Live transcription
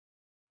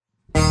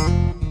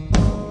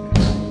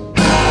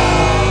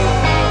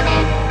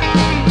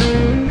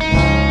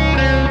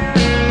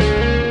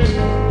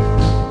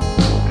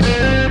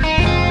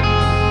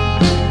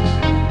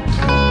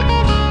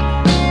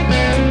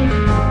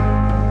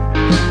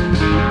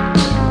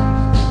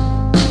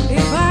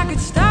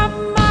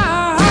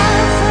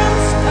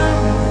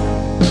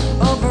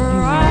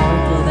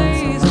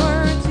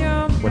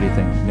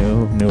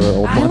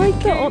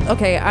the old.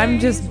 Okay, I'm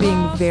just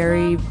being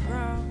very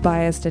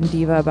biased and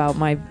diva about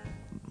my.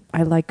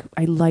 I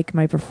like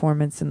my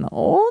performance in the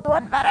old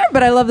one better,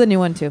 but I love the new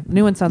one too. The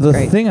new one sounds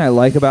great. The thing I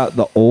like about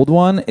the old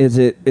one is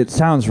it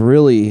sounds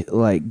really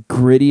like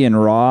gritty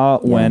and raw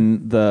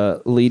when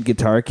the lead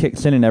guitar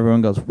kicks in and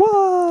everyone goes,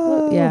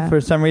 whoa. Yeah.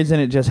 For some reason,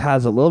 it just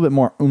has a little bit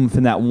more oomph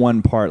in that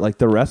one part. Like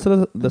the rest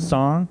of the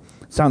song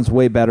sounds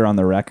way better on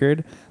the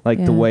record.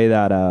 Like the way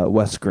that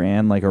Wes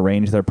Grand like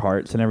arranged their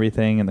parts and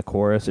everything in the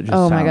chorus. It just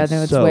oh sounds my god,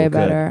 no, it's so way good.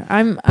 better.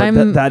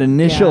 That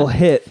initial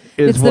hit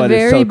is it's what the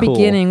is very so cool.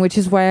 beginning, which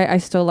is why I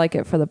still like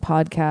it for the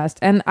podcast.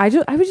 And I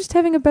was just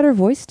having a better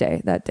voice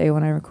day that day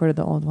when I recorded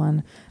the old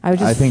one. I was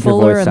just I think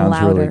fuller your voice and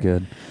sounds louder. really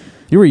good.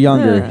 You were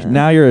younger.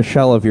 Now you're a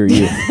shell of your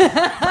youth.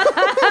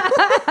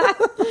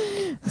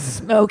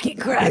 Smoky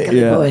crack of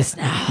the voice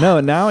now.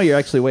 No, now you're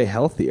actually way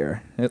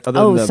healthier. Other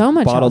than the so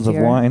much bottles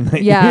healthier. of wine.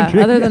 That Yeah, you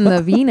drink. other than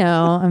the vino,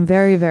 I'm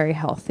very, very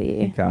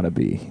healthy. Gotta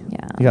be.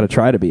 Yeah. You gotta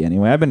try to be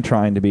anyway. I've been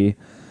trying to be.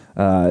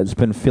 It's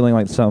been feeling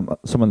like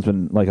someone's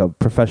been like a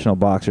professional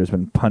boxer has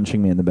been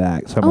punching me in the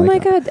back. So I'm Oh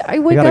like, my god, I I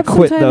wake gotta up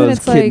quit sometimes and those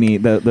it's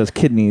like those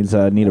kidneys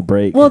need a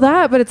break. well,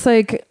 but it's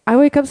like I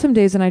wake up some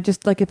days and I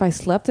just like if I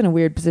slept in a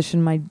weird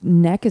position, my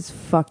neck is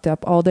fucked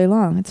up all day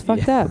long. It's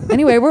fucked up.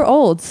 Anyway, we're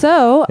old,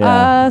 so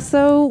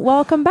so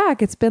welcome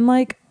back. It's been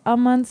like a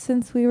month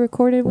since we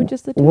recorded with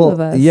just the two of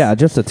us. Yeah,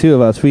 just the two of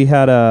us. We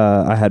had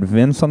I had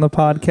Vince on the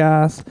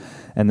podcast,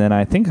 and then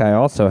I think I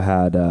also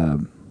had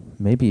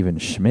maybe even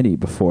Schmitty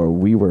before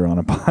we were on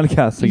a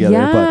podcast together.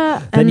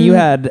 Yeah, but then you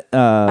had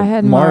I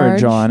had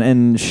Marge Marge on,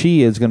 and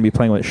she is going to be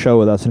playing a show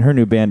with us, and her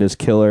new band is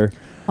Killer.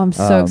 I'm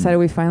so excited.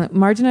 We finally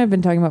Marge and I have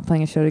been talking about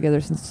playing a show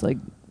together since like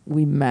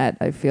we met.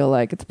 I feel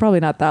like it's probably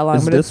not that long,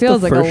 Is but this it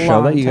feels the like a first show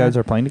long that you time. guys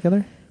are playing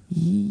together?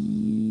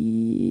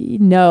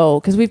 No,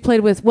 because we've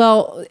played with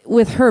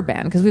her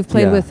band because we've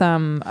played with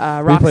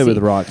Roxy. We played with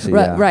Roxy,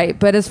 right.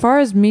 But as far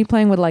as me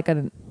playing with like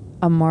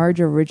a Marge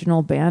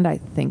original band, I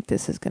think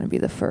this is going to be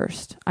the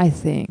first. I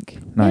think.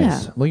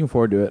 Nice. Yeah. Looking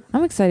forward to it.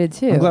 I'm excited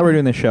too. I'm glad we're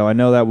doing this show. I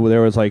know that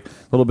there was like a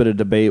little bit of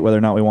debate whether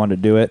or not we wanted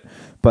to do it,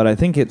 but I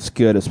think it's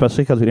good,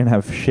 especially because we didn't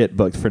have shit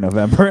booked for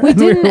November. We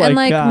didn't, were and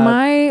like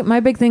God. my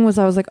big thing was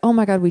I was like, oh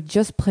my god, we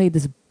just played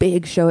this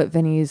big show at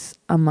Vinny's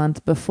a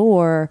month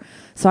before,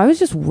 so I was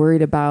just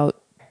worried about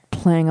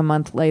playing a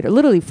month later.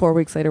 Literally 4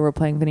 weeks later, we're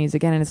playing Vinny's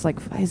again, and it's like,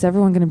 is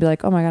everyone going to be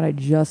like, oh my god, I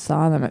just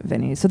saw them at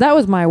Vinny's? So that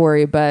was my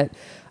worry, but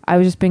I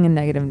was just being a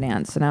negative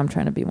Nance, and now I'm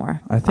trying to be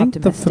more I think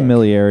optimistic. the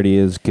familiarity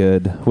is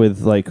good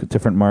with like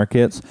different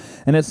markets,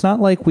 and it's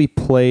not like we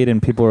played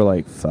and people were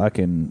like,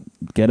 "Fucking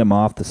get him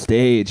off the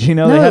stage," you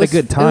know. No, they had it a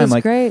good was time.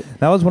 Like great.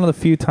 that was one of the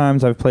few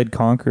times I've played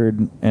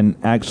Concord and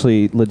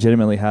actually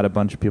legitimately had a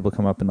bunch of people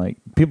come up and like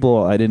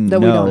people I didn't that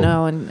know we don't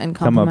know and come up and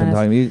compliment talk.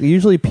 us. to me.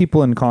 Usually,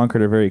 people in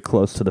Concord are very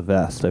close to the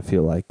vest. I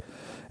feel like,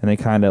 and they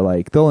kind of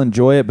like they'll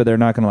enjoy it, but they're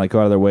not going to like go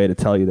out of their way to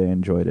tell you they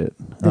enjoyed it.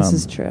 This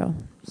is true.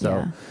 So.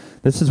 Yeah.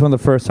 This is one of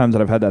the first times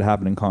that I've had that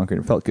happen in Concord.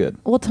 It felt good.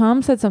 Well,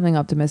 Tom said something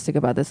optimistic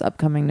about this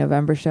upcoming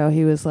November show.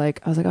 He was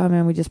like, I was like, oh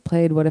man, we just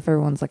played. What if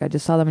everyone's like, I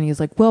just saw them. And he was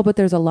like, well, but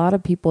there's a lot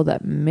of people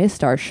that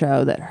missed our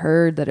show that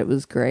heard that it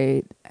was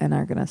great and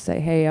are going to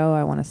say, hey,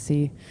 I want to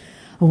see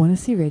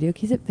Radio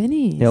Keys at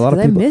Vinny's. Yeah, a lot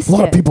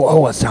of people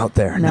owe us out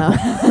there. No.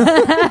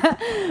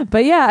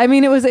 But yeah, I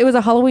mean, it was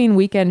a Halloween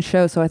weekend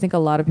show. So I think a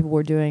lot of people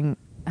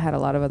had a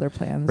lot of other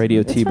plans.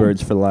 Radio It's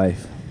T-Birds fun. for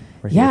life.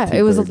 Yeah,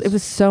 it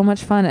was so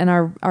much fun, and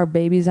our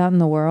baby's out in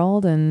the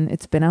world, and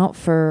it's been out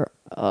for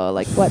 3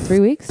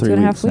 weeks, 3 2.5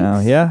 weeks weeks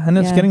now. Yeah, and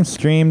it's getting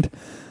streamed,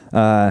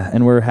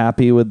 and we're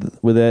happy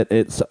with it.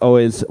 It's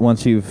always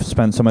once you've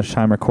spent so much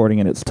time recording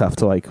it, it's tough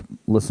to like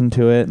listen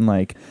to it and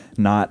like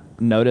not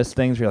notice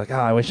things. You're like, oh,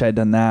 I wish I had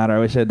done that, or I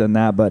wish I had done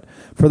that. But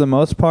for the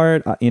most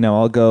part,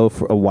 I'll go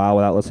for a while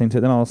without listening to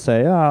it. Then I'll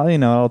say,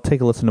 I'll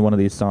take a listen to one of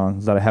these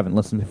songs that I haven't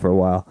listened to for a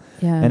while.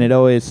 Yeah. And it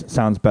always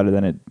sounds better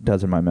than it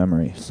does in my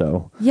memory.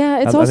 So yeah,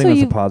 it's I also think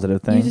that's a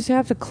positive thing. You just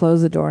have to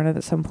close the door on it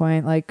at some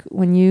point. Like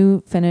when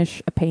you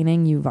finish a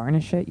painting, you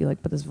varnish it. You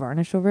like put this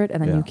varnish over it,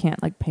 and then you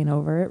can't like paint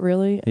over it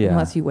really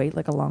unless you wait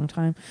like a long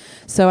time.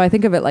 So I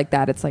think of it like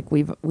that. It's like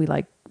we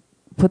like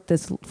put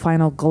this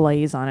final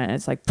glaze on it. And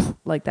it's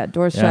like that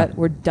door's shut.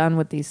 We're done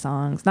with these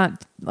songs.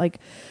 Not like,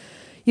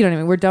 you know what I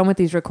mean? We're done with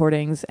these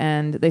recordings,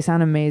 and they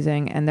sound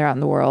amazing, and they're out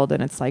in the world,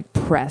 and it's like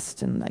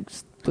pressed and like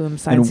boom,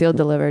 signed, sealed,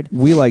 delivered.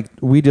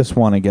 We just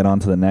want to get on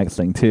to the next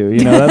thing too.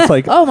 You know, that's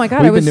like, oh my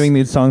God, we've been doing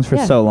these songs for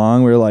so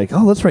long. We're like,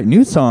 oh, let's write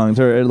new songs,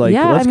 or like,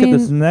 let's get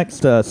this next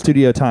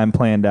studio time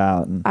planned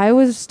out. And I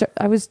was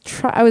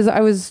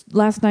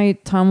last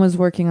night. Tom was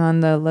working on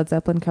the Led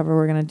Zeppelin cover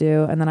we're gonna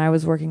do, and then I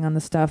was working on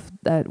the stuff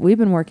that we've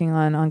been working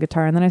on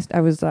guitar. And then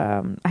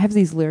I have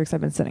these lyrics I've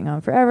been sitting on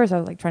forever, so I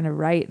was like trying to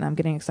write, and I'm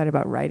getting excited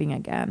about writing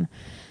again.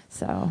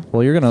 So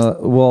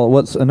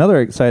what's another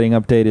exciting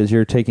update is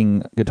you're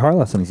taking guitar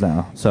lessons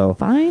now. So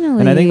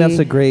finally, and I think that's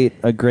a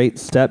great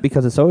step,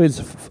 because it's always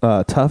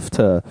tough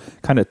to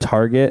kind of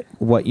target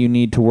what you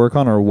need to work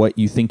on or what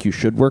you think you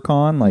should work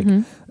on. Like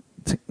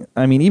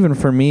I mean, even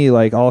for me,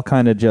 like I'll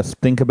kind of just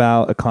think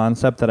about a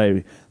concept that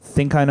I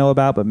think I know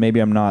about, but maybe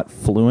I'm not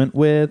fluent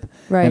with.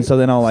 Right. And so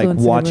then I'll like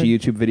watch a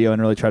YouTube video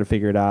and really try to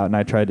figure it out. And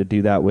I tried to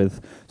do that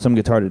with some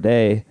Guitar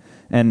Today.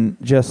 And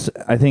just,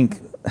 I think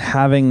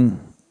having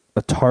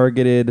a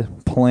targeted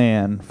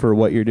plan for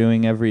what you're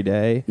doing every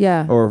day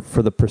or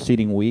for the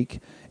preceding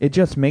week, it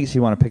just makes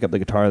you want to pick up the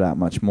guitar that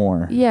much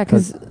more. Yeah,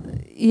 because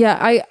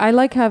I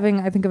like having,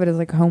 I think of it as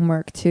like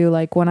homework too.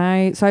 Like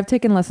so I've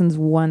taken lessons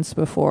once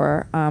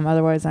before.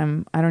 Otherwise I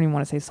don't even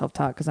want to say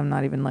self-taught because I'm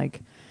not even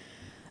like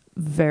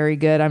very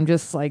good. I'm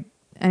just like,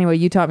 anyway,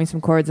 you taught me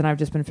some chords and I've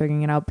just been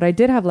figuring it out. But I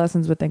did have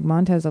lessons with Nick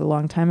Montez a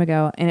long time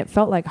ago, and it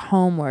felt like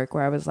homework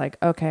where I was like,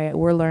 okay,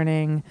 we're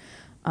learning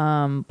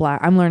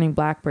I'm learning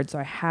Blackbird, so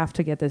I have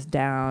to get this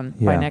down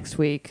by next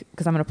week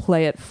because I'm going to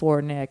play it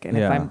for Nick, and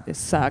if I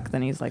suck,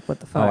 then he's like, what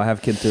the fuck? Oh, I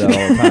have kids do that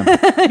all the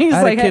time. I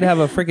had a kid have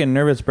a freaking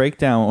nervous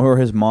breakdown, or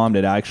his mom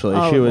did actually.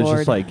 She was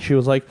just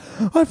like,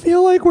 I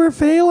feel like we're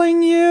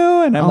failing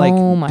you, and I'm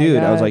like,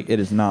 dude, God. I was like, it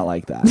is not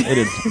like that. It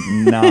is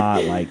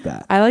not like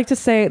that. I like to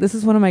say, this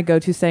is one of my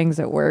go-to sayings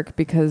at work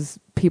because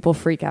people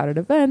freak out at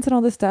events and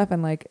all this stuff,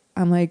 and like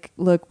I'm like,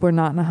 look, we're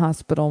not in a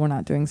hospital, we're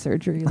not doing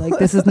surgery, like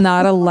this is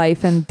not a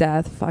life and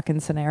death fucking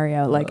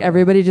scenario. Like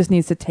everybody just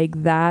needs to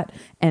take that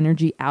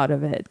energy out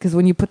of it, because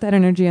when you put that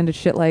energy into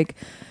shit like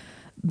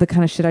the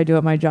kind of shit I do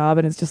at my job,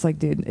 and it's just like,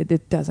 dude,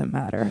 it doesn't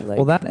matter. Like,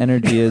 well, that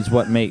energy is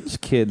what makes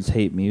kids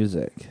hate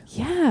music.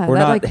 Yeah. Or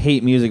not like,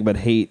 hate music, but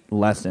hate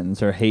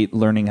lessons or hate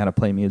learning how to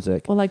play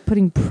music. Well, like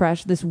putting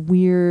pressure, this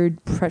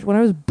weird pressure. When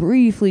I was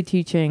briefly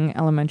teaching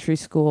elementary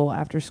school,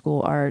 after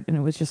school art, and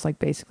it was just like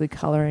basically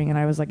coloring, and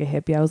I was like a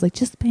hippie, I was like,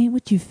 just paint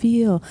what you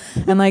feel.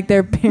 And like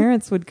their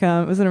parents would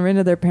come, it was in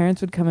Orinda, their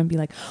parents would come and be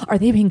like, are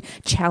they being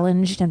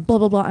challenged and blah,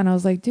 blah, blah. And I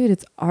was like, dude,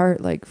 it's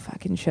art, like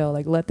fucking chill.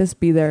 Like let this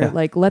be there.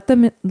 Like let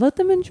them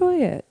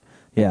enjoy it.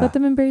 Yeah. Let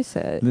them embrace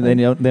it. They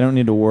don't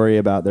need to worry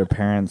about their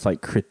parents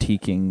like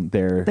critiquing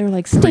their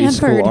like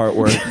Stanford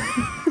artwork.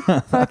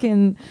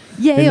 Fucking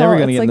Yale. They're never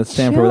gonna get into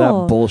Stanford with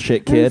that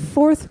bullshit kid. They're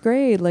 4th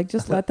grade. Like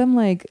just let them,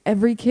 like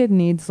every kid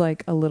needs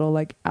like a little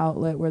like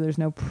outlet where there's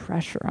no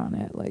pressure on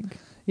it. Like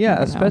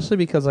especially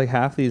because like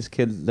half these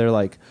kids, they're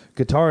like,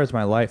 guitar is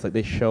my life. Like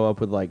they show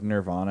up with like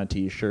Nirvana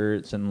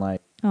t-shirts and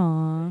like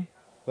aww.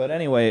 But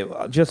anyway,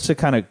 just to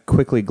kind of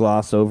quickly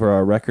gloss over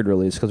our record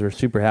release, because we're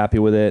super happy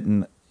with it,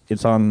 and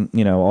it's on,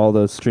 all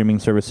those streaming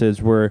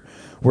services. We're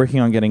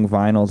working on getting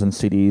vinyls and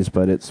CDs,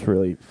 but it's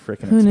really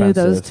freaking expensive. Who knew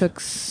those took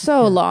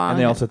so long? And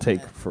they also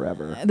take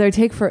forever. They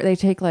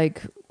take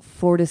like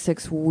 4 to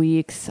 6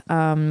 weeks.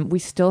 We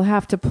still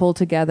have to pull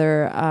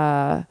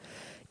together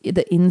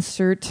the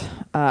insert.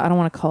 I don't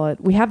want to call it,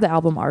 we have the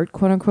album art,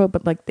 quote unquote,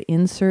 but like the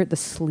insert, the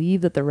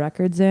sleeve that the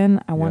record's in,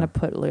 I want to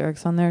put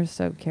lyrics on there.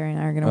 So Carrie and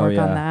I are going to work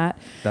on that.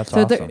 That's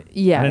awesome.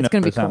 It's going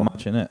to be cool. That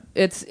much in it.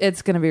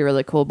 It's going to be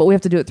really cool, but we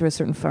have to do it through a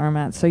certain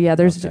format. So yeah,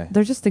 there's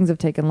just things have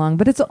taken long,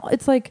 but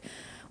it's like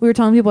we were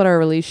telling people at our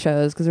release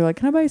shows, because they're like,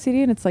 can I buy a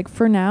CD? And it's like,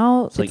 for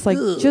now, it's like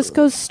just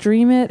go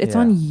stream it. It's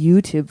on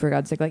YouTube, for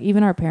God's sake. Like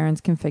even our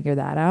parents can figure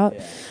that out.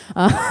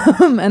 Yeah.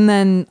 And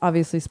then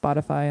obviously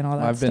Spotify and all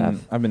that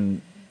stuff. I've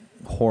been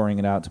whoring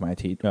it out to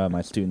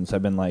my students.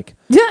 I've been like,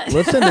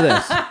 listen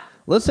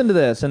to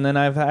this, and then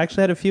I've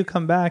actually had a few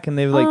come back, and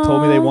they've like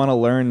told me they want to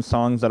learn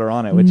songs that are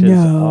on it, which is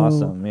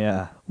awesome.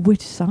 Yeah.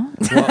 Which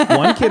songs? Well,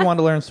 one kid wanted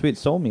to learn Sweet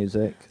Soul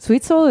music.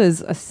 Sweet Soul is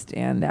a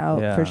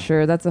standout for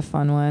sure. That's a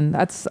fun one.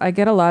 I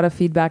get a lot of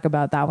feedback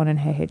about that one in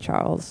Hey Hey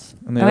Charles,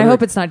 and I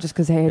hope it's not just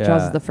because Hey Hey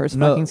Charles is the first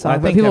fucking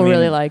song, but people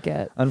really like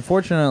it.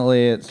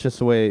 Unfortunately, it's just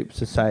the way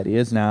society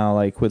is now.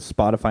 Like with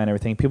Spotify and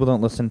everything, people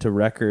don't listen to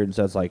records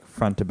as like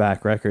front to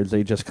back records.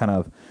 They just kind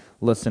of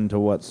listen to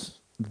what's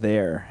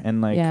there,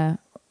 and like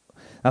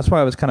that's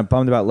why I was kind of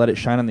bummed about Let It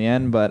Shine on the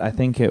end, but I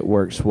think it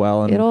works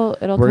well. And it'll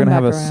we're gonna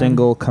have a around.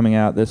 single coming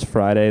out this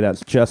Friday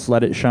that's just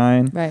Let It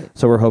Shine. Right.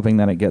 So we're hoping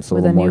that it gets a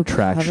little more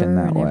traction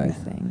that way.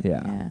 Everything.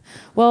 Yeah.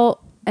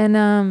 Well, and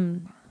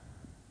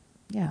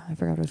I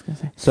forgot what I was gonna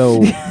say.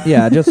 So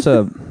just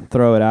to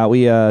throw it out,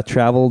 we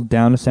traveled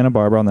down to Santa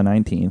Barbara on the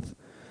 19th.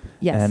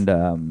 Yes.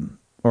 And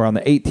or on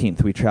the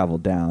 18th we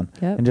traveled down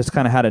and just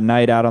kind of had a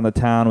night out on the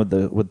town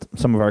with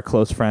some of our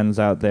close friends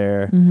out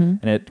there,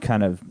 and it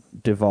kind of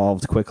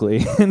devolved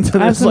quickly into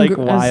this like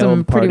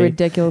wild pretty party.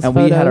 Ridiculous and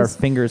photos. We had our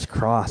fingers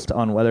crossed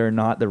on whether or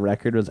not the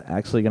record was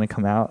actually going to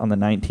come out on the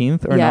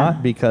 19th or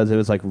not, because it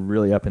was like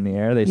really up in the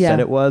air. They said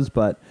it was,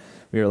 but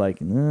we were like,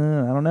 I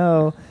don't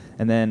know.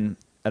 And then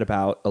at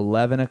about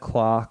 11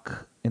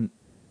 o'clock in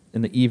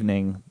the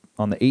evening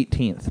on the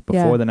 18th,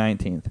 before the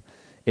 19th,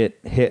 it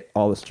hit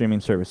all the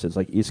streaming services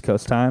like East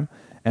Coast time,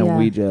 and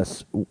we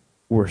just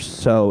were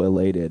so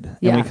elated.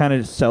 And we kind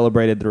of just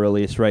celebrated the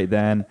release right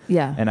then.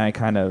 Yeah. And I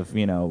kind of,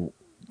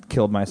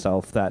 killed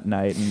myself that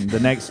night. And the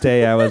next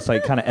day I was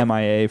like kind of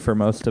MIA for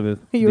most of the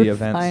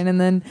events. Fine.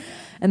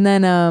 And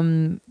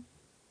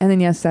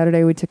then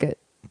Saturday we took it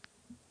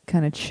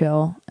kind of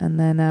chill, and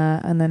then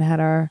had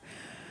our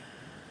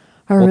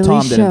release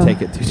Tom show. Didn't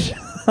take it too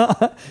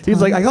chill. He's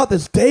like, I got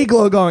this day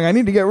glow going. I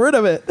need to get rid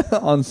of it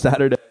on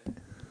Saturday.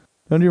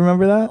 Don't you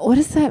remember that? What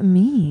does that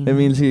mean? It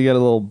means you get a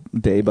little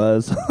day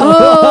buzz.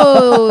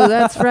 Oh,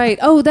 that's right.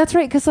 Oh, that's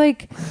right. Because,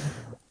 like,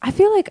 I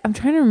feel like I'm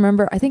trying to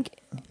remember. I think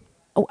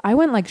I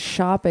went, like,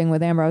 shopping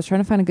with Amber. I was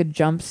trying to find a good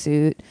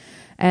jumpsuit.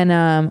 And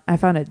I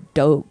found a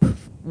dope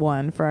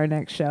one for our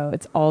next show.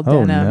 It's all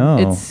denim. No.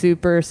 It's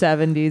super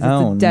 70s. It's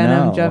a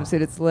denim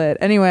jumpsuit. It's lit.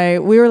 Anyway,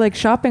 we were like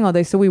shopping all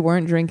day, so we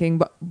weren't drinking,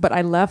 but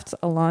I left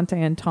Alante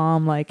and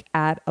Tom like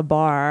at a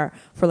bar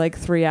for like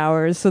 3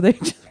 hours. So they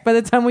just, by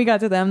the time we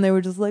got to them, they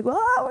were just like,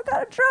 "Oh, we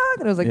got a drunk."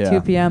 And it was like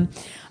 2 p.m.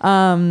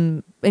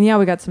 And yeah,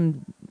 we got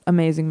some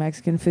amazing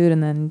Mexican food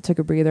and then took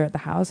a breather at the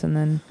house and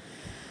then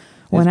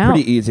went out.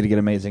 It's pretty easy to get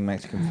amazing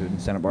Mexican food in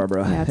Santa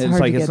Barbara. Yeah, it's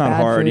like it's not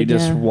hard. You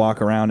just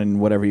walk around and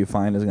whatever you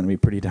find is going to be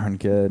pretty darn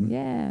good.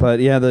 Yeah. But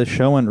yeah, the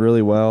show went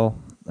really well.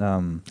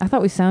 I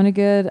thought we sounded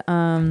good.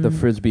 The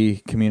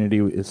Frisbee community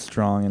is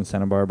strong in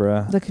Santa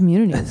Barbara. The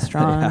community is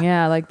strong.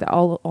 yeah, like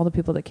all the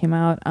people that came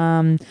out.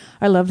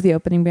 I loved the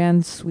opening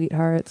band,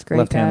 Sweethearts, great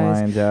Left Hand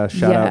guys. Lines, yeah.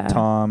 Shout out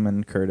Tom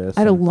and Curtis. I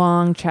had a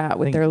long chat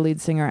with their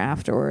lead singer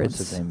afterwards.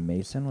 What's his name?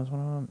 Mason was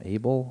one of them?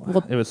 Abel?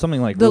 Well, it was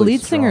something like the really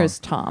lead strong. singer is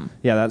Tom.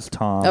 Yeah, that's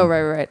Tom. Oh,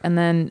 right. And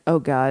then, oh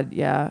God,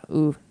 yeah.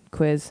 Ooh,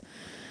 quiz.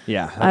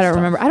 Yeah, I don't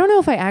remember. I don't know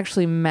if I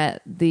actually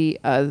met the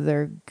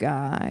other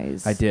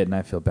guys. I did, and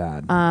I feel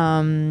bad.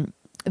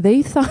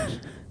 They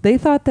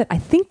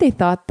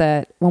thought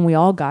that when we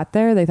all got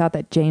there, they thought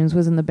that James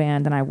was in the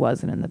band and I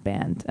wasn't in the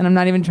band. And I'm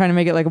not even trying to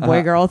make it like a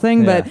boy-girl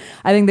thing, but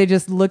I think they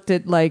just looked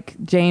at like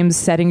James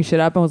setting shit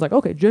up and was like,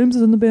 okay, James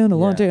is in the band,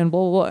 Alante, and blah,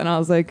 blah, blah. And I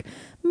was like,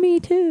 me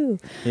too.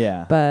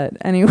 Yeah. But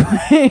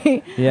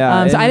anyway.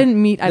 Yeah. So I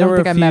didn't meet, I don't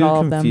think I met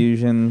all of them. There were a few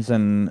confusions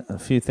and a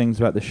few things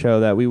about the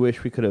show that we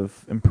wish we could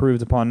have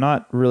improved upon.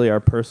 Not really our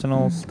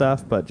personal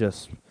stuff, but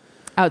just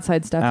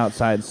outside stuff.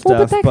 Well,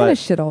 but that kind of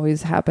shit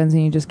always happens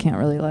and you just can't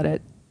really let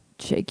it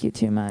shake you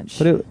too much.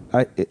 But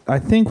I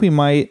think we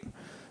might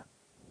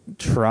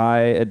try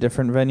a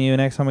different venue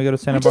next time we go to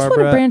Santa Barbara. I just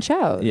want to branch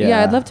out.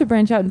 Yeah, I'd love to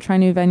branch out and try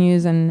new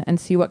venues and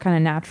see what kind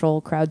of natural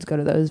crowds go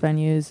to those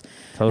venues.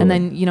 Totally. And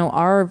then,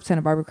 our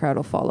Santa Barbara crowd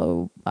will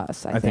follow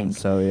us, I think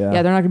so, yeah.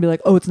 Yeah, they're not going to be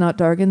like, oh, it's not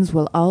Dargan's.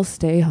 Well, I'll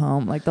stay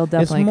home. Like, they'll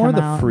definitely come out.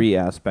 It's more the free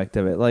aspect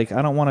of it. Like,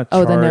 I don't want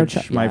to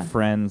charge my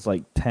friends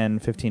like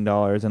 $10,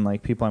 $15 and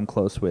like people I'm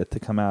close with to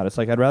come out. It's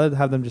like, I'd rather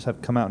have them just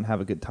come out and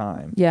have a good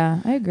time.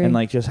 Yeah, I agree. And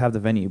like, just have the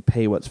venue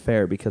pay what's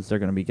fair because they're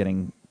going to be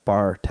getting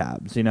bar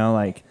tabs,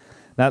 like...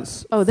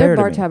 That's their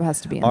bar tab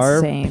has to be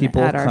insane. Our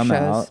people at our come shows.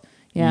 out,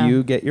 yeah.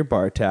 You get your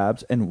bar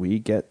tabs, and we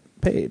get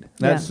paid.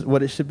 That's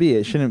what it should be.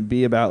 It shouldn't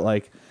be about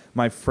like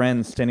my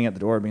friends standing at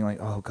the door being like,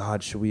 "Oh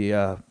God, should we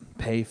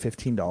pay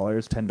 $15,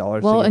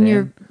 $10?" Well,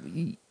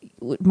 and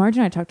Marge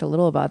and I talked a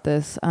little about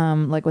this,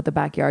 like with the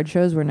backyard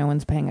shows where no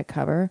one's paying a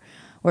cover,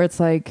 where it's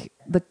like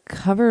the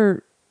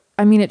cover.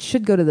 I mean, it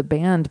should go to the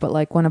band, but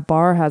like when a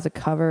bar has a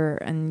cover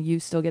and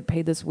you still get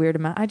paid this weird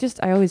amount,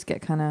 I always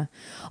get kind of.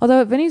 Although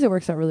at Vinny's it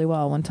works out really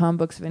well. When Tom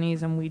books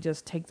Vinny's and we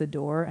just take the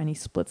door and he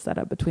splits that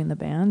up between the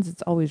bands,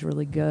 it's always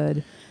really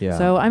good. Yeah.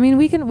 So I mean,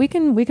 we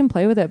can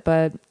play with it,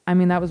 but I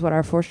mean that was what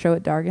our fourth show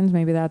at Dargan's.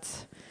 Maybe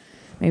that's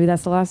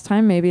the last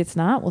time. Maybe it's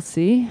not. We'll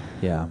see.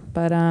 Yeah.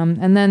 But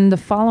and then the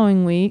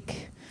following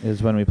week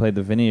is when we played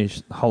the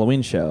Vinny's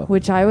Halloween show,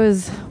 which I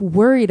was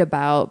worried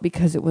about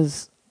because it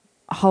was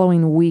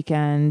Halloween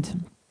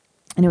weekend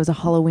and it was a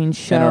Halloween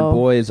show, and our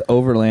boys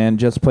Overland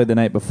just played the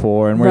night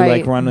before and we're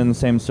like running in the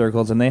same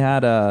circles, and they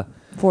had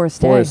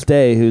Forrest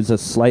Day, who's a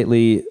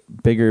slightly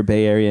bigger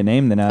Bay Area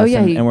name than us. Oh yeah,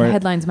 and he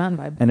headlines Mountain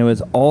Vibe, and it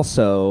was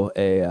also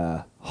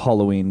a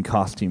Halloween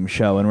costume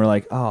show, and we're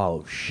like,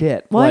 oh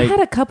shit. Well, I had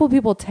a couple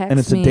people text me, and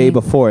it's a day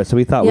before, so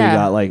we thought we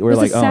got like, we're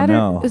like, oh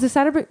no. It was a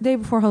Saturday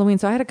before Halloween,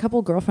 so I had a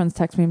couple girlfriends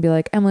text me and be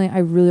like, Emily, I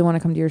really want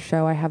to come to your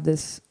show.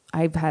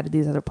 I've had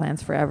these other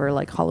plans forever,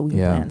 like Halloween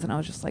plans. And I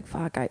was just like,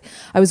 fuck. I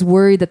was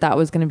worried that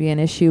was going to be an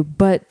issue.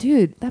 But,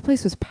 dude, that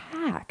place was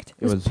packed.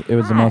 It was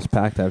the most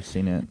packed I've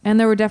seen it. And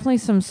there were definitely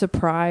some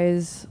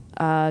surprise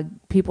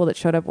people that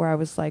showed up where I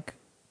was like,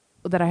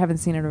 that I haven't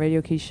seen at a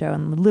Radio Key show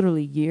in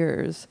literally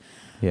years.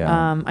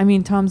 Yeah. I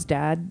mean, Tom's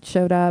dad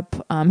showed up.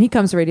 He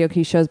comes to Radio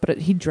Key shows, but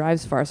he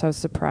drives far, so I was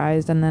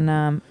surprised. And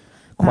then...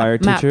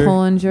 Matt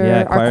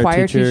Pollinger, our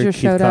choir teacher Keith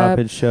showed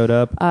up. Showed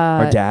up.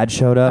 Our dad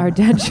showed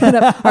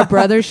up. Our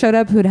brother showed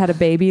up who'd had a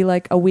baby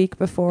like a week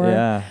before.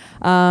 Yeah.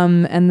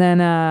 And then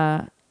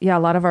a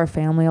lot of our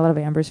family, a lot of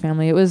Amber's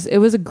family. It was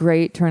a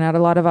great turnout. A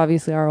lot of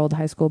obviously our old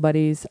high school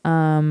buddies.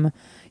 And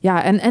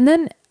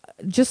then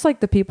just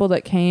like the people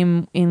that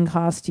came in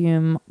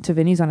costume to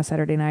Vinny's on a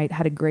Saturday night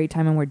had a great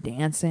time and were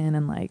dancing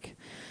and like.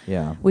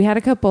 Yeah. We had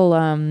a couple...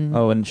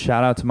 and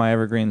shout out to My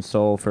Evergreen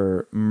Soul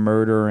for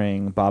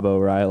murdering Bob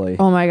O'Reilly.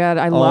 Oh my God,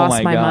 I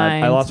lost my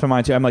mind. I lost my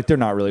mind too. I'm like, they're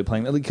not really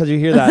playing... Because you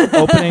hear that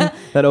opening like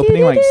synth... that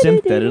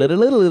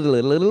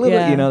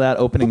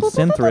opening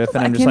synth riff,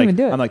 and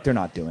I'm like, they're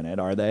not doing it,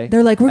 are they?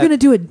 They're like, we're going to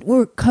do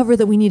a cover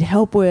that we need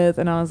help with.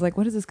 And I was like,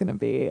 what is this going to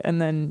be? And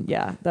then,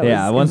 that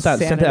was once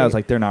insanity. that synth, I was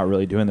like, they're not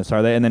really doing this,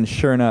 are they? And then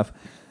sure enough...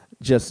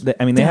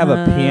 they have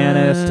a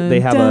pianist, they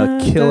have a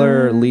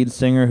killer lead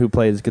singer who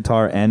plays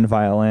guitar and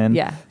violin.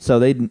 Yeah. So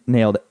they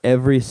nailed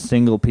every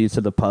single piece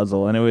of the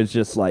puzzle, and it was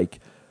just like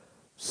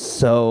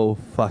so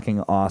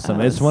fucking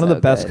awesome. It's one of the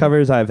best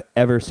covers I've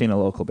ever seen a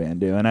local band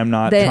do, and I'm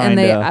not trying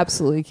they to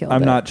absolutely killed it.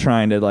 I'm not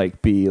trying to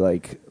like be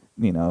like,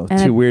 you know,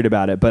 too weird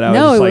about it, but I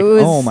was just like,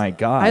 oh my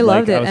God. I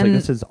loved it. I was like,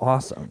 this is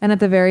awesome. And at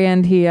the very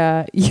end,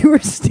 you were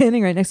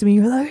standing right next to me.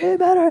 You were like, hey,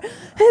 better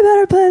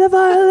play the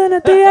violin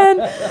at the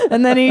end.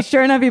 And then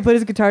sure enough, he put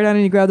his guitar down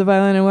and he grabbed the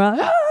violin and we're like,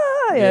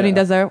 ah! Yeah, and he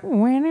does that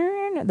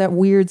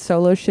weird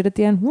solo shit at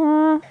the end.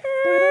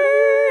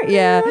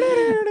 Yeah.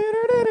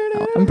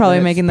 I'm probably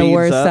making the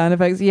worst sound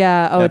effects.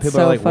 Yeah. Oh, it's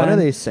so like, fun. What are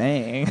they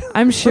saying?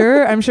 I'm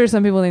sure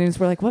some people in the audience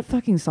were like, what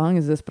fucking song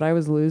is this? But I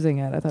was losing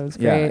it. I thought it was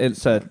great. Yeah,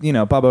 it's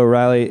Baba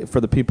O'Riley,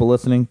 for the people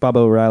listening, Baba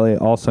O'Riley,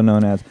 also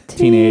known as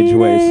Teenage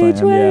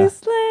Wasteland.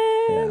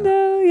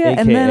 Oh, yeah.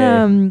 AKA. And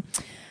then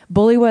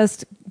Bully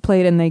West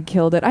played and they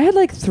killed it. I had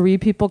like 3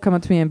 people come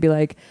up to me and be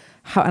like,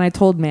 how, and I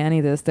told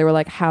Manny this. They were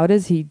like, how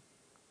does he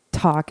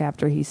talk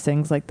after he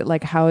sings like that?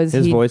 Like, how is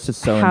his voice is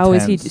so how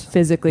intense. is he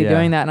physically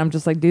doing that? And I'm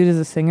just like, dude, as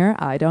a singer,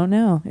 I don't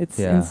know. It's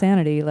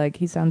insanity. Like,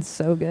 he sounds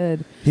so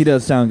good. He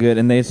does sound good,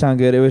 and they sound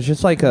good. It was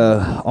just like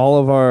all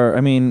of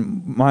our,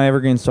 My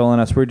Evergreen Soul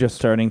and us, we're just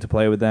starting to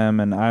play with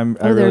them, and I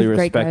really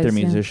respect their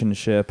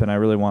musicianship, and I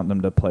really want them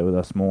to play with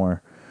us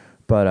more.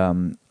 But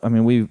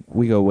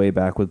we go way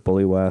back with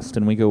Bully West,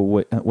 and we go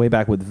way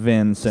back with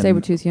Vince and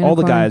Sabretooth Unicorn. All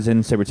the guys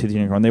in Sabretooth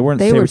Unicorn. They weren't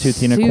Sabretooth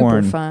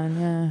Unicorn super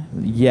fun,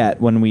 yet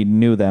when we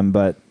knew them,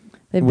 but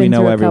they've we been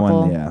know through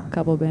everyone. A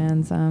couple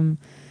bands.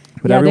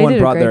 But everyone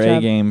brought their A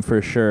game for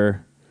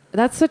sure.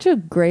 That's such a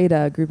great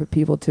group of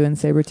people too in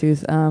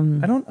Sabretooth.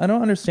 I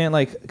don't understand,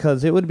 like,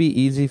 because it would be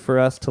easy for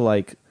us to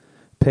like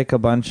pick a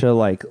bunch of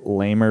like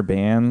lamer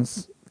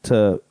bands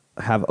to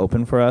have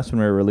open for us when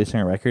we were releasing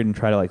a record and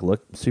try to like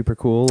look super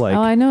cool. Like,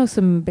 I know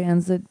some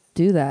bands that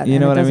do that. You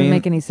know what I mean? It doesn't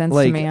make any sense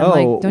like, to me. I'm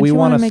like, don't we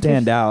want to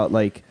stand out.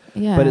 Like,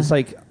 but it's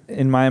like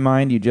in my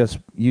mind, you just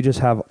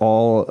have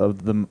all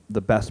of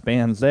the best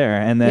bands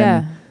there, and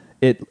then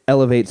it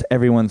elevates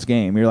everyone's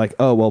game. You're like,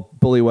 oh well,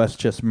 Bully West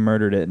just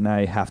murdered it, and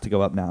I have to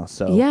go up now.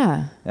 So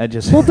I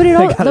just but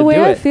the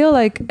way I feel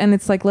like, and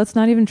it's like, let's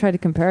not even try to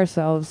compare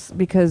ourselves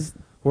because.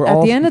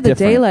 At the end of the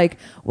day, like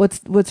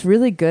what's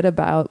really good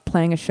about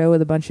playing a show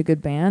with a bunch of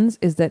good bands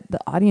is that the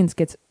audience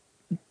gets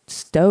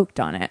stoked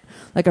on it.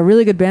 Like, a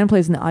really good band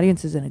plays and the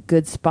audience is in a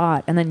good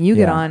spot, and then you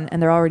get on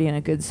and they're already in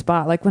a good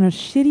spot. Like, when a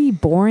shitty,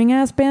 boring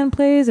ass band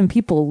plays and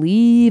people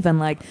leave and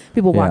like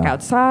people walk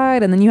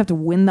outside and then you have to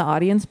win the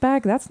audience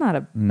back, that's not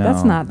a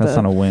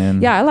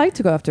win. Yeah, I like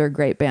to go after a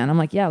great band. I'm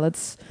like,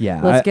 let's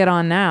get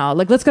on now.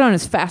 Like, let's get on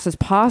as fast as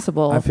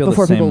possible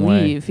before people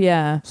leave.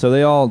 Yeah. So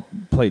they all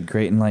played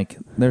great, and like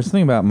there's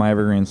something about My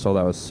Evergreen Soul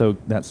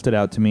that stood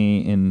out to me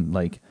in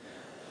like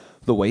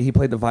the way he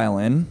played the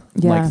violin,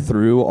 like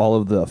through all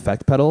of the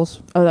effect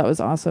pedals. Oh, that was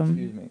awesome.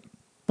 Excuse me.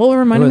 Well, it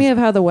reminded me of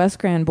how the West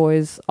Grand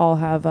boys all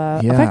have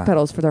effect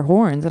pedals for their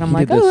horns, and I'm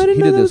like, I didn't know that was a thing.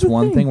 He did this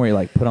one thing where he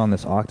like put on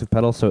this octave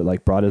pedal, so it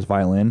like brought his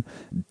violin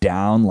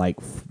down like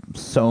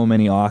so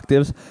many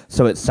octaves,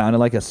 so it sounded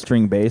like a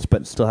string bass,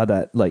 but still had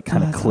that like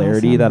kind of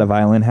clarity that a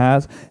violin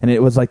has, and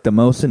it was like the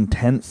most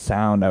intense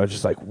sound. I was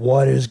just like,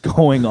 what is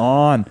going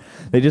on?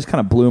 They just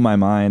kind of blew my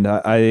mind.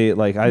 I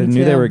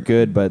knew they were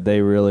good, but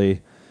they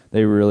really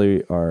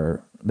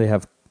are. They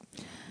have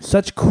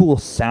such cool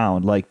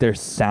sound. Like, their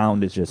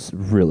sound is just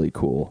really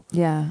cool.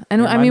 Yeah,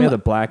 and I mean, the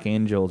Black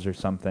Angels or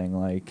something.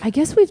 Like, I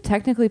guess we've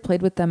technically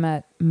played with them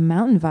at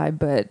Mountain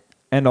Vibe,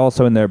 and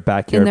also in their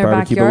backyard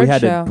barbecue.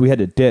 But we had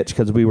to ditch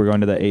because we were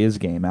going to the A's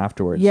game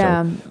afterwards.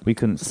 Yeah, so we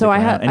couldn't. Stick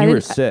around. And you were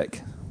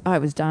sick. I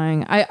was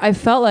dying. I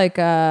felt like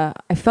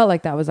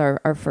that was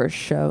our first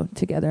show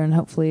together, and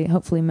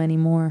hopefully many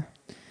more.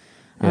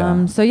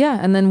 Yeah.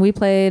 And then we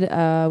played,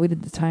 we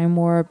did the Time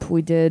Warp.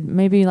 We did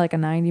maybe like a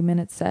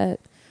 90-minute set.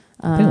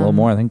 I think a little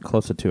more. I think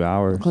close to 2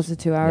 hours.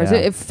 Yeah.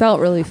 It felt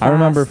really fast. I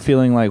remember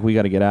feeling like we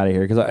got to get out of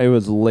here because it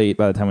was late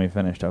by the time we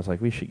finished. I was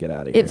like, we should get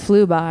out of here. It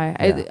flew by.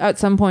 Yeah. At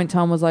some point,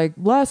 Tom was like,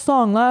 last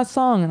song.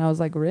 And I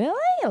was like, really?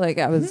 Like,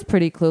 I was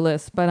pretty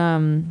clueless. But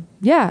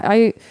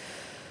I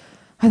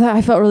thought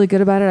I felt really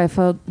good about it. I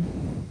felt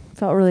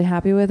really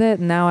happy with it.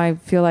 And now I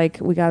feel like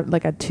we got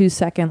like a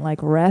 2-second like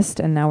rest,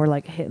 and now we're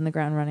like hitting the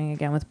ground running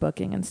again with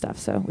booking and stuff.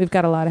 So we've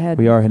got a lot ahead.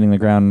 We are hitting the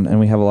ground, and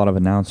we have a lot of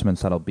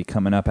announcements that'll be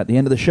coming up at the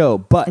end of the show.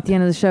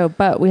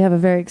 But we have a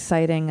very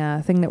exciting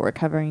thing that we're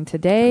covering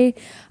today.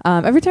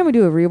 Every time we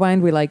do a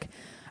rewind,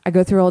 I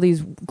go through all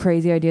these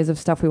crazy ideas of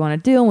stuff we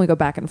want to do, and we go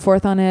back and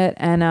forth on it.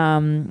 And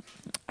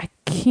I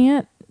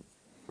can't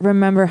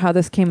remember how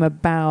this came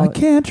about. I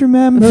can't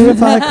remember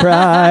if I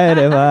cried,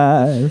 if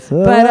I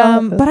saw.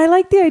 But I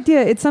like the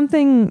idea. It's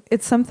something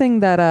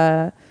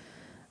that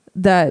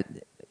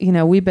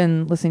we've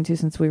been listening to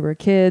since we were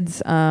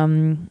kids.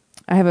 I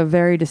have a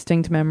very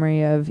distinct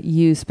memory of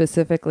you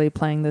specifically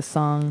playing this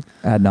song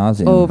ad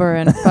nauseum over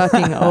and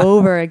fucking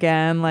over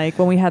again. Like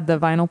when we had the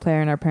vinyl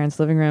player in our parents'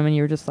 living room, and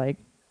you were just like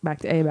back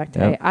to A, back to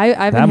Yep. A.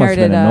 I've that must have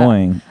inherited. been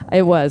annoying.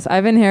 It was.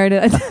 I've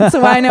inherited. That's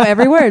why I know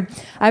every word.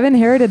 I've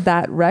inherited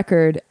that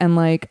record, and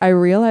like I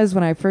realized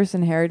when I first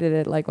inherited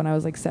it, like when I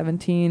was like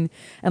 17,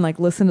 and like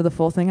listened to the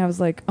full thing, I was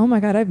like, oh my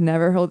god, I've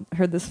never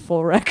heard this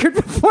full record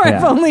before. Yeah.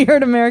 I've only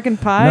heard American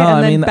Pie, No, and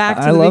I then mean, back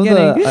to I the love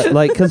beginning.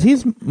 like, because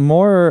he's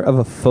more of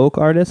a folk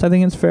artist, I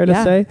think it's fair to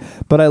Yeah. say.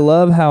 But I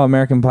love how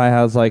American Pie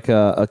has like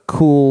a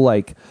cool,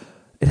 like,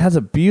 it has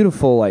a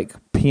beautiful like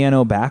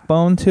piano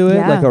backbone to it,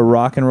 Yeah. like a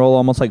rock and roll,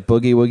 almost like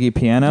boogie woogie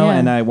piano. Yeah.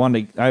 And I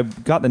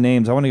got the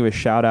names. I want to give a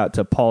shout out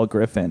to Paul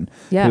Griffin,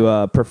 Yeah.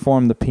 who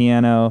performed the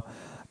piano,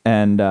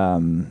 and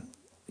Don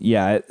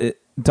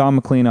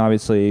McLean,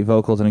 obviously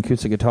vocals and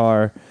acoustic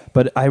guitar.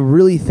 But I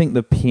really think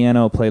the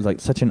piano plays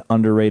like such an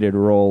underrated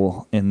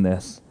role in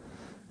this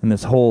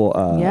whole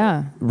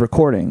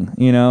recording,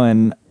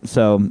 and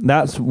so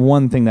that's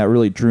one thing that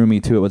really drew me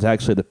to it, was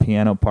actually the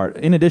piano part,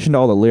 in addition to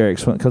all the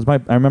lyrics, because I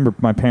remember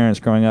my parents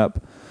growing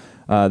up,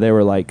 they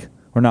were like,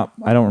 I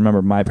don't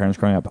remember my parents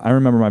growing up. I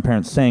remember my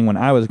parents saying when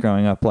I was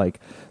growing up, like,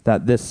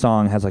 that this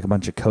song has like a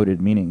bunch of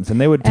coded meanings,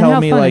 and they would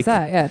tell me, like,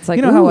 yeah, it's like,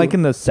 you know how like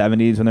in the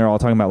 70s when they're all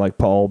talking about like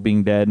Paul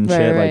being dead and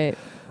shit, right.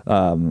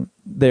 like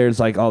there's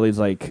like all these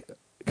like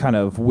kind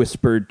of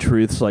whispered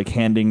truths like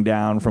handing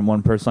down from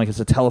one person, like it's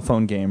a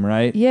telephone game,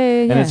 right? Yeah.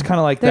 And it's kind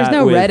of like There's that.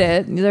 no with,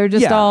 Reddit. They're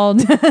just all.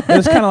 It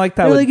was kind of like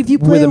that. Like, if you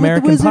play with with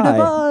American the Wizard Pie. of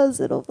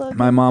Oz, it'll fucking.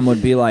 My mom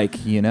would be like,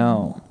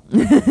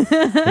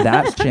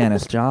 that's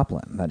Janis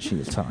Joplin that she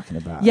was talking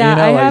about. Yeah, like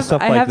I have,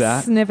 stuff I like have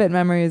that. snippet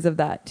memories of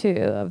that too,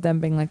 of them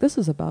being like, "This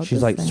is about." She's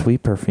this like, thing.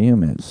 sweet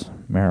perfume is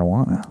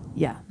marijuana.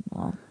 Yeah.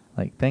 Well,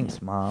 Like,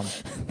 thanks, Mom.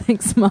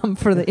 thanks, Mom,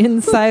 for the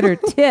insider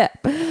tip.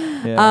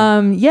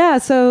 Yeah.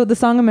 So the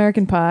song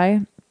 "American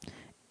Pie,"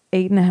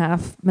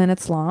 8.5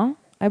 minutes long,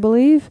 I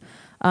believe.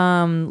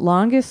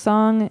 Longest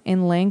song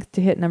in length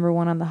to hit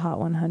 #1 on the Hot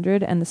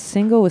 100, and the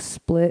single was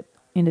split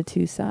into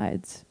 2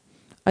 sides.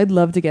 I'd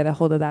love to get a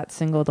hold of that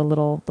single, the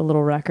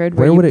little record.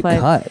 Where you would it play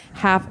cut?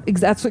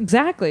 That's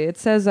exactly. It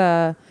says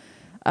the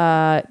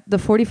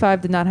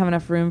 45 did not have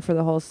enough room for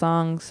the whole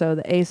song, so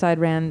the A side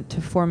ran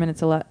to 4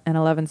 minutes and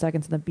 11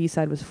 seconds, and the B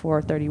side was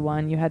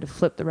 4:31. You had to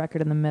flip the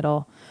record in the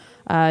middle.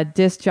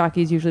 Disc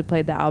jockeys usually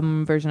played the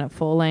album version at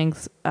full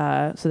length,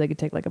 so they could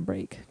take like a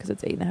break because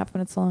it's 8.5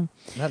 minutes long.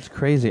 That's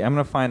crazy. I'm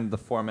gonna find the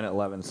 4 minute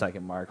 11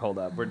 second mark. Hold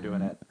up, we're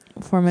doing it.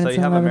 4 minutes So you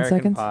and have 11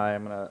 American seconds. Pie.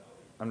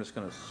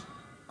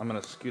 I'm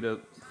gonna scoot it.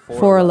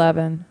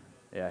 4:11.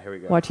 Yeah, here we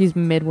go. Watch, he's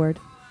midward.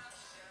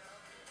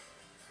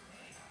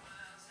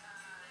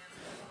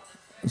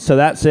 So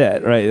that's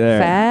it right there.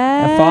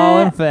 Fat.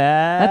 Falling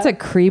fat. That's a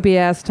creepy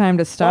ass time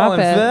to stop Falling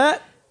it.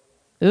 fat.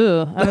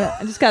 Ooh, I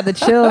just got the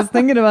chills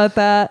thinking about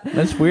that.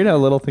 That's weird how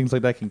little things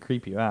like that can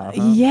creep you out.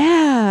 Huh?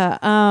 Yeah.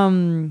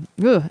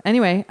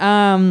 Anyway.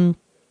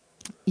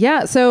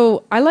 Yeah.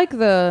 So I like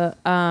the.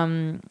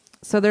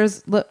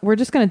 We're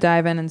just gonna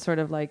dive in and sort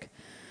of like.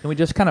 Can we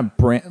just kind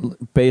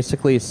of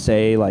basically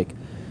say, like,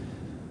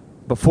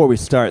 before we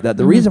start, that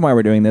the reason why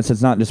we're doing this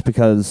is not just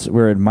because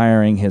we're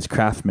admiring his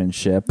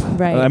craftsmanship.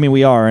 Right. I mean,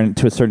 we are, and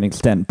to a certain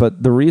extent,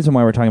 but the reason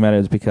why we're talking about it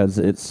is because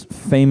it's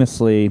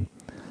famously,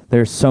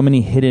 there's so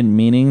many hidden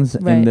meanings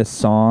in this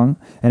song,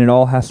 and it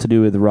all has to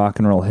do with rock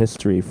and roll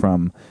history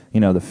from, the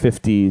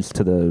 50s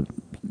to the,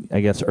 I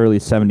guess, early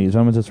 70s.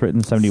 When was this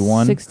written?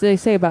 71? They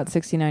say about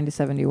 69 to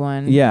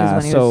 71. Yeah,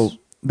 is when he so was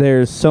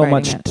there's so writing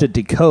much it. to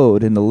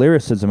decode in the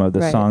lyricism of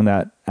this Right. song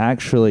that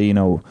actually,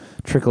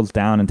 trickles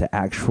down into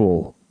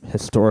actual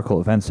historical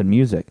events in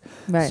music.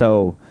 Right.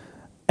 So,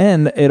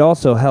 and it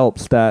also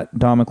helps that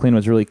Don McLean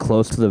was really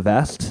close to the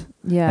vest.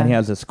 Yeah. And he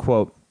has this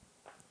quote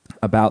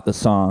about the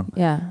song.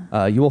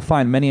 Yeah. You will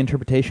find many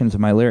interpretations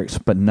of my lyrics,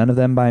 but none of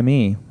them by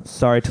me.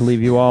 Sorry to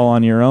leave you all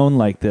on your own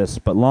like this,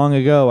 but long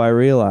ago I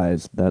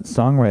realized that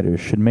songwriters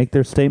should make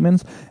their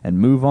statements and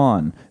move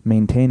on,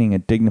 maintaining a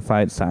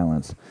dignified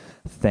silence.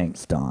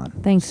 Thanks, Don.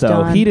 Thanks, so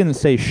Don. he didn't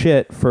say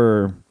shit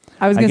for...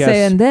 I was gonna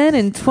say, and then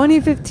in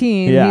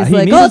 2015, Yeah, he's he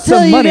like, needed "I'll some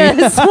tell you money."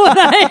 guys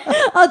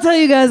I'll tell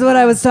you guys what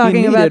I was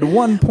talking he about." needed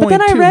 1.2 But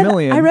then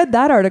million. I read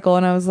that article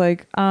and I was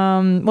like,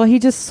 well, he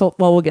just sold.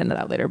 Well, we'll get into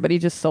that later. But he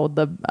just sold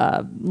the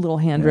little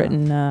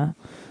handwritten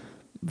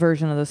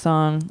version of the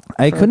song.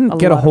 I couldn't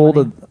get a hold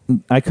of.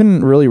 I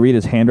couldn't really read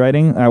his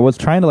handwriting. I was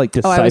trying to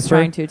decipher. I was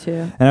trying to too.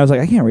 And I was like,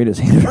 I can't read his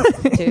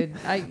handwriting. Dude,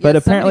 But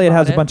apparently it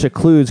has a bunch of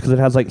clues because it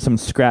has some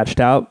scratched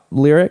out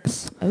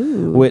lyrics,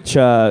 which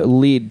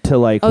lead to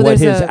what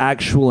his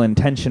actual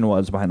intention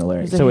was behind the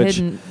lyrics. So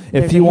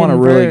if you want to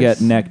really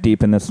get neck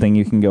deep in this thing,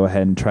 you can go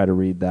ahead and try to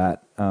read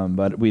that.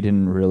 But we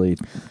didn't really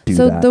do that.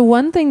 So the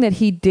one thing that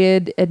he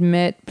did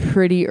admit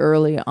pretty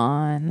early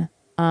on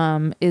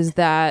is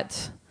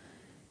that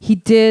he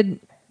did,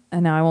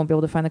 and now I won't be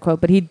able to find the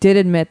quote, but he did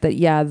admit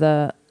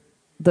that,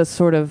 the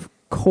sort of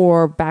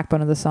core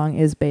backbone of the song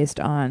is based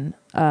on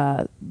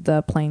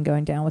the plane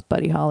going down with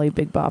Buddy Holly,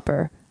 Big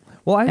Bopper,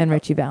 and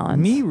Richie Valens.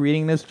 Me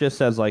reading this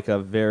just as a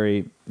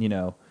very,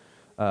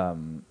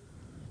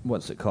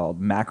 what's it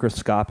called,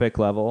 macroscopic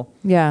level.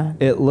 Yeah.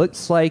 It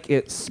looks like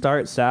it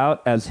starts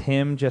out as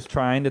him just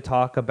trying to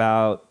talk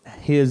about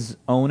his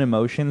own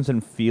emotions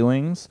and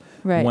feelings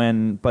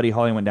when Buddy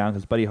Holly went down,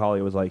 because Buddy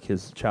Holly was like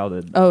his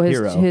childhood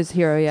hero. His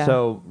hero, yeah.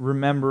 So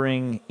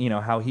remembering,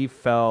 how he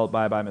felt,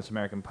 Bye Bye Miss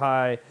American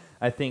Pie,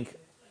 I think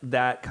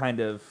that kind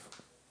of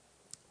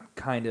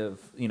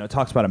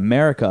talks about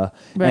America.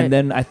 And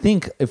then I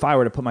think if I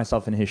were to put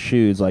myself in his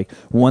shoes, like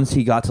once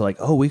he got to like,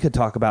 we could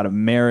talk about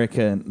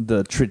America,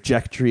 the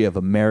trajectory of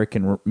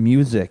American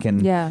music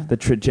and the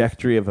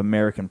trajectory of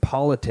American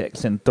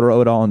politics, and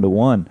throw it all into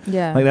one.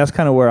 Yeah. Like that's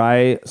kind of where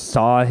I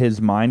saw his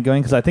mind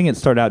going, because I think it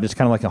started out just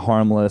kind of like a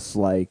harmless,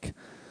 like,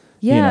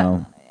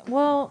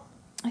 well,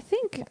 I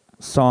think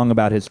song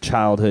about his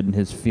childhood and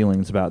his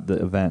feelings about the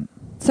event.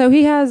 So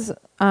he has,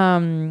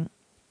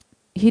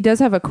 he does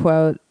have a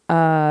quote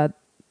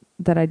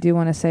that I do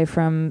want to say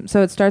from,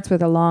 so it starts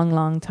with a long,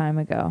 long time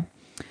ago.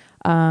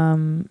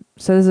 So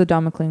this is a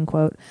Don McLean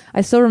quote.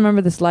 I still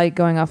remember this light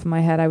going off in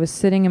my head. I was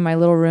sitting in my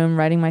little room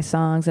writing my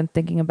songs and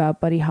thinking about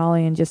Buddy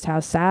Holly and just how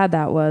sad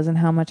that was and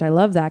how much I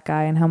loved that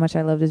guy and how much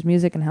I loved his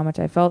music and how much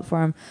I felt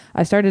for him.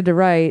 I started to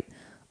write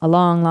a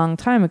long, long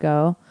time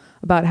ago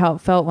about how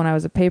it felt when I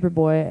was a paper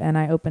boy, and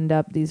I opened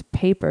up these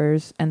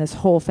papers and this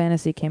whole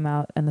fantasy came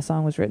out and the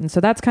song was written.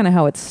 So that's kind of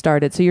how it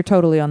started. So you're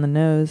totally on the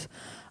nose.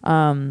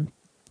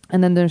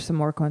 And then there's some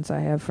more quotes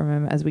I have from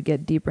him as we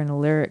get deeper into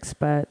lyrics.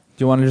 But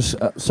do you want to just?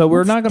 So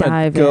we're not going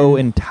to go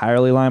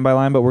entirely line by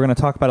line, but we're going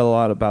to talk about a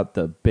lot about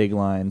the big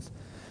lines.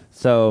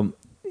 So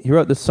he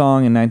wrote this song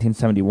in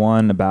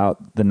 1971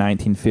 about the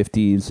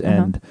 1950s,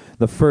 and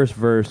the first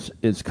verse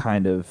is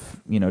kind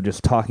of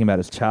just talking about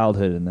his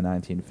childhood in the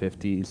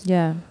 1950s.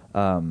 Yeah.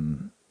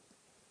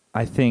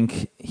 I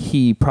think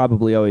he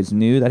probably always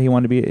knew that he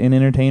wanted to be an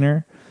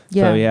entertainer.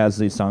 Yeah. So he has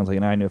these songs like,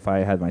 and I knew if I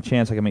had my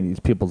chance, I could make these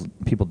people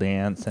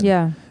dance.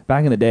 And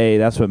back in the day,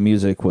 that's what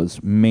music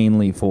was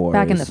mainly for.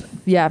 Back in the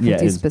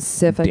 50s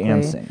specifically,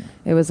 dancing.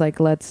 It was like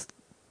let's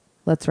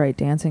write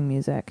dancing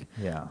music.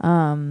 Yeah.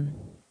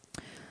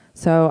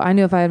 So I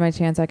knew if I had my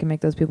chance, I could make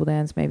those people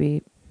dance.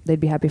 Maybe they'd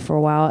be happy for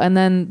a while. And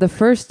then the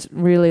first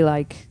really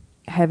like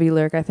heavy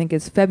lyric, I think,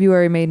 is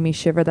February made me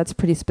shiver. That's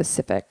pretty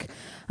specific.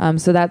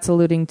 So that's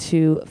alluding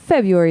to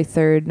February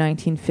 3rd,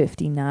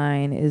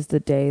 1959 is the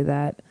day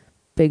that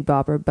Big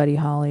Bopper, Buddy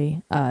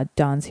Holly,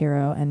 Don's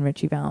Hero, and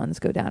Ritchie Valens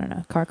go down in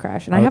a car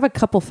crash. And I have a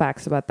couple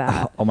facts about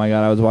that. Oh my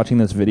God, I was watching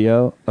this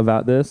video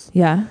about this.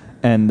 Yeah.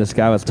 And this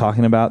guy was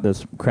talking about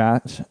this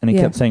crash, and he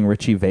kept saying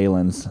Ritchie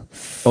Valens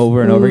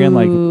over and over again,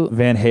 like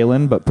Van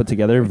Halen, but put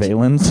together,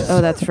 Valens.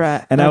 Oh, that's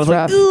right. And that's I was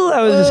rough. like, ooh,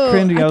 I was just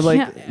cringing. I was like,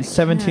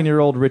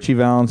 17-year-old Ritchie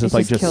Valens is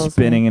like just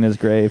spinning in his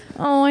grave.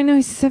 Oh, I know,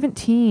 he's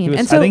 17.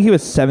 I think he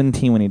was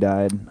 17 when he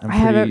died.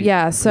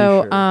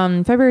 So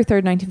February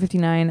 3rd,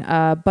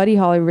 1959, Buddy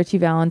Holly, Ritchie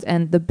Valens,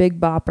 and the Big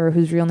Bopper,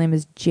 whose real name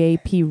is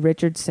J.P.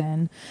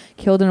 Richardson,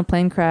 killed in a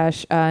plane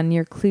crash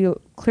near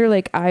Clear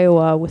Lake,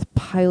 Iowa, with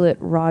pilot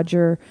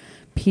Roger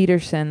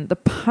Peterson. The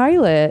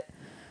pilot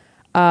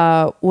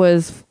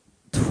was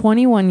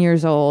 21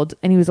 years old,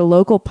 and he was a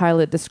local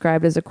pilot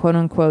described as a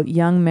quote-unquote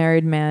young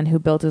married man who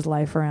built his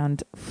life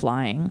around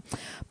flying.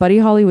 Buddy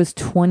Holly was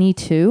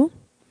 22,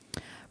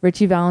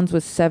 Ritchie Valens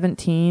was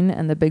 17,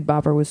 and the Big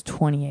Bopper was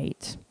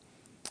 28.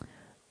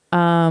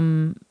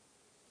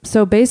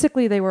 So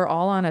basically they were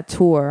all on a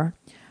tour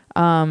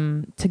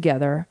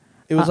together.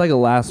 It was like a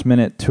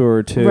last-minute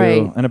tour, too.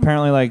 Right. And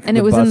apparently,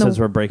 the buses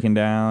were breaking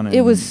down. And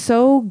it was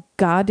so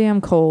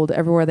goddamn cold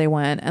everywhere they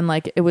went. And,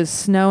 it was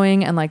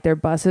snowing, and, their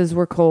buses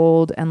were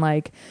cold. And,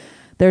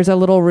 there's a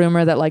little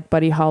rumor that,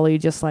 Buddy Holly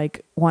just,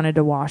 wanted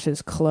to wash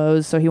his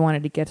clothes. So he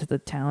wanted to get to the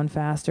town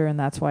faster. And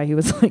that's why he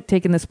was,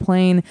 taking this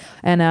plane.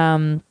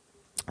 And,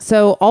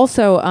 so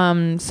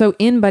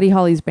in Buddy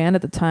Holly's band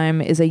at the time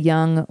is a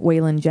young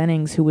Waylon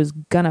Jennings who was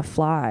gonna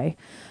fly.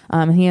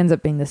 He ends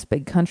up being this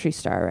big country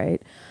star,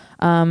 right?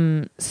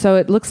 So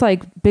it looks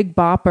like Big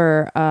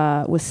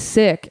Bopper was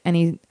sick, and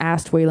he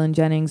asked Waylon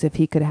Jennings if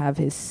he could have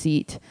his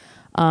seat.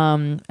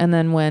 And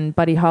then when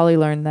Buddy Holly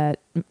learned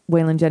that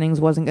Waylon Jennings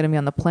wasn't going to be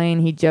on the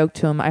plane, he joked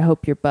to him, "I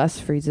hope your bus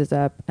freezes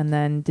up." And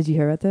then, did you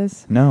hear about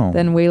this? No.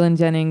 Then Waylon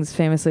Jennings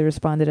famously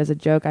responded as a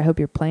joke, "I hope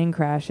your plane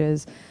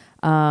crashes."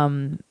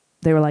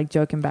 They were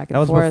joking back and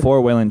forth. That was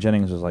before Waylon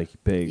Jennings was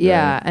big.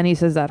 Yeah, right? And he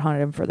says that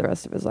haunted him for the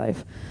rest of his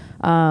life.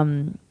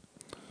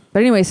 But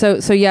anyway, so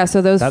those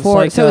That's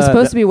four. So it was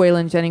supposed to be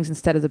Waylon Jennings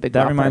instead of the Big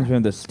Bopper. That reminds me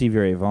of the Stevie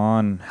Ray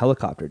Vaughan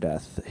helicopter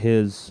death.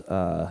 His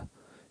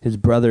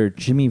brother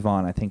Jimmy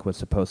Vaughan, I think, was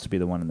supposed to be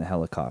the one in the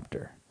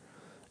helicopter,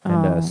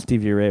 and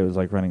Stevie Ray was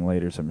running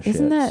late or some shit.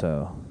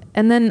 So.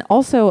 And then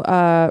also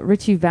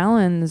Ritchie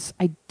Valens.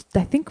 I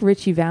think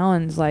Ritchie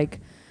Valens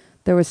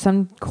there was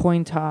some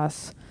coin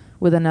toss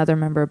with another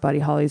member of Buddy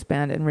Holly's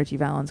band, and Ritchie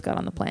Valens got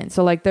on the plane.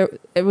 So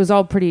it was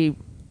all pretty.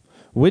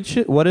 What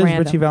is random.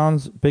 Ritchie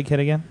Valens' big hit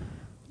again?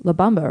 La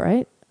Bamba,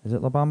 right? Is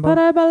it La Bamba?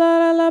 Para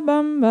bailar La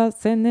Bamba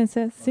se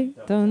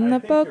necesita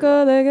un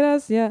poco de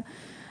gracia.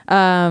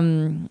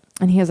 And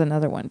he has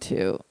another one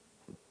too.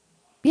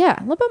 Yeah,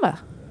 La Bamba.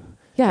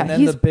 Yeah, and then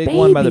he's the big baby.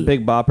 one by the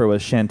Big Bopper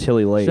was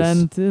Chantilly Lace.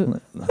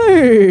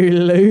 Hey,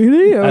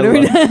 lady. No,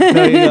 you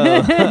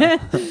go.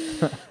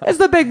 It's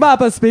the Big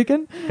Bopper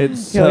speaking. He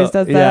always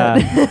does that.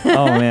 Yeah.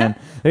 Oh man.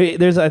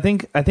 There's I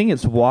think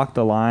it's Walk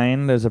the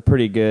Line. There's a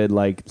pretty good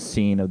like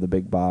scene of the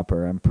Big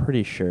Bopper. I'm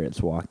pretty sure it's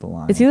Walk the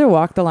Line. It's either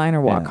Walk the Line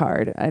or Walk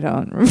Hard. I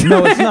don't remember.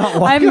 No, it's not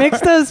Walk I mix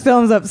those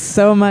films up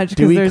so much.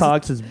 Dewey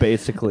Cox is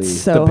basically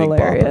so the Big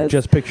hilarious. Bopper.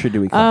 Just picture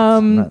Dewey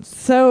Cox.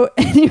 So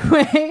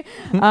anyway,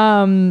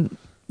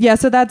 yeah,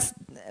 so that's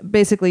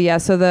basically, yeah,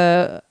 so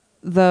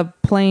the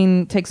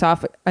plane takes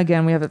off.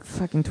 Again, we have a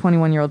fucking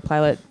 21-year-old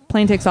pilot.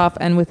 Plane takes off,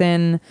 and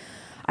within,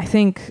 I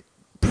think,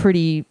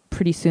 pretty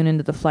soon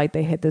into the flight,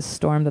 they hit this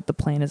storm that the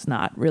plane is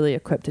not really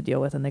equipped to deal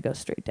with, and they go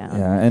straight down.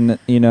 Yeah, and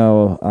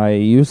I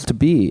used to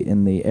be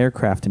in the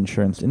aircraft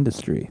insurance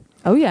industry.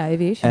 Oh yeah,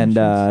 aviation.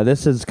 And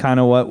this is kind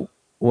of what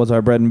was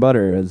our bread and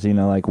butter, is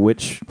like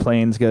which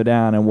planes go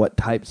down and what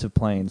types of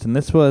planes. And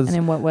this was, and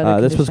in what weather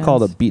this was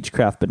called a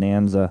Beechcraft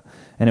Bonanza,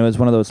 and it was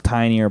one of those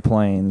tinier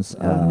planes.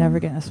 Never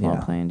get in a small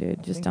plane,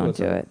 dude. Just don't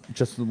do it.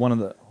 Just one of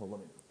the.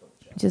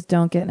 Just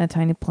don't get in a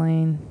tiny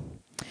plane.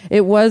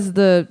 It was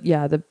the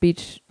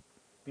beach,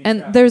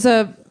 and there's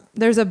a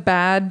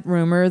bad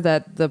rumor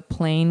that the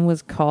plane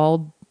was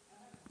called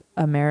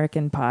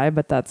American Pie,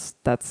 but that's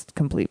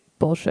complete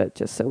bullshit.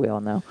 Just so we all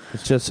know,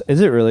 is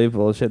it really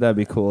bullshit? That'd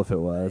be cool if it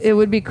was. It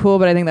would be cool,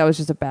 but I think that was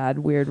just a bad,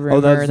 weird rumor.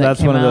 Oh,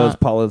 that's one of those out.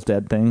 Paula's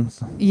Dead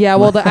things. Yeah,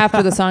 well,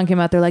 after the song came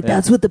out, they're like,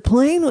 "That's what the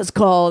plane was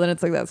called," and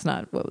it's like, that's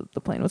not what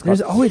the plane was called.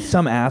 There's always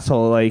some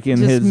asshole like in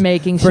just his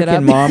making shit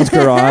up. freaking mom's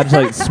garage,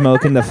 like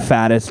smoking the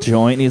fattest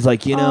joint. And he's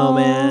like,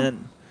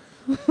 man,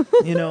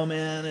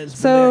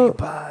 it's American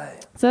Pie.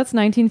 So that's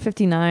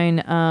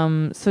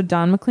 1959. So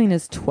Don McLean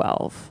is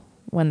 12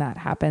 when that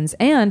happens,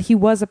 and he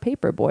was a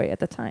paper boy at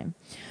the time.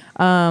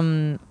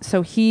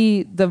 So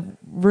the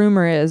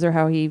rumor is, or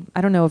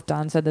I don't know if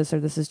Don said this or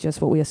this is just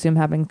what we assume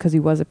happened because he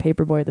was a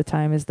paper boy at the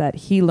time, is that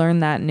he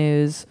learned that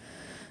news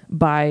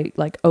by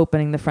like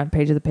opening the front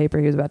page of the paper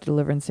he was about to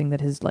deliver and seeing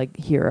that his like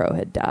hero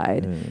had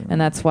died.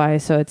 And that's why.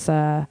 So it's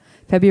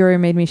February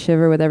made me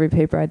shiver with every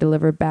paper I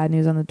delivered. Bad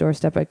news on the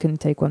doorstep. I couldn't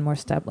take one more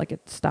step. Like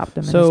it stopped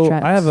him in his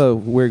tracks. I have a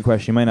weird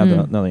question. You might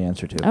not know the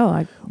answer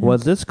to.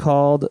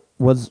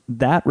 Was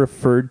that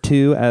referred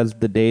to as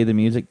the day the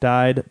music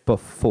died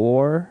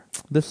before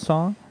this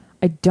song?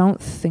 I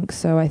don't think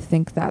so. I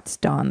think that's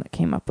Don that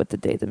came up with the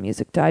day the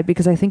music died,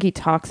 because I think he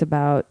talks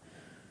about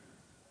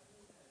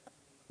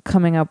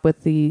coming up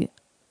with the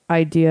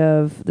idea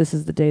of this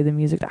is the day the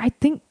music died. I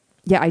think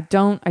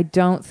Don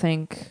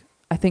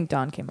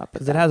came up with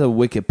because that. It has a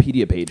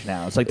Wikipedia page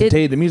now. It's like the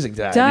day the music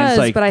died. Does, it's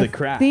like but the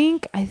crash.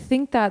 I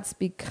think that's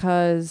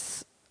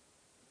because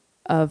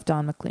of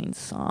Don McLean's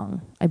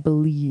song, I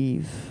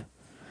believe.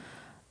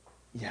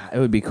 Yeah, it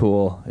would be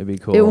cool. It'd be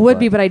cool. It would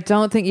be, but I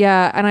don't think.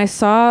 Yeah, and I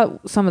saw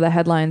some of the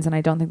headlines, and I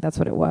don't think that's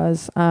what it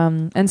was.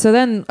 And so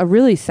then a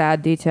really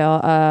sad detail.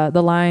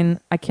 The line,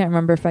 I can't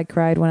remember if I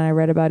cried when I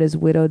read about his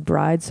widowed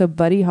bride. So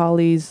Buddy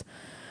Holly is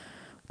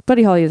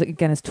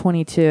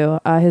 22.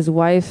 His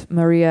wife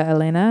Maria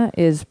Elena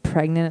is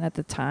pregnant at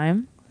the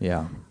time.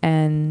 Yeah,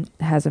 and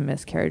has a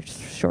miscarriage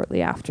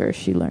shortly after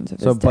she learns of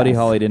his death. So Buddy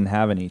Holly didn't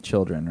have any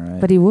children, right?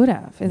 But he would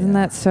have. Isn't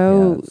that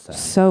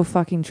so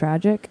fucking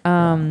tragic?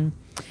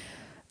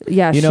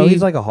 Yeah,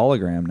 he's like a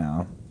hologram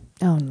now.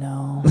 Oh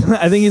no!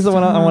 I think he's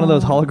on one of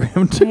those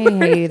hologram tours.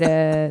 I hate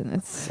it.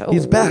 It's so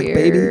he's back,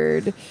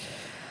 baby.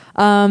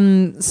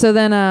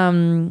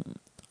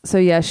 So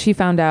yeah, she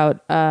found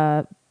out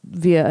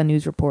via a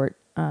news report,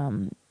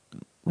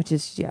 which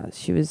is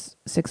she was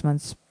 6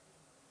 months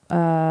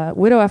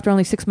widow after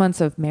only 6 months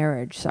of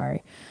marriage.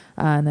 Sorry.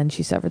 And then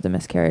she suffered the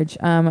miscarriage.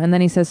 And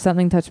then he says,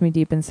 something touched me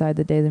deep inside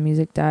the day the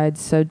music died.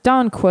 So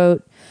Don,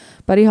 quote,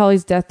 Buddy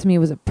Holly's death to me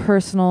was a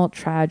personal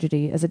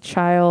tragedy. As a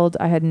child,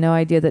 I had no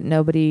idea that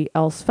nobody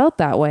else felt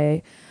that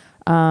way.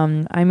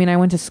 I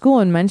went to school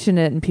and mentioned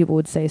it and people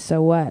would say,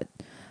 so what?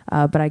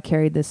 But I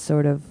carried this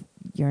sort of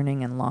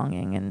yearning and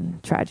longing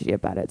and tragedy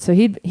about it. So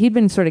he'd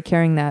been sort of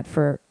carrying that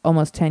for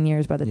almost 10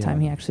 years by the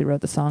time he actually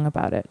wrote the song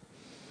about it.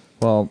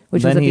 Well,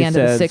 which then was at the he end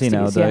says, of the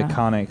 60s. The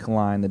iconic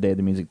line, the day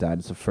the music died,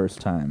 is the first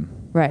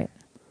time. Right.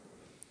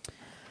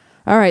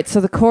 All right, so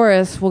the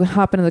chorus, we'll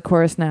hop into the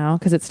chorus now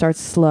because it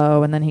starts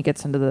slow and then he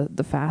gets into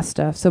the fast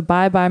stuff. So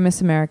bye-bye, Miss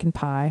American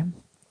Pie.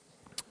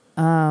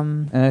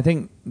 And I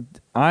think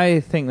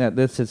that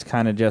this is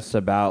kind of just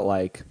about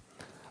like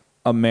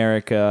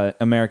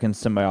American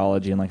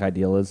symbology and like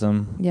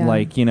idealism. Yeah.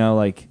 Like,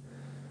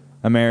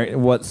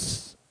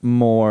 what's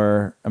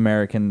more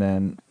American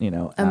than,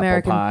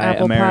 American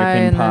apple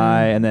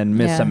pie, and then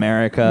Miss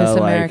America. Miss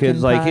American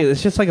Pie.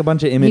 It's just like a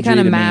bunch of imagery. He kind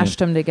of mashed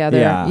them together.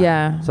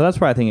 Yeah. So that's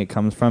where I think it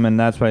comes from, and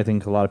that's where I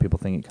think a lot of people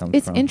think it comes from.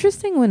 It's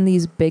interesting when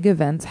these big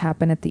events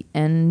happen at the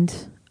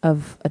end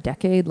of a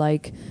decade,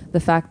 like the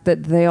fact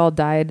that they all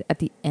died at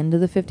the end of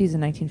the 50s in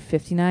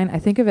 1959. I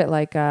think of it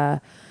like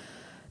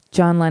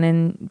John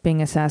Lennon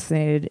being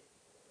assassinated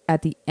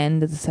at the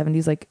end of the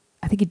 70s. Like,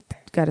 I think he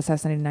got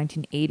assassinated in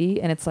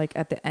 1980, and it's like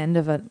at the end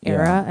of an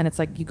era, and it's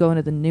like you go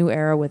into the new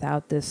era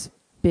without this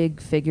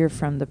big figure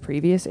from the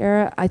previous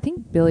era. I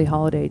think Billie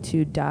Holiday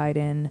too died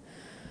in,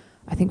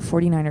 I think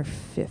 49 or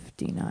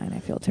 59. I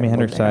feel terrible. Jimi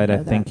Hendrix died, I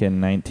think,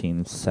 in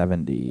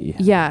 1970.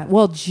 Yeah,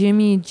 well,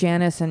 Jimmy,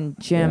 Janis, and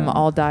Jim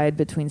all died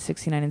between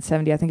 69 and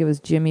 70. I think it was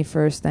Jimmy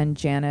first, then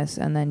Janis,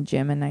 and then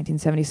Jim in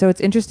 1970. So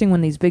it's interesting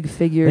when these big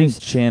figures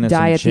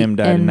die at Jim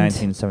the died end in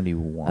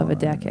 1971 of a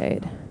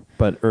decade.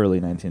 But early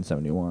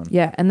 1971.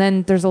 Yeah, and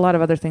then there's a lot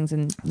of other things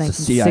in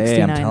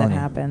 1969 that you.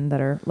 happened that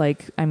are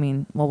like, I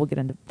mean, well, we'll get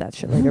into that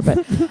shit later.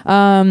 But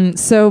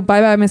so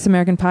Bye Bye Miss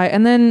American Pie.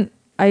 And then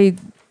I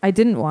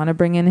didn't want to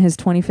bring in his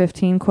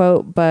 2015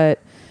 quote, but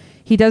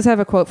he does have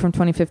a quote from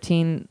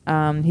 2015.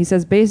 He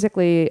says,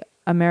 basically,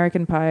 in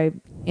American Pie,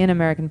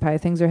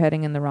 things are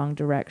heading in the wrong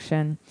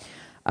direction.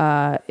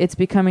 It's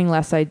becoming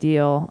less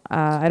ideal.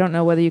 I don't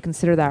know whether you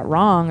consider that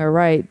wrong or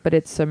right, but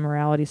it's a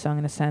morality song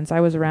in a sense. I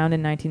was around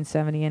in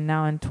 1970, and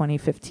now in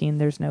 2015,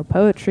 there's no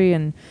poetry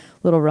and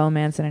little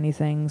romance in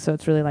anything. So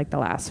it's really like the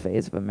last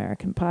phase of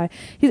American Pie.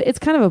 It's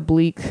kind of a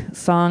bleak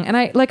song, and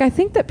I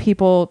think that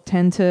people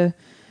tend to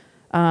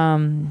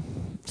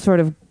sort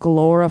of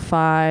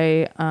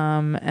glorify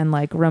and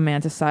like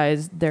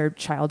romanticize their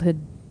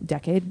childhood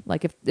decade.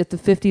 Like if the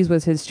 50s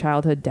was his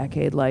childhood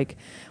decade, like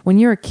when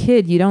you're a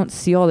kid, you don't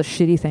see all the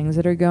shitty things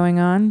that are going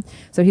on.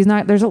 So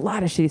there's a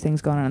lot of shitty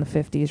things going on in the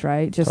 50s,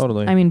 right? Just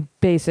totally. I mean,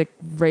 basic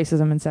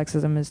racism and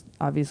sexism is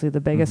obviously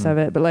the biggest of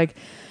it, but like,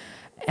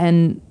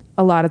 and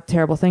a lot of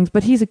terrible things,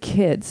 but he's a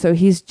kid, so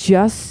he's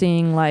just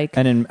seeing like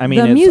the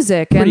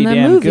music and the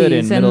movies good in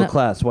and middle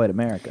class white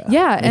America.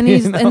 Yeah, and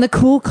he's and the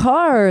cool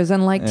cars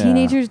and like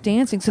teenagers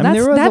dancing. So that's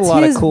there was that's a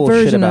lot his of cool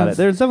version shit about of it.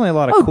 There's definitely a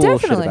lot of cool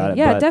shit about it.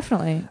 Yeah,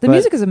 definitely. The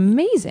music is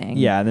amazing.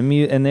 Yeah,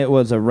 and it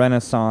was a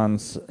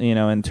renaissance,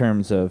 in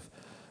terms of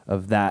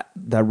that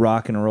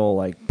rock and roll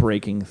like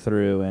breaking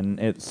through, and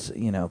it's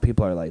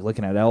people are like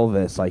looking at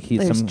Elvis like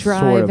he's some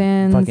sort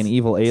of fucking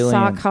evil alien.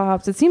 Sock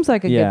hops. It seems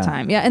like a good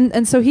time. Yeah,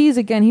 and so he's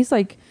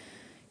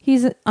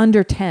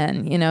under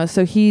 10,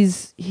 so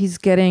he's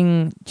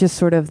getting just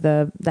sort of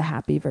the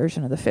happy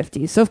version of the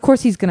 50s. So of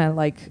course he's gonna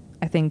like,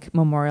 I think,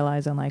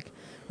 memorialize and like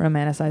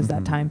romanticize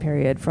that time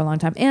period for a long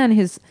time. And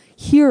his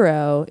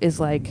hero is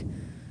like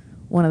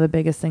one of the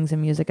biggest things in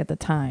music at the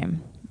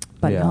time,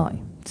 Buddy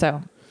Holly.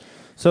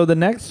 So the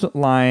next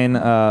line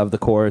of the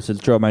chorus is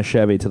 "Drove my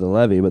Chevy to the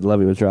levee, but the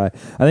levee was dry."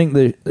 I think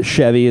the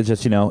Chevy is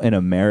just an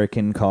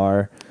American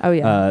car. Oh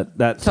yeah,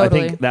 that's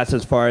totally. I think that's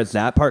as far as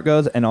that part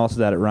goes, and also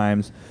that it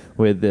rhymes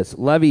with this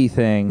levee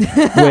thing. Which,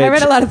 I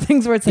read a lot of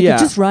things where it's like it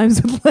just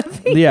rhymes with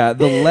levee. Yeah,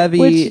 the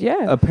levee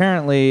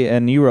apparently,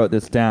 and you wrote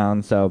this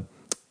down, so.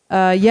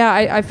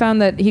 I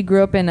found that he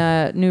grew up in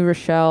New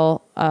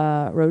Rochelle,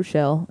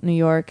 New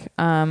York.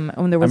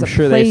 When there was I'm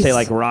sure place, they say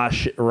like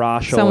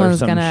Rochelle someone's or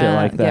some gonna shit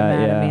like that. Get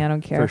mad at me. I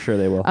don't care. For sure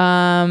they will.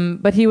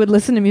 But he would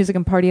listen to music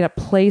and party at a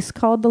place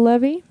called the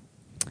Levee.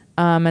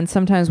 And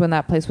sometimes when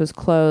that place was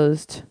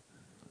closed,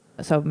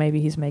 so maybe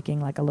he's making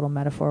like a little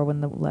metaphor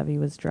when the levee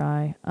was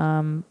dry.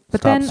 But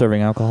Stop then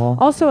serving alcohol.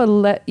 Also a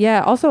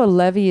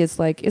levee is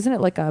like, isn't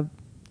it like a?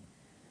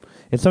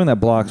 It's something that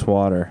blocks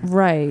water.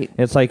 Right.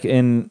 It's like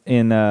in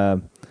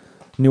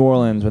New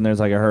Orleans when there's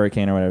like a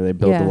hurricane or whatever, they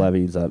build the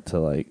levees up to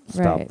like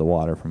stop the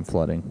water from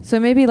flooding. So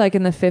maybe like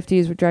in the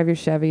 50s, we drive your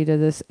Chevy to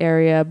this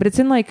area, but it's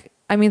in like,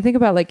 I mean, think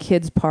about like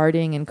kids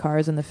partying in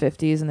cars in the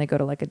 50s and they go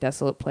to like a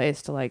desolate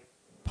place to like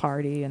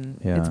party,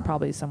 and it's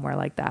probably somewhere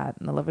like that.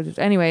 And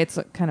anyway, it's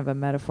kind of a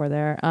metaphor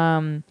there.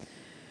 And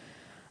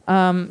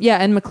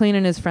McLean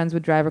and his friends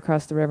would drive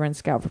across the river and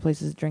scout for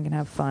places to drink and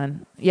have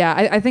fun. Yeah,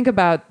 I think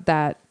about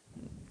that.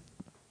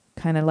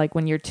 Kind of like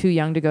when you're too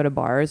young to go to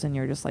bars and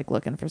you're just like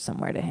looking for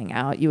somewhere to hang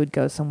out, you would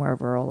go somewhere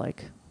rural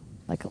like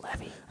a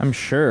levee. I'm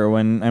sure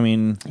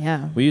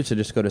we used to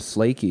just go to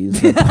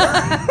Slakey's.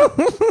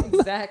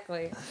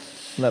 Exactly.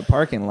 That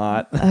parking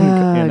lot in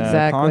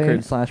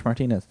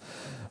Concord/Martinez.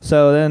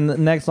 So then the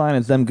next line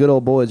is them good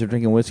old boys are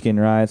drinking whiskey and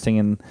rye,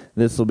 singing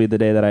 "This will be the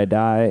day that I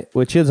die,"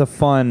 which is a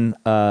fun,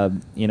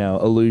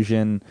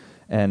 allusion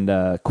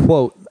and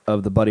quote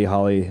of the Buddy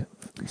Holly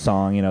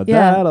song.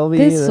 That'll be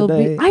the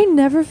day. I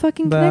never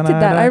fucking connected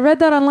that. I read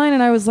that online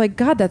and I was like,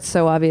 God, that's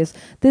so obvious.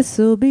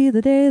 This'll be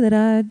the day that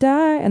I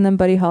die. And then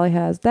Buddy Holly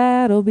has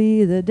 "That'll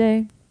be the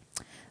day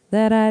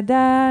that I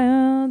die."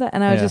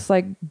 And I was just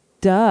like,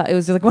 duh. It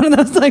was just like one of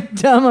those like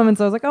dumb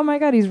moments. I was like, oh my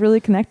God, he's really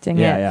connecting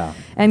it. Yeah.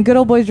 And good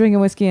old boys drinking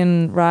whiskey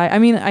and rye. I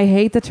mean, I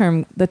hate the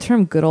term. The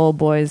term "good old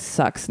boys"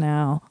 sucks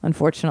now,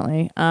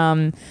 unfortunately.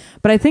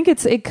 But I think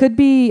it could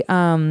be.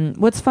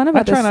 What's fun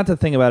about I try not to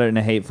think about it in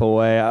a hateful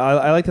way.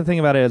 I like to think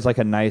about it as like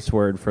a nice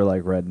word for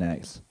like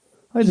rednecks.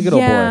 Oh, he's a good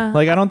old boy.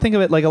 Like I don't think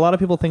of it like a lot of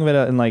people think of it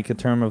in like a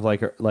term of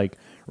like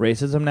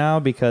racism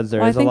now because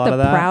there is a lot of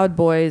that. I think the Proud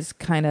Boys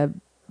kind of.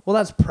 Well,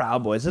 that's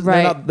Proud Boys.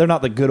 Right. They're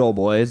not the good old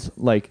boys.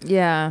 Like,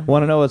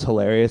 want to know what's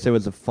hilarious? It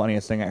was the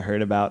funniest thing I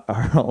heard about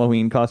our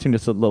Halloween costume.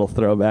 Just a little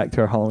throwback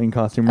to our Halloween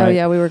costume. Right? Oh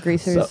yeah, we were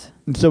greasers.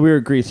 So we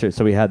were greasers.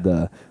 So we had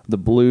the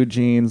blue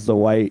jeans, the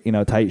white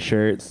tight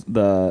shirts,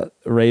 the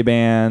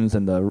Ray-Bans,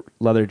 and the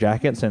leather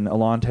jackets. And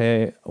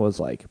Alante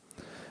was like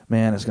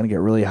man, it's going to get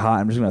really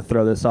hot. I'm just going to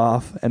throw this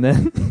off. And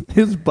then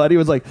his buddy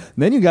was like,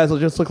 then you guys will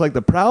just look like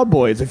the Proud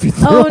Boys if you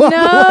throw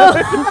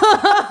no.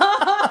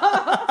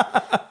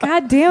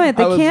 God damn it.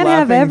 They can't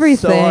have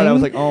everything. So hard. I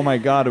was like, oh my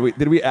God,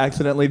 did we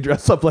accidentally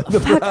dress up like the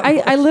Proud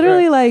Boys? I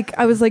literally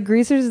I was like,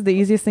 Greasers is the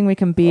easiest thing we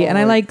can be. And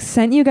I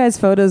sent you guys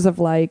photos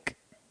of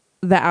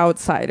the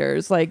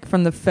outsiders,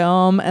 from the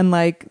film, and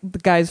the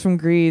guys from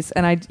Grease,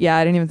 and I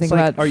didn't even think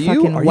about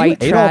fucking white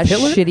trash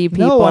shitty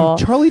people. No, I'm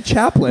Charlie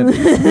Chaplin.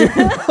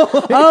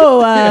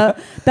 That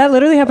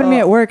literally happened to me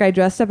at work. I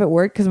dressed up at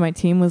work because my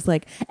team was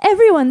like,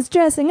 everyone's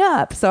dressing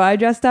up, so I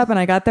dressed up, and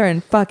I got there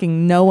and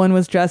fucking no one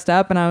was dressed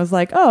up, and I was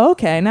like, oh,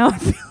 okay, now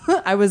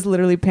I was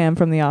literally Pam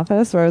from The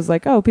Office, where I was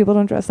like, oh, people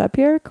don't dress up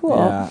here, cool.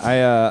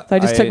 Yeah, so I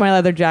just took my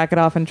leather jacket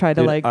off and tried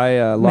to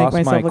I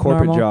lost my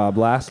corporate job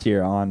last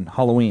year on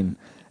Halloween.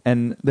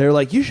 And they're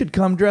like, you should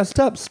come dressed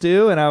up,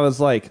 Stu. And I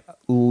was like,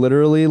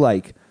 literally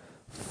 5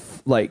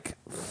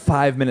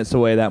 minutes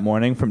away that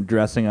morning from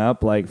dressing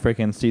up like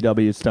freaking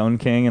C.W. Stone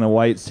King in a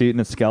white suit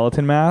and a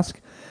skeleton mask.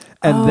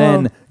 And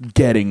then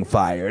getting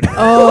fired.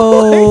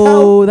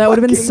 Oh, that would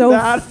have been so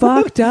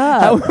fucked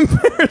up. How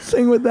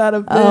embarrassing would that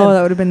have been? Oh,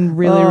 that would have been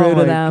really rude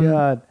of them. Oh, my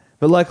God.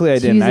 But luckily I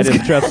didn't. I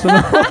just dressed them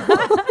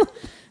up.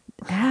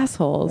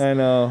 Assholes. I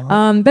know.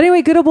 But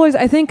anyway, Good Old Boys.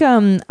 I like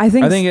to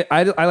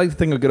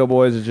think of Good Old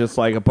Boys as just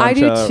like a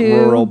bunch of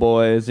rural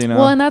boys, you know.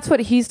 Well, and that's what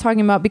he's talking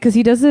about, because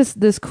he does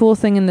this cool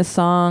thing in this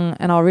song,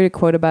 and I'll read a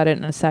quote about it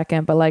in a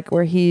second. But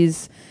where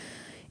he's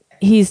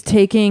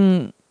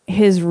taking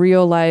his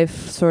real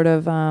life sort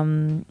of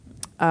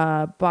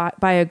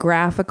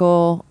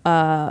biographical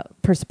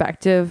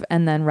perspective,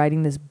 and then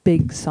writing this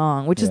big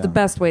song, which is the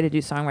best way to do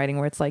songwriting,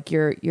 where it's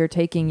you're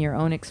taking your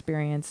own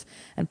experience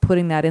and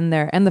putting that in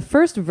there. And the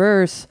first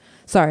verse,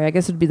 I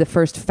guess it'd be the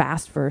first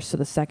fast verse, so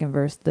the second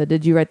verse,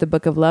 did you write the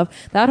book of love?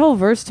 That whole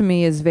verse to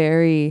me is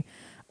very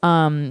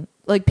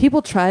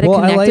people try to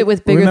connect it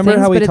with bigger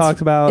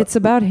things, but it's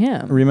about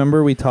him.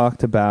 Remember we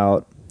talked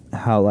about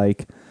how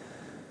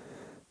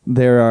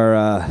there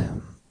are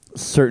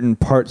certain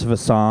parts of a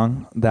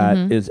song that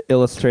is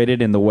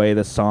illustrated in the way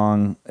the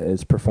song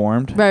is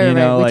performed. Right, we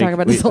talk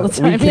about this all the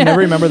time. We can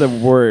never remember the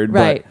word,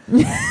 right?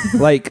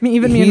 But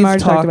even me and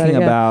Marge talked talking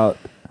about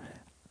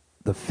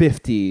the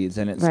 50s,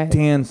 and it's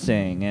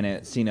dancing, and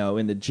it's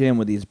in the gym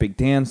with these big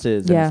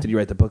dances, and it's Did You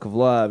Write the Book of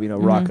Love?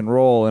 Rock and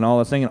roll and all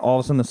this thing, and all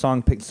of a sudden the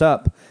song picks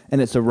up,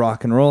 and it's a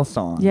rock and roll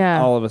song. Yeah,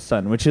 all of a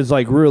sudden, which is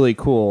really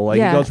cool. It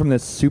goes from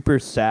this super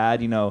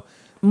sad,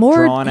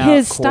 more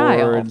his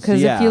style,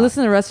 because if you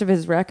listen to the rest of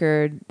his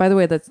record, by the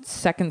way, the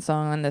second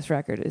song on this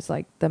record is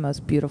the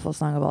most beautiful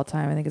song of all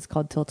time. I think it's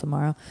called Till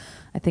Tomorrow.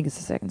 I think it's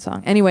the second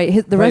song.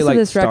 Anyway, the rest of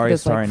this record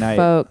is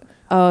folk.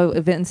 Oh,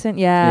 Vincent,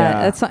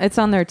 it's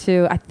on there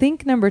too. I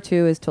think number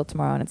 2 is Till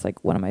Tomorrow, and it's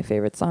one of my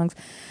favorite songs.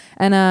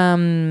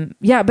 And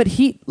but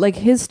he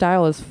his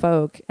style is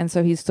folk, and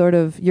so he's sort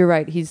of, you're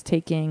right, he's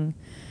speeding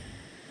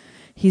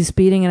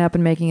it up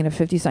and making it a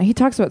 50s song. He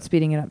talks about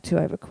speeding it up too.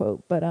 I have a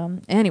quote, but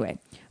anyway.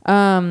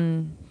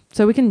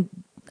 So we can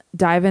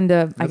dive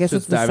into, I guess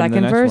it's the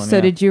second verse. So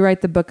did you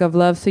write the book of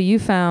love? So you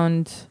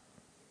found,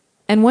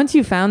 and once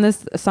you found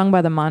this, a song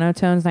by the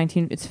Monotones,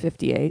 it's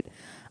 58.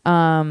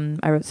 I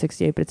wrote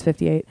 68, but it's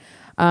 58.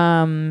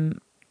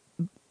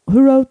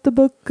 Who wrote the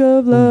book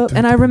of love?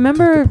 And I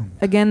remember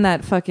again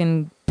that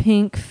fucking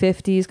pink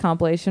 50s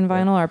compilation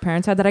vinyl our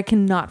parents had that I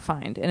cannot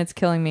find, and it's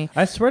killing me.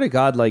 I swear to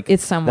God,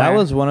 it's somewhere. That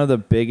was one of the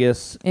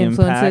biggest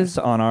impacts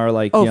on our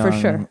for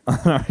sure. On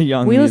our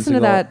young we listened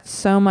to that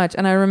so much,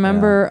 and I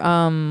remember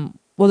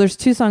there's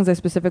 2 songs I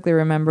specifically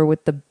remember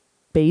with the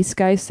bass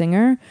guy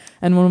singer,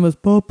 and one was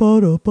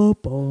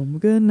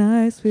good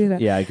night, sweetheart.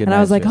 Yeah, good. And I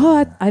was like,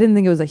 I didn't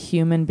think it was a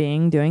human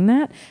being doing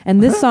that.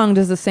 And this song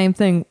does the same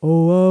thing.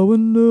 Oh, I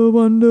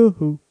wonder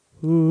who.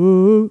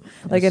 Ooh.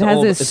 It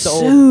has this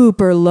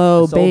super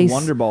low bass.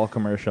 Old Wonder Ball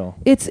commercial.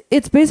 It's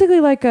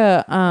basically like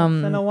a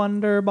and a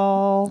Wonder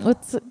Ball.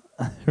 What's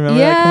remember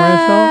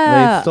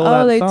that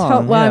commercial? They stole that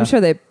song. I'm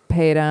sure they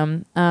paid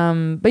him.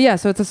 But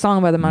so it's a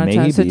song by the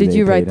Monotones. So did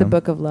you write the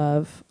book of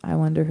love? I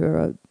wonder who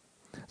wrote.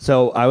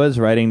 So I was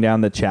writing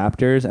down the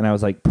chapters, and I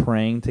was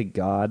praying to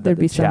God that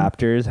the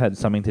chapters had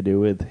something to do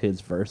with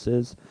his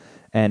verses.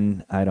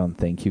 And I don't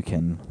think you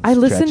can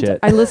stretch it.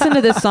 I listened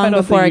to this song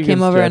before I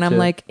came over, and I'm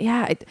like,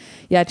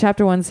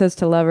 chapter 1 says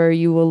to love her,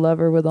 you will love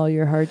her with all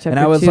your heart. Chapter and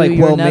I was 2, like,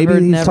 well, maybe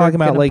he's talking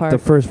about the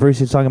first verse,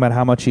 he's talking about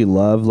how much he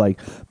loved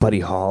Buddy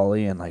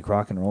Holly and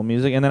rock and roll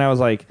music. And then I was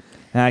like,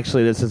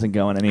 actually, this isn't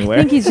going anywhere.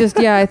 I think he's just,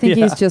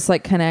 he's just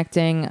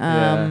connecting.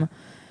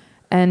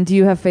 And do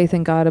you have faith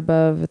in God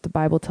above if the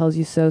Bible tells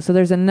you so? So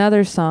there's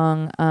another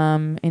song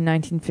in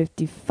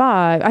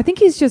 1955. I think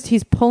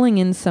he's pulling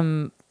in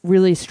some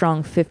really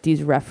strong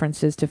 50s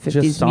references to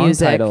 50s just song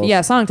music. Titles.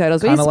 Yeah, song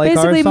titles. Kinda It's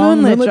basically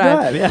song, Moonlit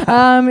Drive.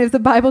 Yeah. If the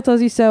Bible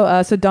tells you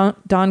so. So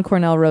Don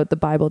Cornell wrote The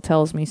Bible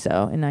Tells Me So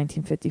in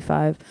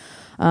 1955.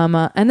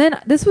 And then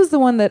this was the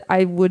one that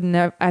I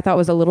thought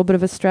was a little bit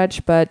of a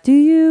stretch, but do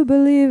you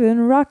believe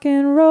in rock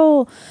and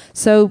roll?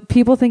 So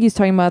people think he's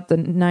talking about the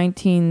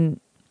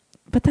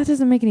But that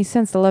doesn't make any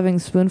sense. The Loving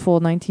Spoonful,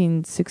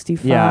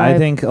 1965. Yeah, I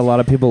think a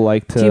lot of people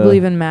like to... Do you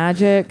believe in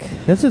magic?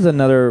 This is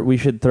another... We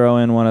should throw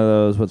in one of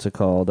those, what's it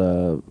called?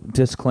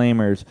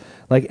 Disclaimers.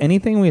 Like,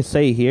 anything we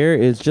say here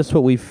is just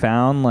what we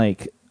found,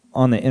 like,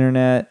 on the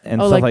internet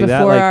and stuff like that.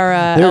 Before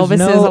our Elvis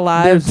is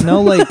alive. There's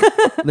no, like...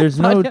 There's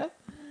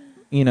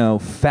no...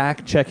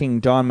 fact-checking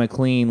Don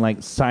McLean,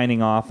 like,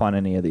 signing off on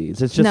any of these.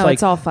 It's just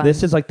it's all fun.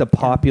 This is, like, the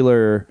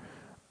popular...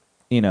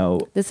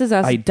 this is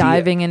us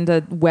diving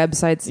into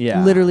websites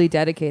literally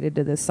dedicated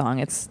to this song.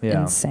 It's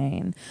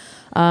insane.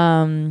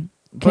 Can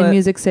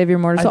music save your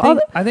mortal soul?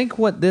 I think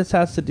what this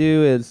has to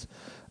do is,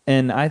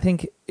 and I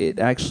think it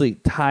actually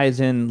ties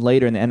in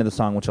later in the end of the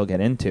song, which I'll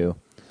get into,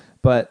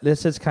 but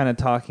this is kind of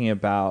talking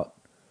about,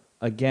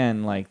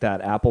 again, like that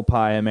apple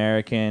pie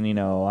American,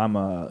 I'm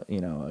a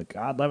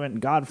God-loving,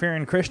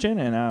 God-fearing Christian,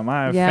 and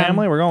my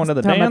family, we're going to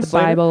the dance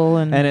about the Bible.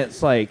 And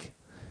it's like,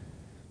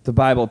 the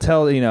Bible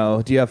tells,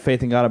 do you have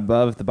faith in God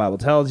above if the Bible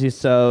tells you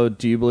so?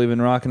 Do you believe in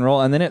rock and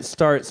roll? And then it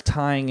starts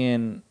tying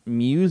in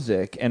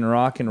music and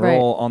rock and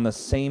roll on the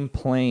same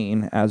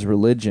plane as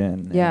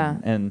religion. Yeah.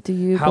 And do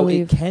you how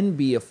believe... it can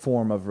be a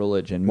form of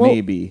religion,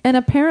 maybe. And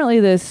apparently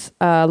this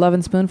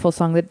Lovin' Spoonful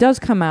song that does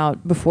come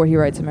out before he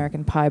writes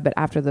American Pie, but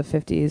after the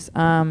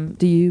 50s.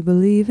 Do you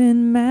believe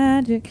in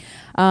magic?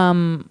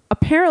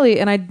 Apparently,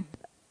 and I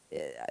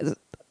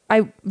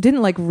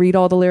didn't read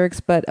all the lyrics,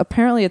 but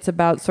apparently it's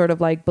about sort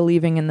of like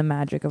believing in the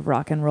magic of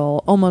rock and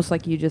roll, almost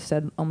like you just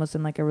said, almost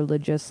in like a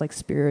religious, like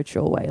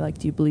spiritual way. Like,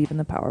 do you believe in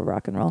the power of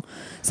rock and roll?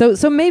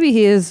 So maybe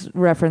he is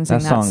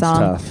referencing that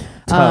song.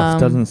 Tough.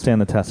 Doesn't stand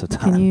the test of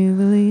time. Can you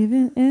believe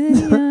in any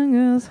young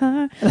girl's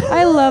heart?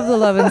 I love the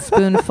Lovin'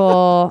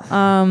 Spoonful.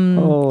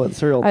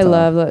 It's real. I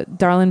love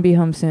Darlin' Be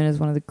Home Soon is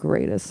one of the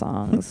greatest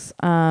songs.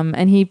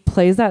 And he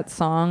plays that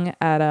song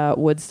at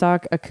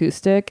Woodstock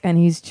acoustic, and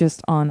he's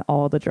just on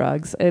all the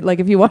drugs.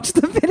 If you watch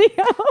the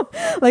video,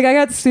 I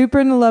got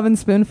super into Lovin'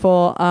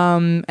 Spoonful,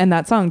 and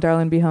that song,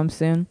 Darlin' Be Home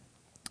Soon.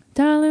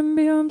 Darling,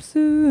 be home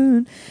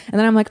soon. And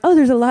then I'm like, oh,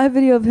 there's a live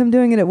video of him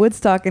doing it at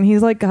Woodstock, and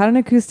he's got an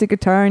acoustic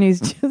guitar, and he's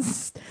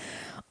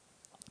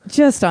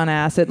just on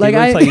acid. He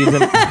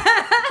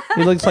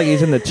looks like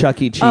he's in the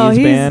Chuck E. Cheese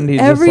band. He's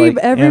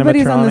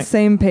everybody's on the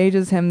same page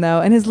as him,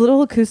 though, and his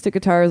little acoustic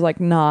guitar is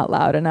not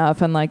loud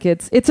enough, and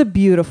it's a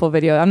beautiful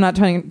video. I'm not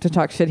trying to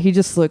talk shit. He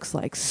just looks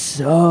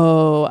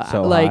so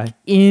high.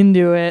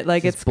 into it,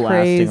 He's it's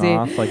crazy.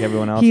 Off like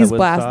everyone else. He's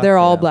They're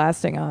all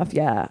blasting off.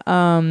 Yeah.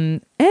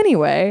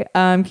 Anyway,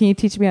 can you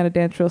teach me how to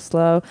dance real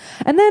slow?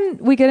 And then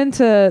we get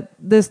into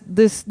this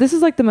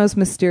is like the most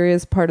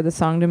mysterious part of the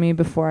song to me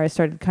before I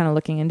started kind of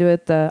looking into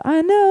it.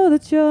 I know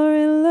that you're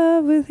in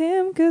love with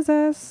him because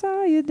I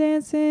saw you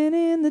dancing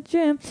in the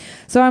gym.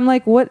 So I'm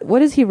like,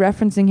 what is he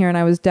referencing here? And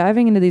I was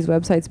diving into these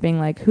websites being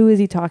like, who is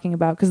he talking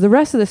about? Because the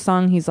rest of the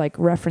song, he's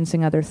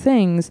referencing other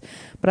things.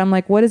 But I'm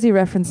like, what is he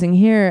referencing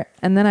here?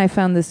 And then I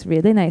found this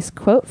really nice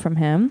quote from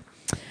him.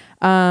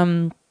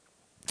 Don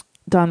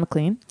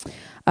McLean.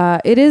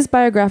 It is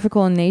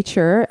biographical in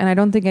nature, and I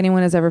don't think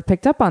anyone has ever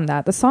picked up on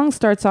that. The song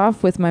starts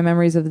off with my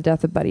memories of the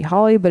death of Buddy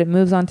Holly, but it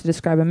moves on to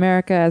describe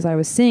America as I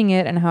was seeing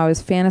it and how I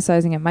was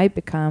fantasizing it might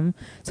become.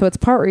 So it's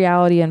part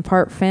reality and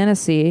part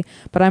fantasy,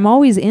 but I'm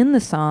always in the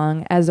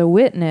song as a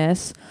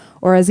witness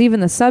or as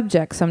even the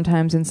subject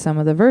sometimes in some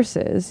of the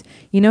verses.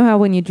 You know how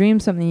when you dream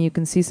something, you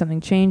can see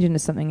something change into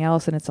something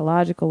else, and it's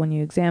illogical when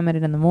you examine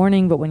it in the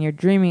morning, but when you're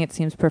dreaming, it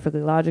seems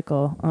perfectly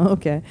logical. Oh,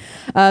 okay.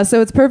 So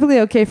it's perfectly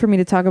okay for me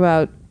to talk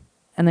about.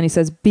 And then he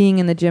says, being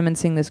in the gym and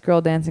seeing this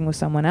girl dancing with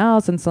someone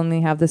else and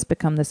suddenly have this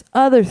become this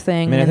other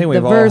thing. I mean, I think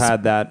we've all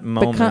had that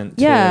moment,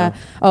 too. Yeah.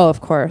 Oh,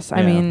 of course. Yeah.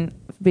 I mean,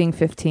 being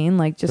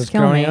 15, just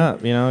kill me.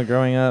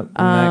 Growing up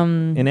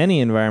in any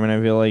environment,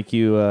 I feel like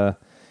you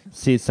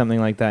see something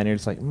like that and you're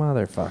just like,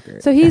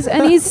 motherfucker. So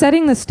he's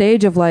setting the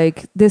stage of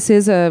this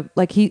is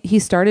he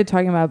started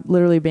talking about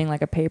literally being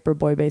like a paper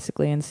boy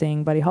basically and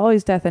seeing Buddy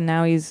Holly's death, and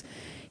now he's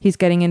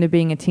getting into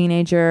being a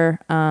teenager.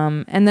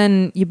 And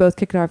then you both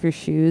kicked off your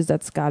shoes.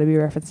 That's got to be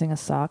referencing a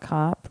sock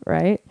hop,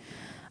 right?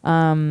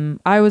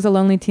 I was a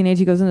lonely teenage.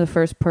 He goes into the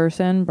first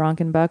person,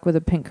 Bronkenbuck, with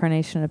a pink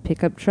carnation and a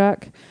pickup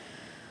truck.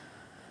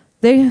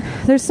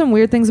 There's some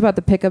weird things about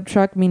the pickup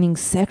truck, meaning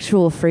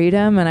sexual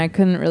freedom, and I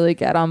couldn't really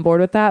get on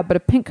board with that. But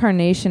a pink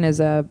carnation is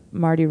a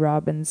Marty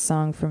Robbins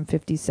song from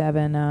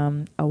 57,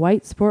 a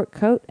white sport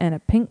coat and a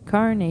pink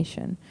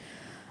carnation.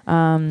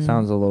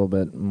 Sounds a little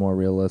bit more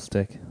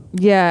realistic.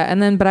 Yeah,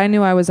 but I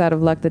knew I was out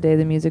of luck the day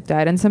the music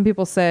died. And some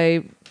people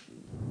say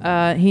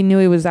he knew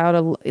he was out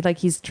of,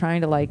 he's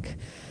trying to,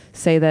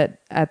 say that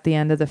at the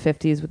end of the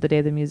 50s with the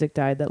day the music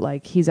died,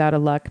 that, he's out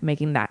of luck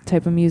making that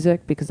type of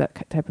music because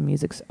that type of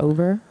music's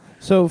over.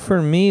 So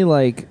for me,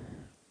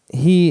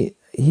 he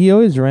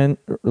always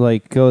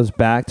goes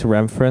back to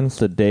reference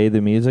the day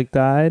the music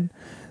died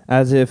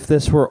as if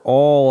this were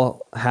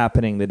all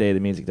happening the day the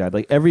music died.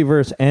 Every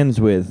verse ends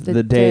with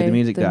the day the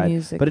music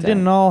died. But it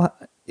didn't all...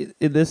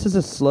 this is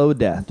a slow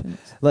death.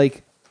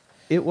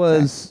 It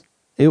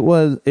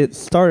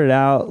started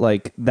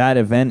out that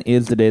event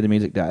is the day the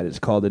music died. It's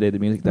called the day the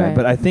music died. Right.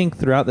 But I think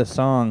throughout the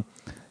song,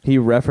 he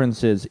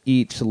references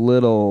each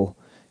little,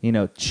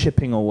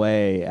 chipping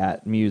away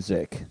at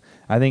music.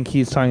 I think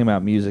he's talking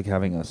about music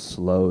having a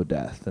slow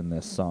death in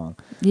this song.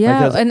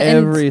 Yeah, and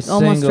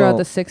almost throughout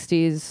the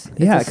 60s,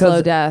 it's a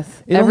slow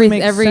death. Every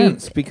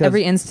sense because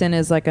every instant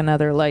is like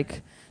another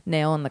like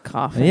nail in the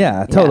coffin.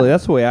 Yeah, totally.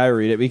 That's the way I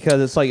read it,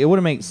 because it's like it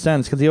wouldn't make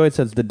sense, because he always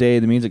says the day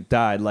the music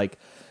died. Like,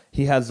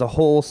 he has the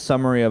whole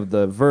summary of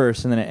the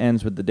verse, and then it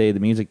ends with the day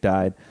the music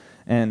died.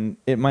 And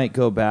it might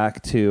go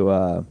back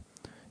to...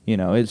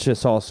 it's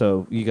just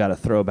also, you got to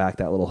throw back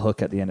that little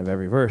hook at the end of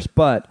every verse.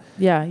 But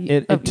yeah,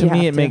 to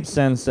me, it makes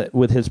sense that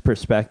with his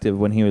perspective,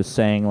 when he was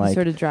saying, like,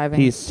 sort of driving,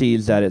 he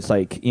sees that it's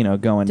like,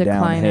 going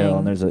declining. downhill,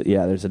 and there's a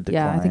decline.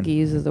 Yeah, I think he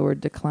uses the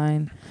word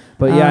decline.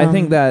 But yeah, I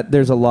think that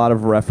there's a lot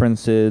of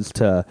references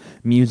to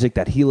music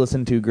that he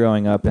listened to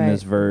growing up in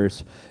this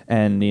verse,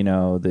 and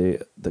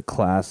the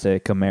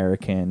classic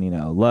American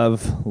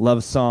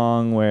love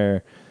song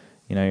where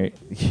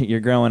you're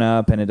growing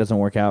up and it doesn't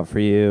work out for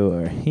you,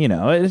 or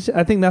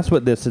I think that's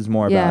what this is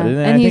more about. And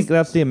I think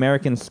that's the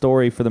American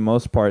story for the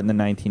most part in the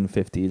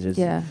 1950s. Is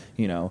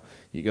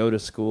you go to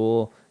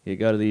school, you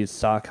go to these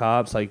sock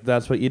hops, like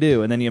that's what you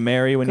do, and then you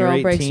marry when you're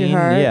 18. Breaks your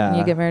heart, and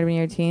you get married when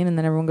you're 18, and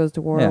then everyone goes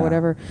to war or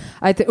whatever.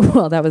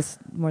 Well, that was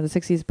more the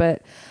 60s,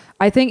 but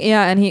I think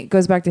and he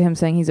goes back to him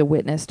saying he's a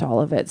witness to all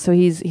of it. So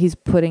he's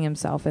putting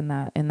himself in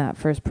that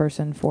first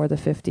person for the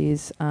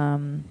 50s,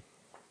 and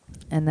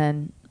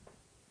then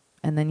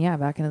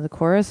back into the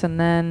chorus, and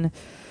then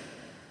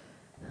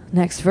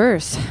next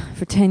verse.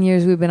 For 10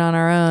 years we've been on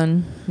our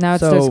own. Now it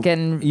starts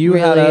getting you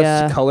really, had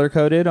us color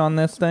coded on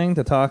this thing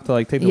to talk to,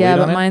 like, take the lead on it.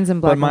 Yeah, but mine's in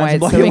black and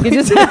white, so we can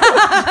just...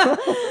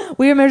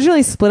 We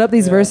originally split up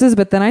these verses,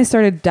 but then I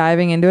started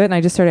diving into it, and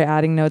I just started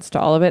adding notes to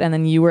all of it, and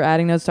then you were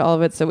adding notes to all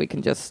of it, so we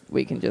can just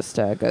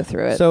go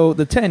through it. So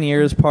the 10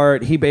 years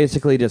part, he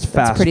basically just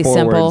fast pretty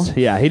forwards.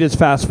 Simple. Yeah, he just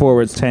fast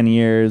forwards 10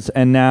 years,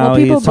 and now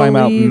he's talking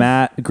about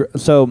Matt.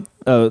 So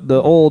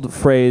the old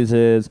phrase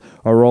is,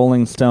 a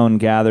rolling stone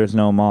gathers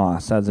no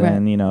moss, as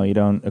in, you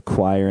don't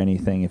acquire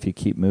anything if you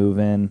keep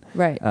moving.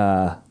 Right.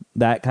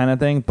 That kind of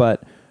thing.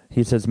 But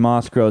he says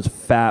moss grows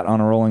fat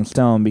on a rolling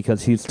stone,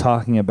 because he's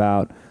talking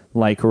about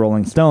Like a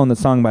Rolling Stone, the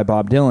song by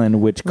Bob Dylan,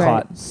 which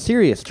caught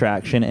serious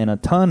traction, and a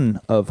ton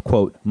of,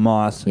 quote,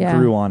 moss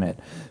grew on it,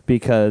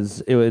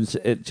 because it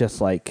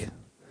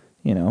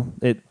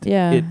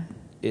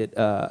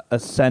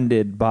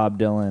ascended Bob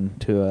Dylan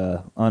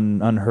to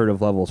unheard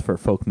of levels for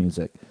folk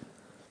music.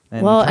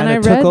 And folk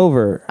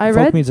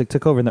music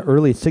took over in the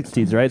early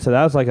 60s, right? So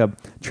that was like a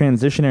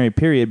transitionary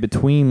period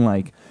between,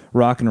 like,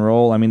 rock and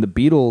roll. I mean, the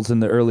Beatles in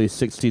the early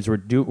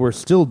 60s were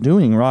still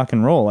doing rock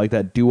and roll, like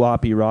that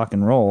doo-woppy rock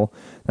and roll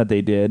that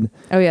they did.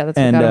 Oh yeah, that's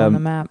what got it on the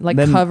map. Like,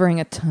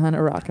 covering a ton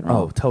of rock and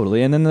roll. Oh,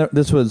 totally. And then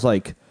this was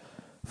like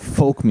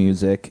folk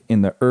music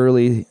in the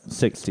early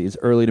 60s,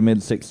 early to mid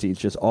 60s,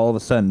 just all of a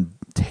sudden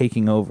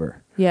taking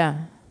over. Yeah.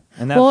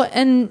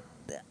 And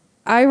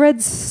I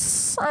read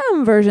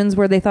some versions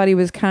where they thought he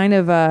was kind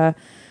of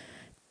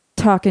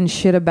talking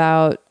shit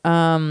about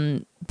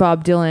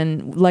Bob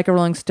Dylan, Like a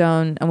Rolling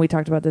Stone, and we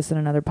talked about this in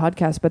another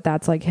podcast, but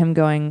that's like him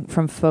going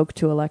from folk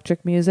to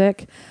electric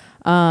music,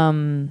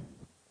 and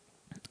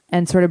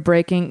sort of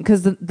breaking,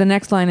 because the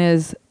next line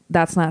is,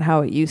 that's not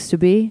how it used to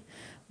be.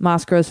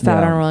 Moss grows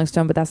fat on a Rolling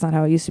Stone, but that's not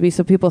how it used to be.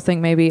 So people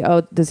think maybe,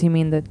 does he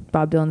mean that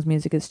Bob Dylan's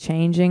music is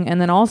changing?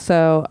 And then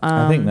also...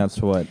 I think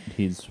that's what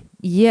he's...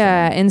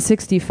 Yeah, saying. In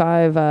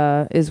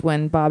 65 is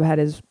when Bob had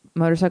his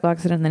motorcycle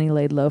accident, and then he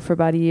laid low for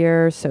about a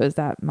year. So is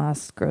that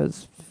Moss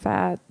grows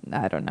fat?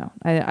 I don't know.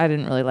 I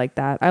didn't really like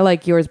that. I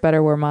like yours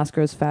better, where Moss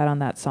grows fat on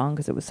that song,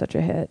 because it was such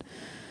a hit.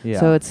 Yeah.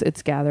 So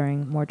it's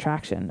gathering more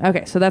traction.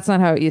 Okay, so that's not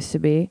how it used to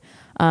be.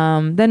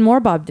 Then more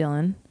Bob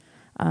Dylan.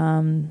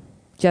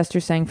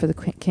 Jester sang for the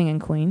King and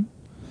Queen.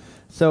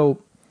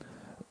 So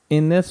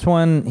in this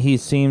one, he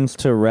seems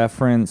to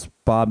reference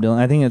Bob Dylan.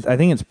 I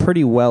think it's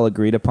pretty well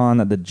agreed upon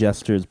that the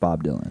Jester is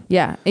Bob Dylan.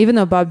 Yeah, even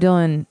though Bob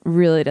Dylan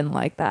really didn't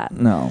like that.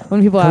 No.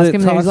 When people ask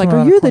him, he's like,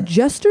 "Are you the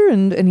Jester?"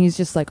 And he's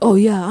just like, "Oh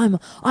yeah,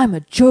 I'm a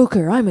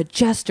joker. I'm a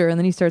jester." And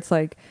then he starts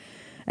like,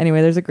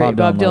 anyway, there's a great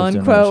Bob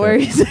Dylan quote where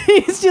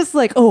he's just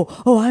like,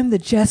 "Oh, I'm the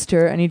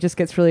Jester," and he just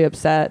gets really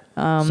upset.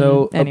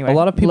 Anyway, a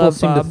lot of people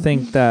seem to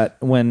think that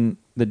when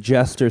the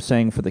Jester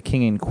sang for the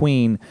King and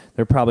Queen,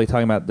 they're probably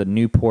talking about the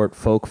Newport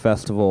Folk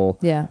Festival,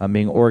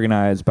 being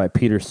organized by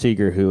Peter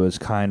Seeger, who is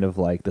kind of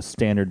like the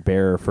standard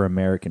bearer for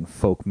American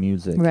folk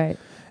music. Right.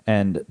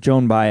 And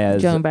Joan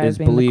Baez is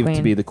believed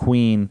to be the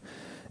Queen.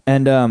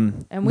 And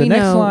the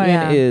next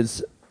line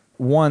is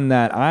one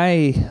that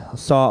I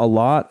saw a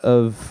lot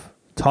of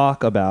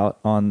talk about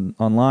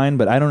online,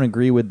 but I don't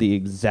agree with the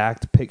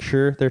exact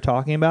picture they're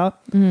talking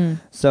about.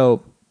 Mm-hmm.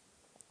 So...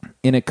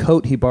 in a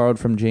coat he borrowed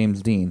from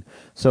James Dean.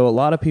 So a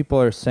lot of people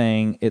are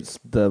saying it's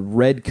the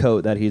red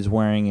coat that he's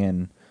wearing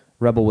in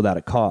Rebel Without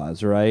a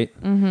Cause, right?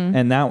 Mm-hmm.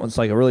 And that one's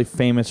like a really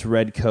famous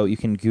red coat. You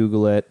can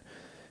Google it.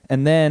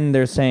 And then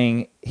they're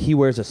saying he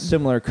wears a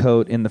similar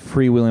coat in the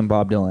Freewheelin'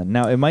 Bob Dylan.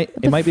 Now it might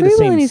be the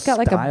same he's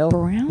got style. Like a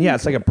brown. Yeah,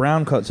 it's like a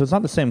brown coat, so it's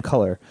not the same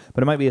color,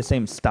 but it might be the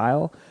same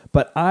style.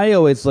 But I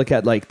always look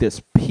at like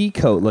this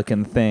peacoat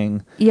looking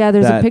thing. Yeah,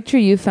 there's a picture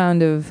you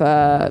found of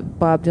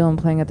Bob Dylan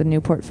playing at the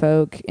Newport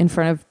Folk in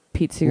front of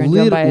Pete Seeger and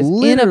Joan Baez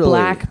in a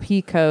black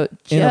peacoat,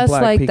 just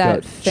like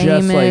that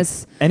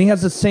famous. And he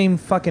has the same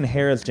fucking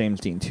hair as James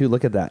Dean too.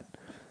 Look at that.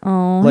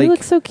 Oh, he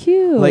looks so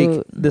cute.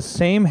 Like the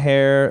same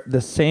hair,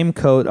 the same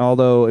coat.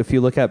 Although if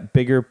you look at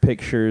bigger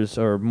pictures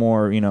or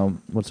more,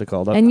 what's it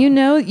called? And you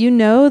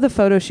know the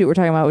photo shoot we're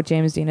talking about with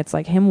James Dean. It's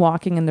like him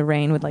walking in the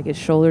rain with like his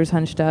shoulders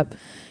hunched up.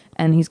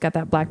 And he's got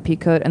that black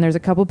peacoat, and there's a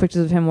couple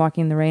pictures of him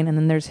walking in the rain, and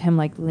then there's him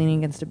like leaning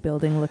against a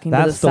building, looking to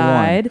the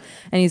side,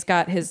 and he's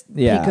got his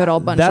peacoat all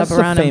bunched up around him.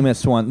 That's the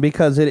famous one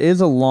because it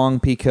is a long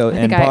peacoat,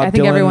 and I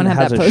think everyone had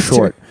has that a poster.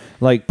 short.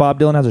 Like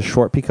Bob Dylan has a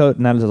short peacoat,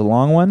 and that is a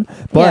long one.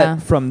 But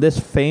from this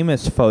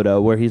famous photo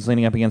where he's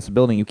leaning up against the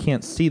building, you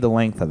can't see the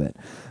length of it.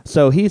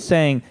 So he's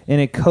saying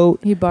in a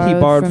coat he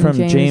borrowed from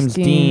James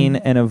Dean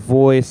and a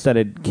voice that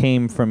had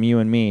came from You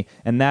and Me,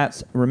 and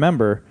that's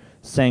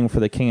sang for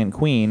the King and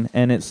Queen,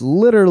 and it's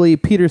literally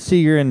Peter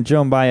Seeger and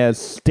Joan Baez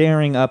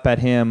staring up at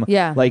him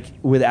like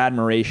with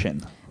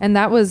admiration. And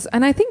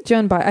I think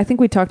I think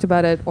we talked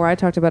about it, or I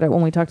talked about it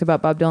when we talked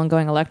about Bob Dylan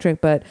going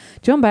electric, but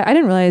Joan Baez, I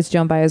didn't realize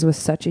Joan Baez was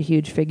such a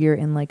huge figure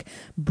in like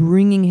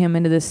bringing him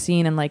into this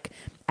scene and like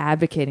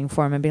advocating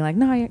for him and being like,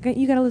 no, you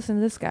got to listen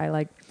to this guy.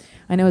 Like,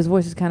 I know his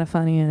voice is kind of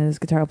funny and his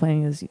guitar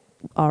playing is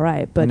all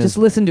right, but just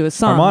listen to his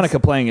songs.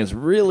 Harmonica playing is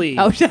really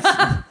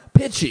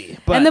pitchy.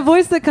 But and the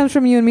voice that comes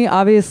from You and Me,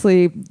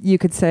 obviously, you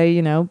could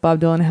say, Bob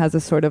Dylan has a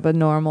sort of a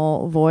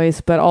normal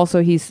voice, but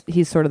also he's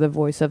sort of the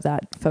voice of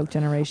that folk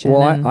generation.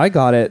 Well, I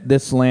got it.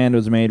 This Land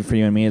Was Made for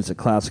You and Me. It's a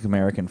classic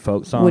American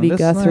folk song. Woody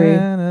Guthrie. This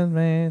land is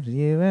made for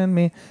you and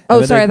me.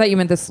 Oh, sorry, I thought you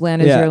meant This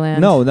Land Is Your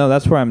Land. No,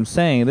 that's where I'm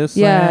saying this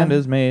land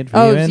is made for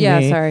you and me. Oh,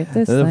 yeah, sorry.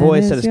 The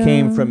voice that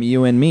came from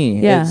You and Me.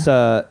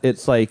 Yeah.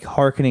 It's like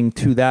hearkening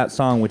to that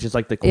song, which is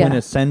like the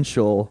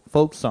quintessential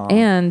folk song.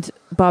 And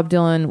Bob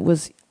Dylan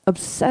was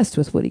obsessed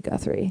with Woody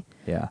Guthrie.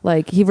 Yeah.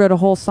 Like he wrote a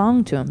whole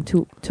song to him,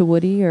 to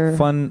Woody. Or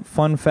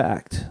fun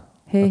fact.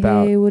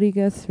 Hey, Woody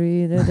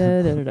Guthrie. Da,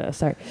 da, da, da, da.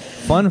 Sorry.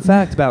 Fun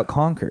fact about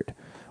Concord.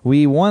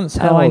 We once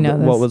held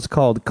what was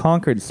called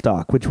Concord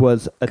Stock, which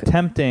was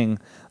attempting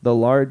the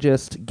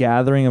largest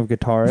gathering of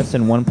guitarists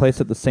in one place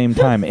at the same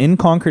time in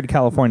Concord,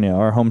 California,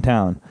 our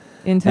hometown.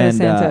 In Todos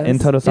Santos. In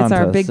Todos Santos. It's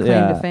our big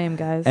claim to fame,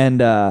 guys. And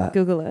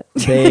Google it.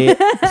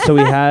 So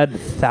we had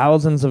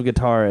thousands of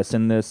guitarists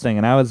in this thing,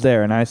 and I was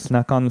there, and I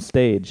snuck on the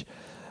stage.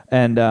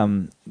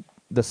 And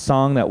the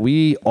song that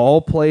we all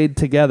played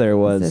together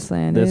was This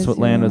Land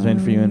Was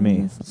Made for You and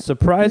Me.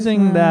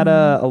 Surprising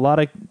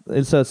that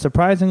it's a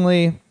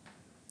surprisingly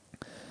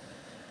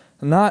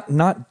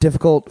not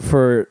difficult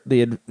for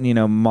the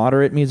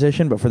moderate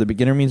musician, but for the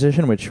beginner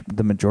musician, which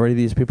the majority of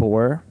these people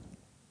were.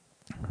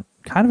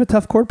 Kind of a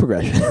tough chord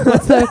progression.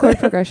 What's the chord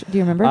progression? Do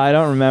you remember? I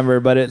don't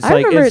remember, but it's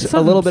it's a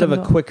little bit of a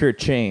quicker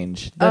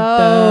change. It's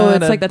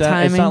like the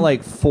timing. It's not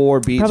like 4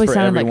 beats Probably for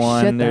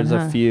everyone. Like There's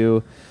a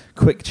few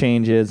quick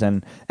changes,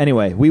 and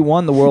anyway, we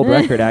won the world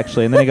record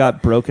actually, and then it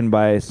got broken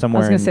by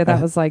somewhere. I was gonna say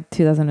that was like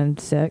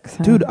 2006.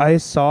 Huh? Dude, I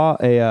saw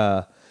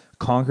a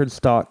Concord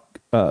Stock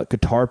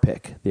guitar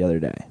pick the other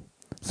day.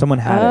 Someone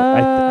had it.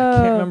 I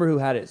can't remember who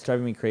had it. It's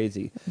driving me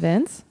crazy.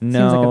 Vince?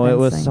 No, it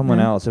was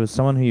someone else. It was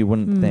someone who you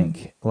wouldn't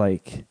think.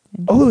 Like,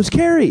 it was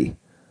Carrie.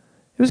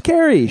 It was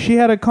Carrie. She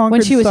had a Concord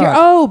when she was stock.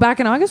 Here. Oh, back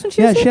in August when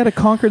she was here? Yeah, she had a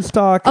Concord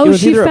stock. Oh, it was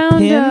she either found a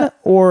pin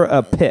or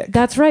a pick.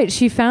 That's right.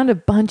 She found a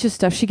bunch of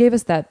stuff. She gave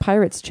us that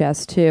pirate's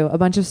chest too. A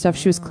bunch of stuff.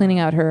 She was cleaning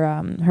out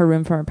her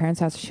room from her parents'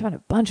 house. She found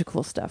a bunch of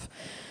cool stuff.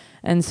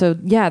 And so,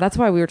 that's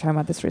why we were talking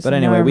about this recently.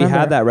 But anyway, we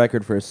had that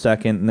record for a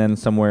second, and then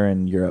somewhere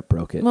in Europe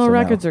broke it. Well,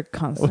 records are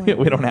constantly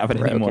we don't have it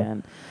broken.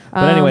 anymore.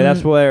 But anyway,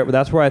 that's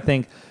where I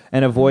think,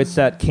 and a voice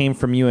that came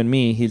from You and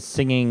Me, he's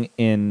singing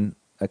in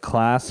a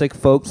classic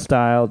folk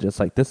style, just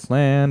like This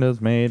Land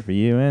Is Made for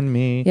You and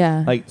Me.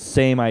 Yeah. Like,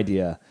 same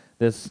idea.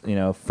 This,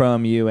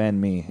 from you and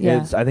me.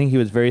 Yeah. I think he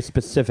was very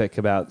specific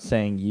about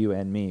saying you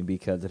and me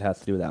because it has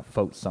to do with that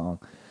folk song.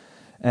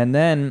 And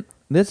then,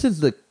 this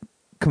is the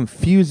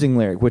confusing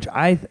lyric, which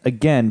I,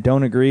 again,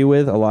 don't agree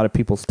with a lot of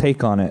people's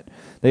take on it.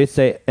 They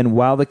say, and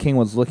while the king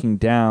was looking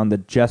down, the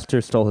jester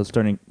stole his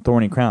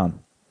thorny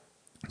crown.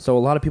 So a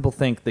lot of people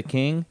think the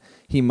king,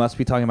 he must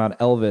be talking about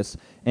Elvis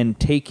and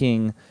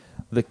taking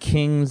the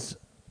king's,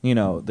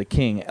 the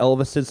king,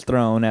 Elvis's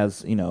throne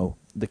as,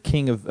 the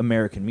king of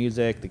American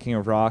music, the king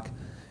of rock,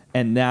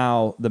 and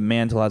now the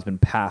mantle has been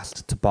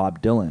passed to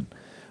Bob Dylan.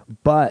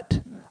 But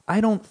I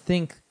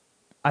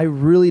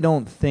really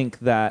don't think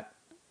that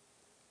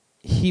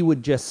he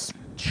would just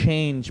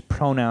change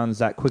pronouns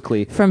that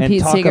quickly from and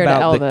Pete talk Seeger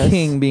about to the Elvis.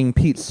 king being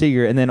Pete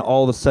Seeger, and then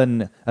all of a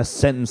sudden, a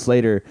sentence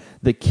later,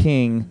 the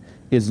king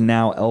is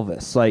now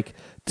Elvis.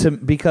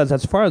 Because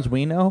as far as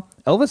we know,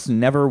 Elvis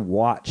never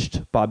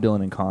watched Bob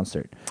Dylan in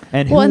concert.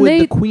 And who would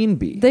the Queen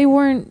be? They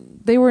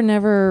were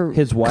never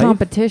his wife?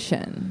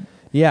 Competition.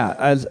 Yeah,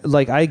 I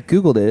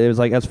googled it. It was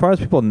like, as far as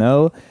people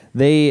know,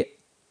 they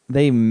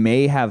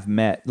may have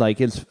met.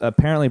 Like, it's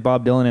apparently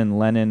Bob Dylan and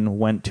Lennon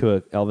went to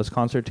a Elvis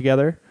concert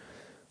together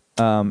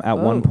at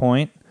one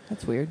point.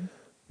 That's weird.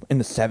 in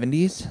the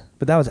 70s,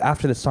 but that was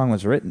after the song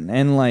was written.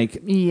 And like,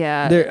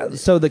 yeah.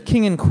 So the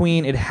King and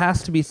Queen, it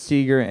has to be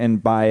Seeger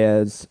and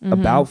Baez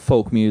about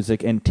folk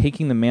music and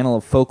taking the mantle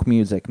of folk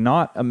music,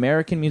 not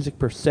American music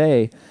per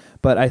se.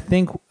 But I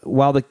think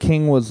while the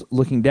King was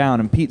looking down,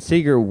 and Pete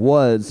Seeger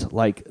was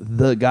like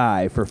the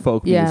guy for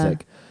folk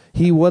music.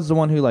 He was the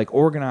one who like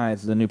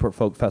organized the Newport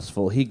Folk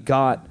Festival. He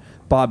got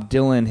Bob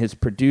Dylan, his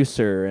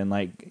producer, and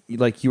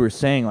like you were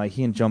saying, like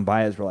he and Joan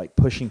Baez were like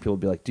pushing people to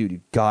be like, dude,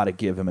 you gotta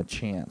give him a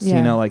chance, you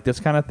know, like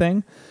this kind of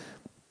thing.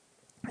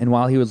 And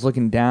while he was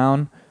looking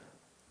down,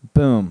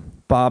 boom,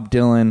 Bob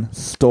Dylan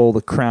stole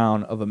the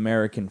crown of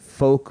American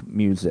folk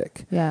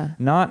music. Yeah.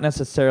 Not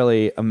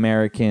necessarily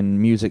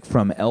American music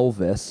from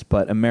Elvis,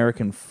 but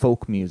American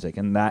folk music,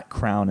 and that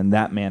crown and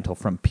that mantle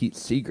from Pete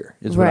Seeger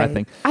is what I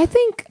think. I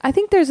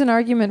think there's an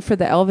argument for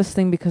the Elvis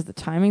thing because the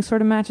timing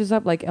sort of matches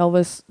up. Like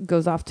Elvis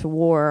goes off to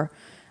war,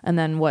 and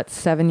then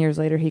 7 years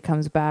later he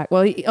comes back.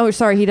 Well, he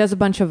does a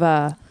bunch of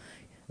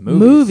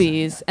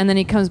movies, and then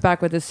he comes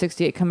back with his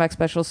 68 comeback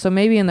special. So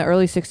maybe in the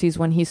early 60s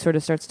when he sort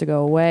of starts to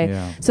go away.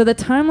 Yeah. So the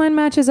timeline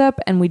matches up,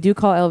 and we do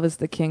call Elvis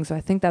the King. So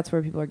I think that's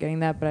where people are getting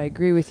that. But I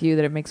agree with you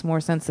that it makes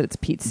more sense that it's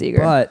Pete Seeger.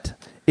 But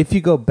if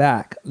you go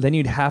back, then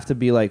you'd have to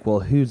be like, well,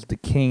 who's the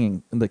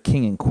king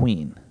and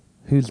queen?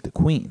 Who's the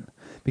queen?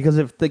 Because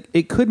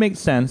it could make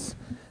sense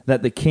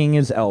that the king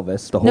is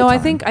Elvis the whole time. No,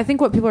 I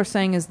think what people are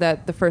saying is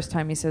that the first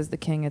time he says the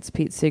king, it's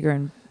Pete Seeger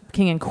and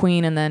King and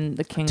Queen, and then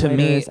the King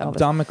later is Elvis.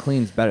 Don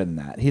McLean's better than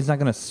that. He's not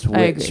going to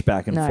switch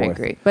back and forth. I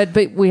agree. But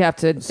we have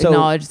to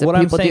acknowledge that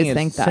people do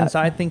think that. Since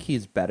I think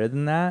he's better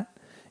than that,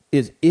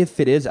 is if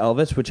it is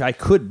Elvis, which I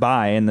could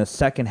buy in the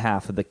second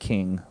half of the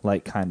King,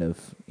 like kind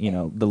of,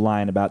 the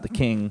line about the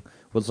King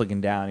was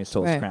looking down, he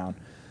stole his crown.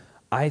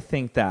 I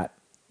think that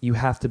you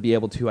have to be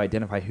able to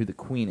identify who the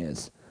Queen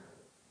is,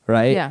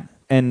 right? Yeah.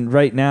 And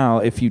right now,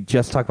 if you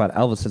just talk about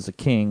Elvis as the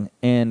King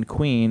and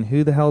Queen,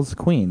 who the hell's the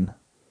Queen?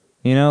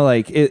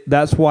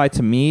 That's why,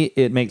 to me,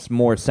 it makes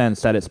more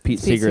sense that it's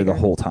Pete Seeger the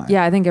whole time.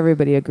 Yeah, I think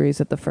everybody agrees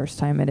that the first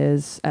time it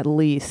is, at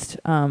least.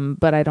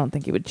 But I don't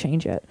think he would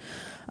change it.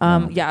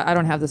 Yeah, I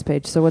don't have this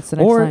page, so what's the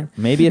next line? Or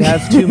maybe it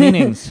has two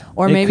meanings.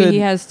 Or maybe he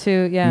has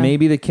two, yeah.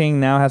 Maybe the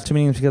King now has two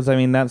meanings because,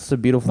 that's the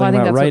beautiful thing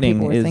about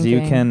writing is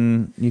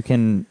you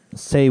can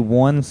say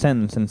one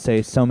sentence and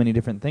say so many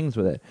different things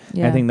with it.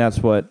 Yeah. I think that's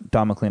what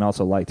Don McLean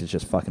also liked, is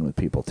just fucking with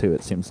people, too,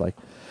 it seems like.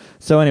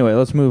 So anyway,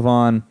 let's move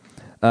on.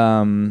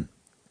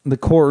 The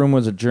courtroom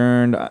was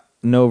adjourned.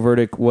 No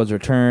verdict was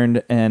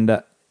returned,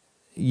 and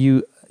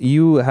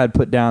you had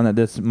put down that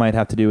this might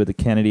have to do with the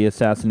Kennedy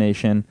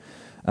assassination,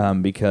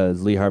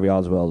 because Lee Harvey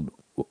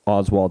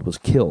Oswald was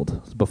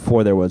killed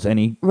before there was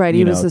any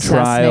he was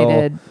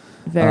assassinated trial,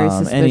 very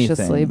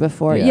suspiciously anything.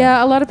 Before.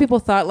 Yeah, a lot of people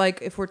thought,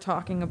 like, if we're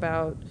talking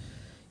about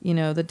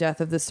the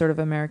death of this sort of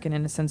American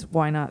innocence,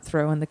 why not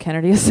throw in the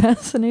Kennedy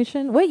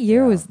assassination? What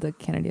year was the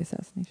Kennedy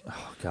assassination?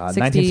 Oh God,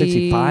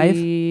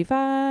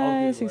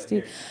 1965.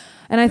 60.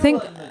 And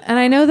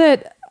I know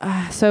that,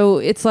 so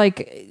it's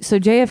like,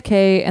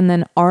 JFK and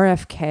then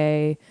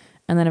RFK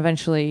and then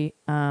eventually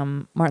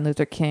Martin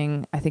Luther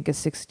King, I think, is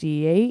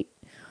 68.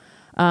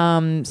 Oh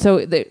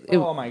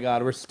my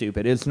God, we're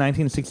stupid. It's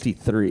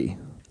 1963.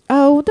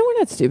 Oh, no, we're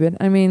not stupid.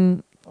 I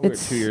mean, we're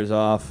 2 years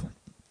off.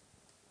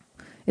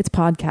 It's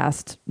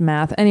podcast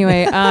math.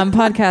 Anyway,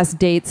 podcast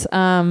dates.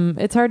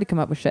 It's hard to come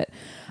up with shit.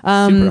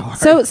 Super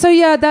hard. So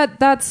yeah,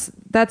 that's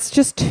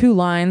just two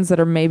lines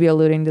that are maybe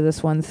alluding to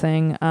this one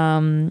thing.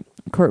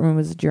 Courtroom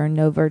was adjourned,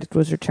 no verdict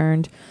was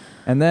returned.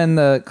 And then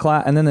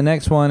the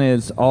next one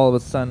is all of a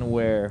sudden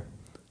where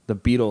the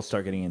Beatles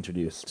start getting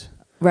introduced.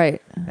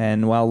 Right.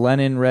 And while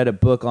Lenin read a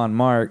book on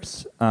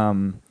Marx,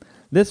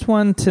 this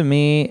one to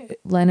me,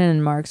 Lenin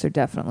and Marx are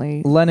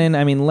definitely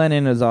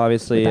Lenin is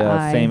obviously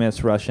a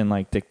famous Russian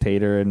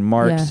dictator, and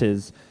Marx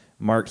is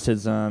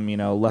Marxism,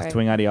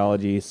 left-wing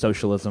ideology,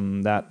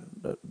 socialism, that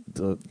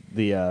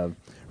the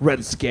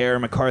Red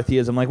Scare,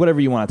 McCarthyism, whatever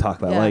you want to talk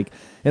about. Yeah.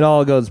 It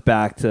all goes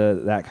back to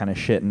that kind of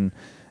shit. And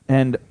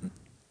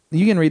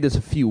you can read this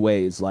a few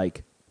ways.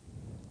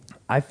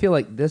 I feel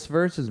like this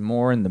verse is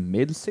more in the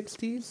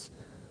mid-'60s,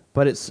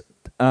 but it's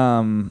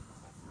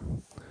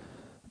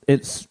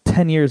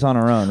 10 years on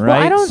our own,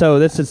 right? Well, so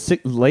this is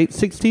late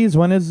 60s.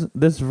 When is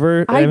this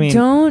verse?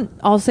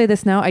 I'll say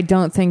this now. I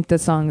don't think the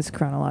song is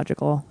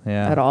chronological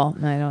at all.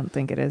 I don't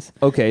think it is.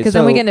 Okay. Because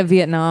then we get into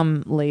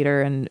Vietnam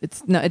later, and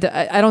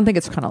I don't think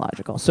it's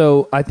chronological.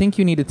 So I think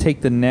you need to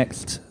take the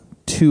next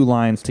two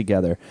lines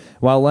together.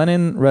 While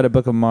Lenin read a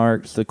book of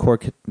Marx, the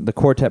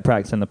quartet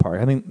practice in the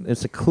park. I think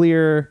it's a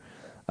clear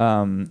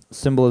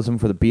symbolism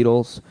for the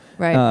Beatles.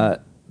 Right.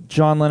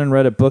 John Lennon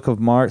read a book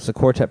of Marx, the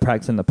quartet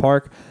practice in the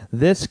park.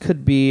 This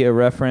could be a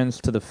reference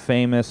to the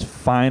famous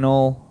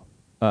final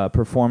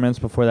performance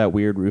before that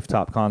weird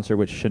rooftop concert,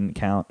 which shouldn't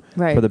count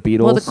for the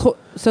Beatles. Well,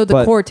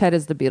 the quartet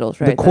is the Beatles,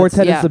 right? The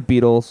quartet is the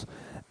Beatles,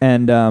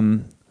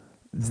 and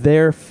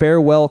their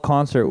farewell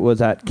concert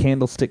was at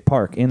Candlestick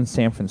Park in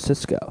San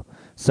Francisco.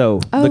 So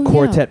the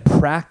quartet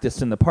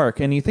practiced in the park,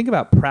 and you think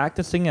about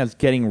practicing as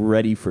getting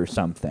ready for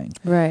something,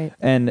 right?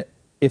 And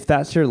if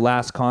that's your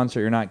last concert,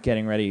 you're not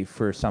getting ready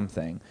for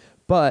something.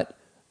 But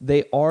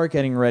they are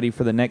getting ready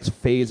for the next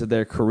phase of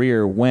their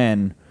career.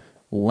 When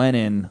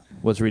Lennon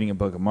was reading a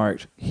Book of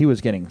March, he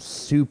was getting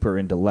super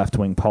into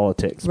left-wing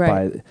politics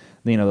by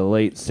the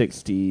late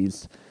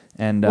 60s.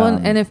 And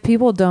and if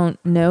people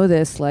don't know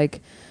this,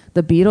 like,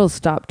 the Beatles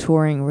stopped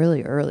touring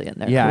really early in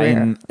their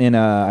career.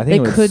 I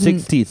think it was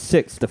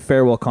 66, the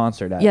farewell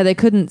concert. They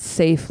couldn't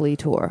safely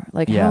tour.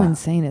 Like, how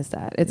insane is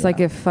that? It's like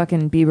if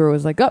fucking Bieber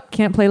was like,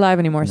 can't play live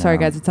anymore. No. Sorry,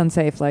 guys, it's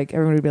unsafe. Like,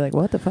 everyone would be like,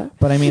 what the fuck?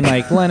 But I mean,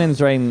 like, Lennon's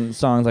writing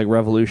songs like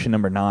Revolution No.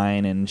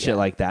 9 and shit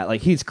like that.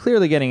 Like, he's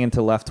clearly getting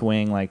into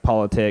left-wing, like,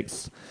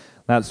 politics.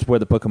 That's where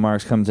the Book of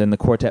March comes in. The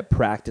quartet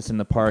practice in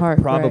the park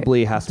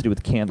probably has to do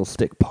with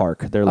Candlestick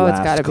Park, their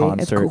last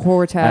concert. It's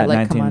quartet,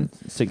 like,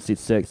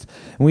 1966.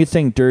 And we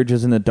sang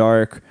Dirges in the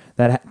Dark.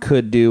 That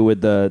could do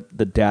with the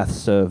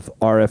deaths of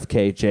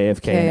RFK,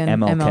 JFK,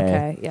 and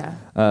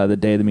MLK. The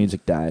day the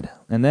music died.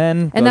 And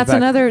then... And that's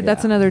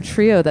another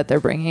trio that they're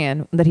bringing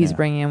in, that he's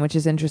bringing in, which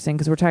is interesting,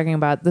 because we're talking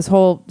about... This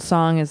whole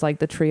song is like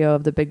the trio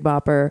of the Big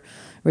Bopper,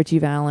 Ritchie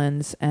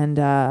Valens,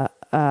 and...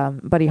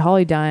 Buddy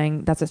Holly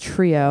dying, that's a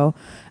trio,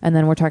 and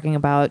then we're talking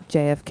about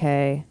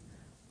JFK,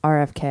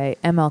 RFK,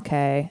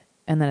 MLK,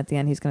 and then at the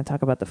end he's going to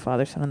talk about the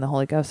Father, Son, and the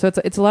Holy Ghost. So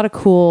it's a lot of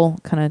cool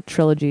kind of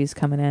trilogies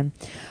coming in.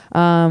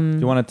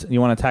 You want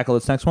to tackle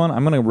this next one?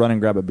 I'm going to run and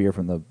grab a beer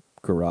from the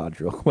garage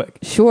real quick.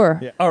 Sure.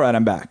 Yeah. All right,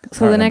 I'm back.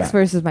 So the next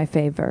verse is my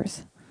fave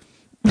verse.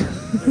 Your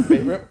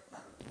favorite?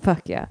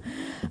 Fuck yeah.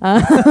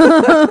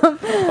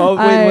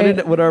 What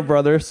did our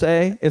brother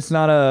say? It's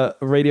not a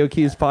Radio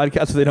Keys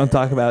podcast, so they don't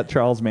talk about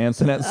Charles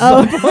Manson at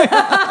some point.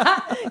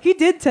 He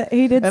did say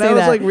and that. I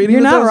was like reading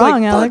You're this, not I was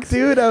wrong, like, Alex.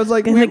 Dude, I was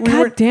like,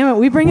 God damn it,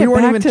 we bring it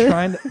back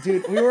to...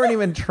 Dude, we weren't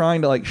even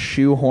trying to like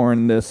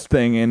shoehorn this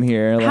thing in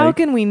here. How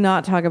can we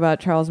not talk about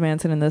Charles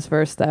Manson in this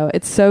verse, though?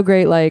 It's so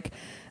great, like...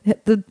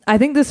 I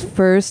think this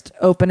first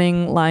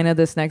opening line of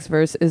this next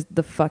verse is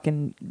the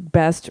fucking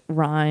best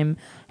rhyme.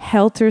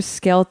 Helter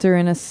skelter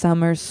in a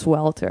summer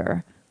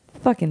swelter.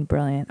 Fucking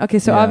brilliant. Okay,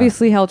 so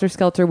obviously Helter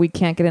Skelter, we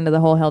can't get into the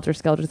whole Helter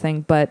Skelter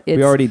thing, but it's...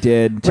 We already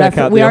did. Check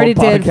out the We already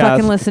old podcast. did.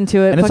 Fucking listen to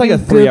it. And it's like a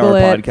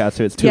 3-hour podcast,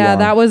 so it's too long. Yeah,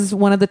 that was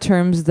one of the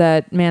terms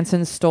that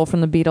Manson stole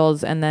from the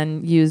Beatles and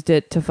then used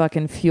it to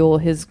fucking fuel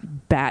his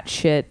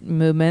batshit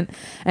movement.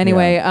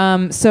 Anyway,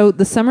 so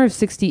the summer of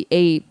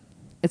 68,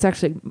 it's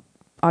actually...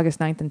 August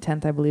 9th and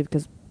 10th, I believe,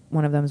 because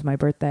one of them is my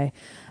birthday.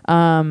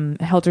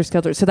 Helter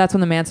Skelter. So that's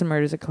when the Manson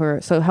murders occur.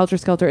 So Helter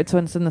Skelter, it's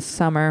when it's in the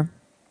summer.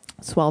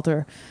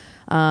 Swelter.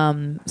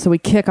 So we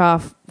kicking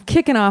off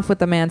with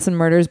the Manson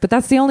murders, but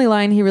that's the only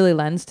line he really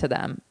lends to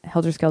them.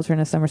 Helter Skelter in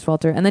a summer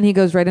swelter. And then he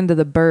goes right into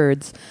the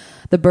Byrds.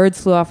 The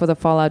Byrds flew off with a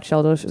fallout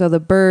shelter. So the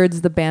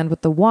Byrds, the band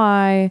with the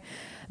Y...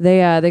 They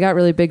got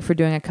really big for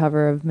doing a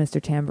cover of Mr.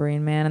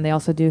 Tambourine Man, and they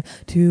also do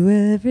 "To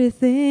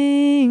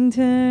Everything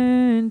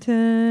Turn,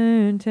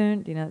 Turn,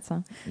 Turn." Do you know that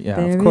song? Yeah,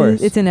 of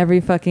course. It's in every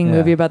fucking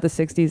movie about the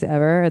 '60s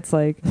ever. It's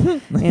like in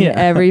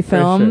every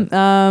film.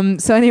 Sure.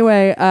 So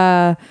anyway,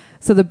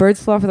 so the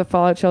Byrds flew off with a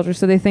fallout shelter.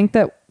 So they think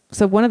that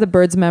one of the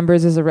Byrds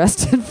members is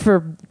arrested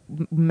for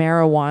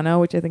marijuana,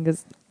 which I think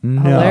is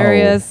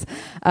hilarious.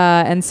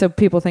 And so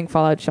people think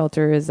fallout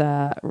shelter is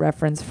a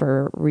reference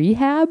for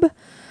rehab.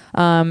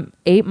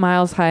 8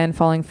 Miles High and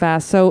Falling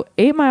Fast. So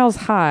 8 Miles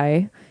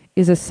High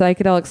is a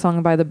psychedelic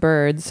song by the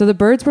Byrds. So the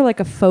Byrds were like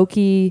a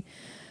folky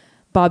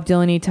Bob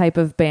Dylan-y type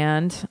of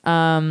band.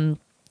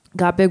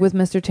 Got big with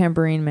Mr.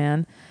 Tambourine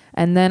Man.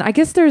 And then I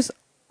guess there's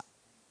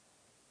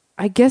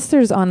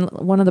on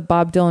one of the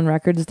Bob Dylan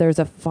records, there's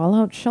a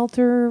fallout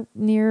shelter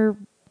near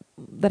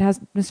that has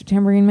Mr.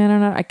 Tambourine Man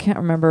on it. I can't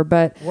remember,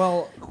 but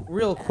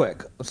real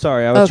quick.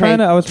 Sorry, I was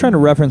trying to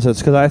reference this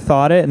because I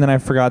thought it and then I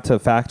forgot to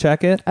fact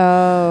check it.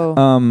 Oh,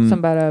 something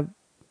about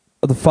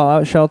the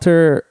fallout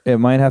shelter. It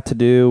might have to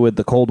do with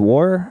the Cold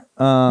War.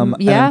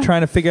 And I'm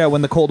trying to figure out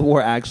when the Cold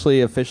War actually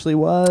officially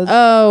was.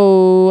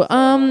 Oh,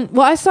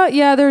 well, I saw.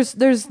 Yeah, there's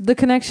the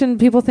connection.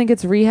 People think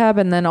it's rehab,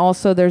 and then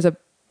also there's a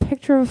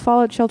picture of a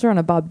fallout shelter on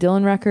a Bob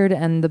Dylan record,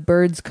 and the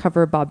Byrds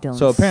cover Bob Dylan's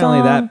So apparently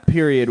song. that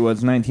period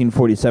was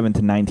 1947 to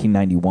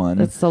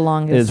 1991. It's the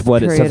longest is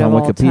what it says on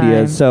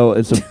Wikipedia. So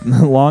it's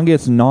the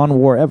longest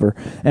non-war ever.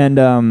 And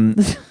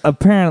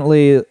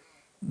apparently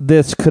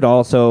this could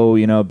also,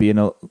 be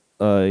a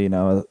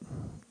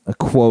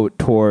quote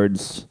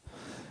towards,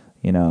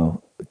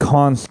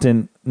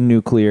 constant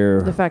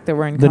nuclear... The fact that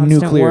we're in the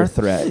constant nuclear war.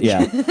 threat.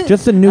 Yeah.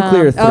 Just a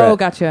nuclear threat. Oh,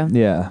 gotcha.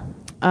 Yeah.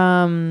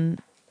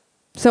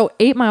 So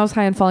 8 Miles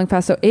High and Falling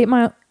Fast. So 8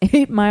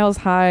 Miles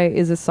High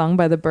is a song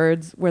by the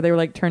Byrds where they were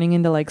like turning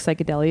into like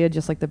psychedelia,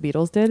 just like the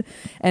Beatles did.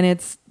 And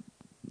it's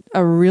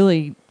a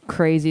really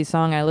crazy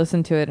song. I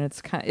listened to it and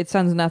it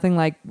sounds nothing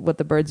like what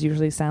the Byrds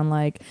usually sound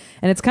like.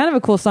 And it's kind of a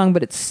cool song,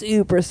 but it's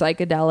super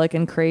psychedelic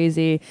and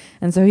crazy.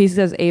 And so he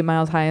says 8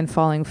 Miles High and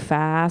Falling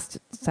Fast.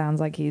 It sounds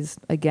like he's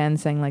again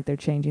saying like they're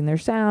changing their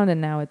sound and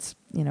now it's,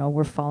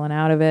 we're falling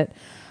out of it.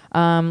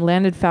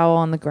 Landed foul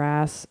on the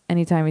grass.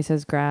 Anytime he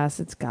says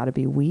grass, it's got to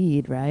be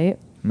weed, right?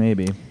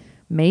 Maybe.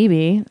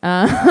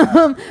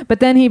 But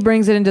then he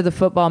brings it into the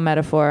football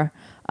metaphor.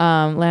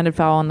 landed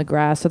foul on the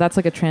grass. So that's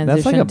like a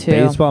transition. That's like a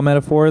baseball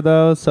metaphor,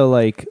 though. So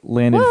like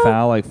landed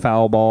foul, like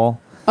foul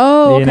ball.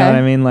 Oh, okay. You know what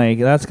I mean? Like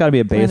that's got to be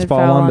a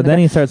baseball one. But then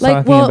he starts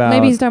talking about.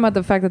 Maybe he's talking about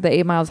the fact that the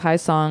 8 Miles High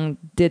song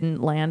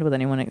didn't land with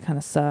anyone. It kind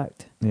of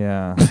sucked.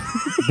 Yeah.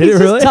 Did it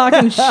really? Just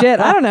talking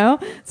shit. I don't know.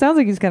 Sounds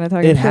like he's kind of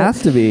talking shit. It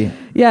has to be.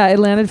 Yeah, it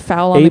landed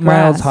foul on the grass.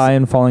 8 Miles High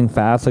and falling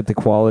fast, like the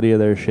quality of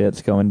their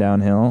shit's going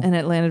downhill. And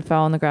it landed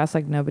foul on the grass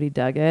like nobody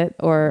dug it,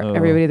 or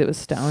everybody that was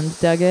stoned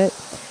dug it.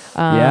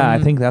 Yeah, I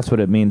think that's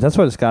what it means. That's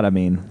what it's got to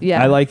mean.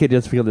 Yeah. I like it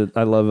just because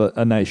I love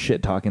a nice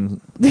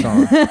shit-talking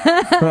song.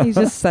 He's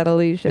just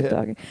subtly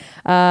shit-talking.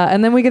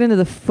 And then we get into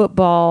the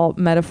football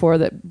metaphor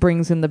that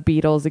brings in the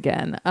Beatles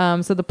again.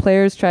 So the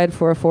players tried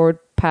for a forward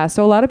pass.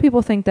 So a lot of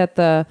people think that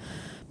the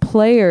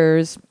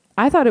players,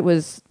 I thought it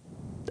was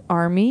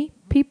Army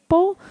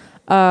people,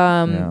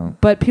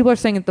 but people are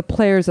saying that the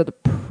players are the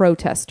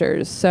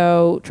protesters.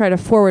 So try to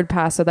forward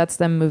pass, so that's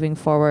them moving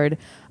forward.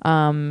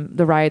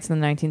 The riots in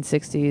the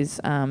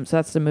 1960s. So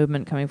that's the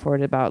movement coming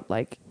forward about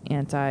like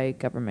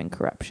anti-government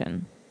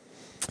corruption.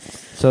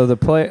 So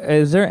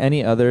is there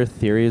any other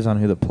theories on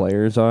who the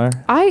players are?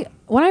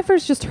 When I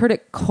first just heard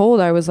it cold,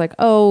 I was like,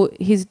 oh,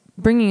 he's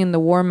bringing in the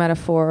war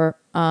metaphor.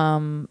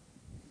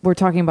 We're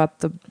talking about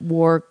the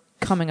war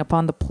coming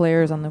upon the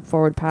players on the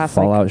forward pass,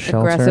 fallout like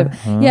shelter.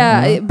 Aggressive.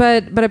 Yeah,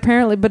 but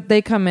apparently,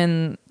 they come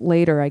in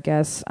later, I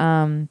guess.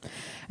 And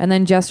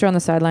then Jester on the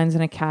sidelines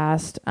in a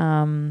cast.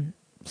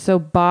 So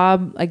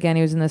Bob, again,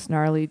 he was in this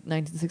gnarly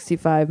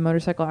 1965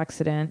 motorcycle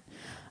accident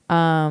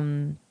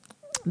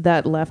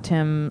that left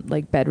him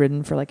like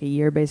bedridden for like a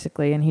year,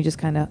 basically, and he just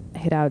kind of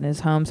hid out in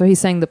his home. So he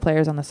sang the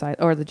players on the side,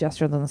 or the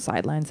Jesters on the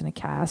sidelines in a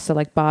cast. So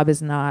like Bob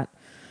is not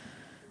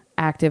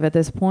active at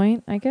this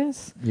point, I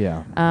guess.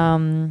 Yeah.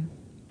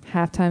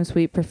 Halftime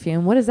Sweet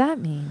Perfume. What does that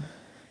mean?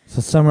 It's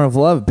the summer of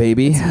love,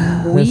 baby. Weed.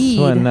 This is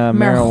when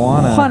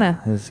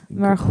marijuana is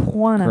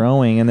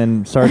growing. And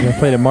then Sgt.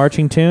 played a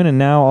marching tune, and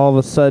now all of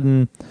a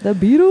sudden the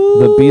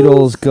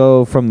Beatles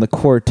go from the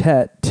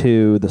quartet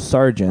to the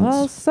Sargents.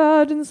 All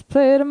Sargents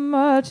played a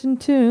marching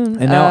tune.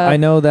 And now I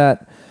know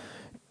that,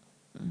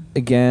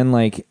 again,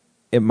 like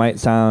it might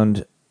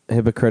sound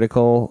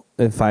hypocritical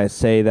if I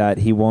say that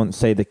he won't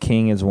say the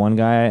King is one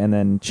guy and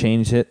then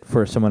change it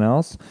for someone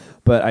else.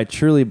 But I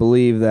truly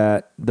believe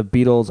that the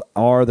Beatles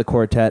are the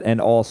quartet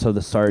and also the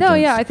Sargents. No,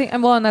 yeah, I think,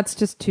 and that's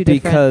just two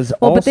different. Because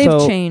but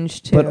they've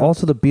changed too. But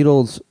also the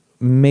Beatles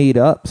made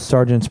up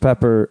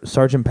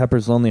Sgt.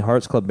 Pepper's Lonely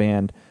Hearts Club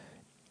Band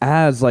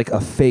as like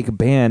a fake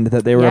band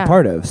that they were a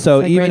part of. So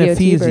like even if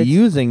he's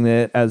using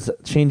it as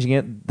changing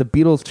it, the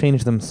Beatles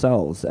changed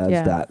themselves as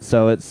that.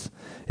 So it's all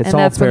fair play. And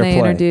that's when they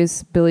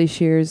introduce Billy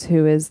Shears,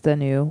 who is the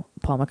new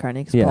Paul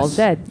McCartney, because Paul's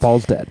dead.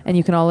 Paul's dead. And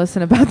you can all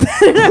listen about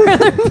that in our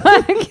other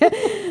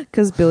podcast,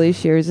 because Billy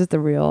Shears is the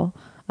real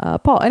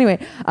Paul. Anyway,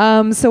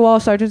 so all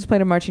Sargents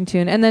played a marching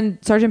tune, and then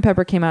Sgt.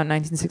 Pepper came out in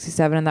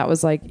 1967, and that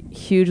was like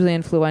hugely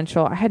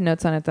influential. I had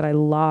notes on it that I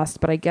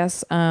lost, but I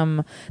guess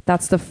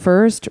that's the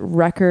first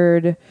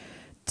record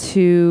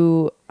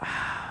to...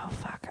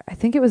 I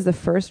think it was the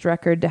first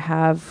record to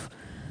have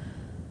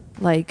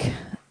like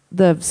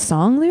the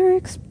song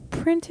lyrics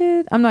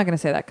printed. I'm not going to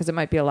say that because it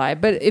might be a lie,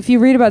 but if you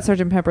read about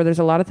Sgt. Pepper, there's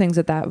a lot of things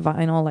that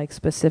vinyl like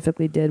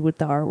specifically did with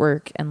the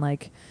artwork, and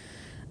like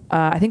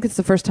I think it's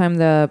the first time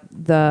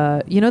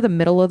the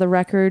middle of the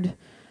record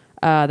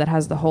that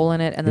has the hole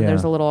in it, and then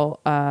there's a little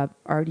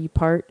arty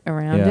part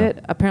around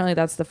it. Apparently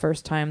that's the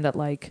first time that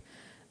like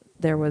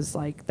there was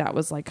like that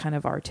was like kind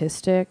of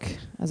artistic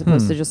as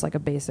opposed to just like a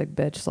basic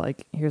bitch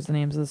like here's the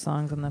names of the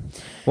songs and the.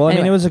 Well, anyway,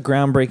 I mean, it was a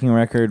groundbreaking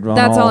record.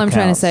 That's all I'm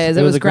trying to say is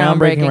it was a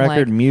groundbreaking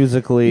record, like,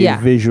 musically,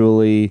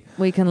 visually.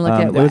 We can look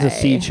at it was a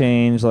sea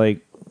change,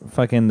 like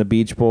fucking the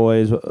Beach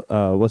Boys.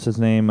 What's his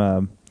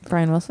name?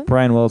 Brian Wilson?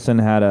 Brian Wilson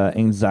had an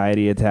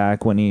anxiety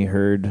attack when he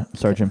heard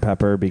Sgt.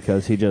 Pepper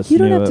because he just You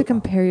don't have to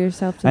compare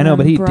yourself to I know, them,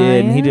 but he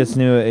Brian. did. He just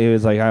knew it. He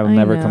was like, I will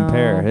never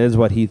compare. It is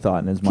what he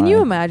thought in his mind. Can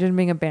you imagine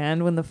being a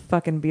band when the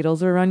fucking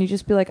Beatles are around? You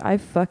just be like, I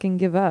fucking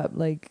give up.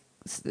 Like,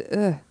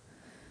 ugh.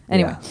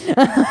 Anyway.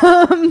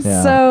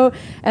 So,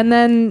 and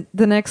then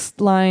the next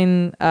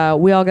line,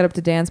 we all got up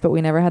to dance, but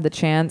we never had the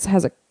chance,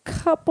 has a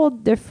couple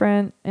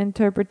different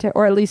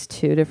or at least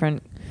two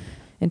different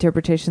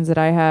interpretations that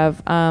I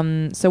have.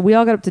 So we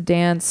all got up to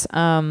dance.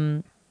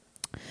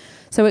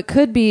 So it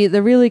could be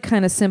the really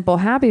kind of simple,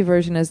 happy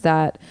version is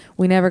that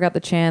we never got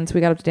the chance.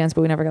 We got up to dance, but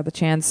we never got the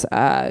chance.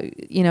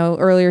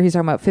 Earlier he's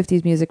talking about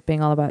 50s music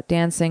being all about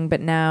dancing,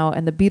 but now,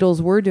 and the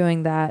Beatles were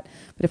doing that.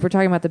 But if we're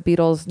talking about the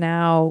Beatles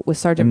now with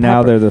Sgt. Pepper.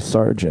 Now they're the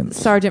Sargents.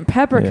 Sgt.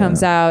 Pepper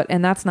comes out,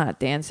 and that's not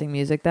dancing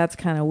music. That's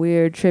kind of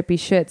weird, trippy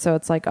shit. So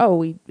it's like,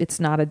 it's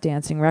not a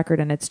dancing record,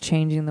 and it's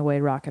changing the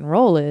way rock and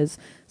roll is.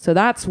 So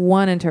that's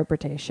one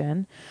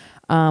interpretation.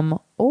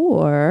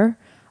 Or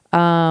we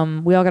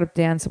all got up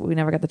to dance, but we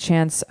never got the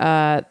chance. We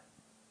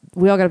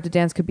all got up to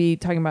dance could be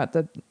talking about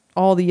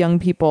all the young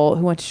people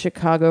who went to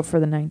Chicago for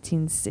the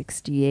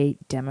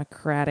 1968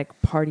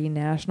 Democratic Party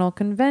National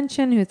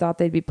Convention, who thought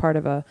they'd be part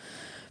of a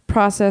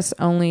process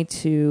only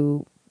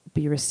to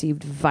be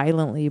received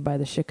violently by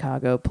the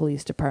Chicago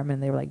Police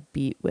Department. They were like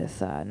beat with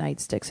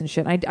nightsticks and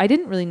shit. I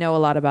didn't really know a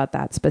lot about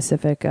that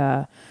specific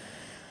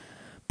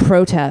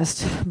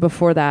protest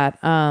before that.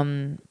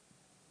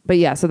 But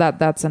yeah, so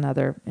that's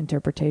another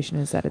interpretation,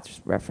 is that it's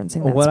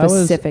referencing that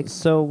specific.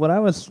 What I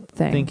was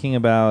thinking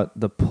about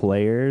the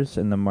players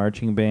and the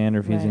marching band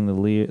refusing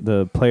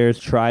the players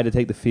tried to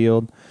take the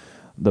field.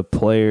 The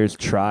players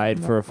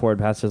tried for a forward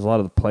pass. There's a lot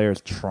of the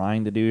players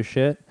trying to do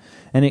shit,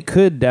 and it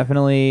could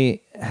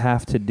definitely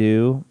have to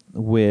do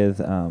with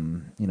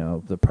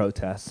the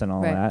protests and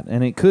all that,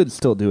 and it could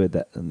still do it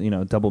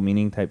that double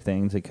meaning type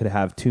things. It could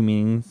have two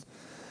meanings.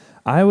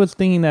 I was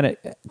thinking that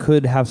it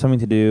could have something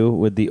to do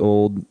with the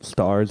old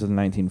stars of the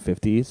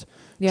 1950s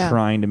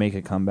trying to make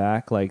a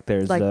comeback. Like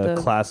there's the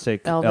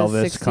classic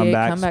Elvis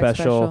comeback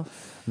special.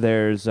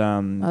 There's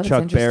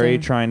Chuck Berry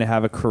trying to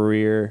have a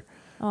career.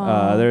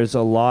 There's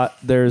a lot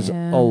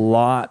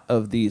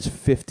of these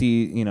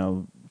 50,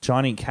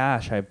 Johnny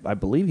Cash, I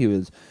believe he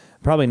was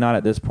probably not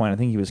at this point. I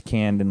think he was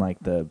canned in like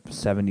the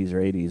 70s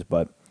or 80s,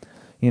 but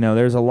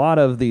there's a lot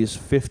of these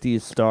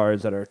 50s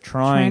stars that are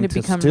trying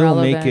to still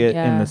relevant, make it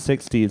in the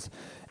 60s.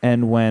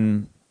 And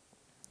when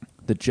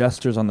the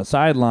jesters on the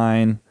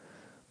sideline,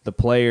 the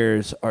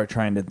players are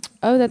trying to...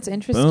 Oh, that's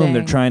interesting. Boom,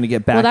 they're trying to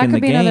get back in the game. Well, that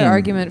could be another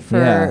argument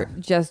for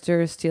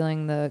jesters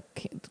stealing the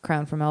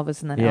crown from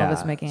Elvis and then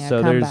Elvis making a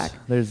comeback.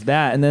 There's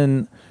that. And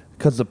then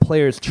because the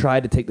players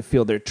tried to take the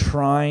field, they're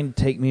trying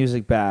to take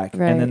music back.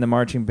 Right. And then the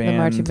marching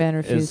band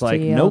is like,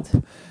 nope,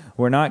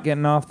 we're not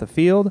getting off the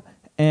field.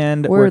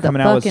 And we're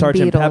coming out with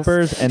Sgt.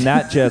 Pepper's, and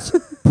that just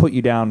put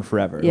you down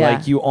forever. Yeah.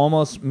 Like, you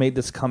almost made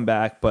this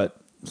comeback, but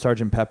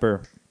Sgt.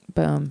 Pepper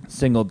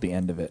singled the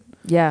end of it.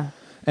 Yeah.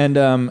 And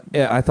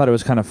I thought it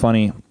was kind of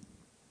funny.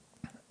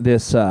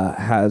 This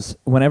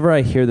whenever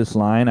I hear this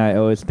line, I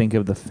always think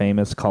of the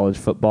famous college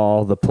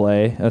football, the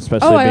play,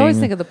 especially I always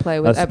think of the play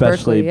at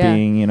Berkeley,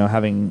 being,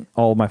 having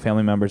all of my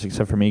family members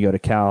except for me go to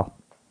Cal.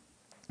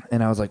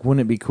 And I was like,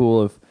 wouldn't it be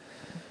cool if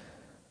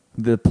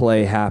the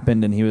play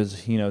happened and he was,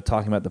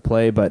 talking about the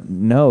play, but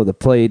no, the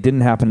play didn't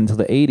happen until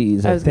the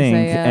 80s, I think.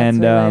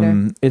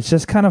 And it's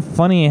just kind of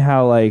funny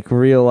how like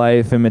real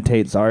life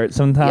imitates art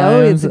sometimes.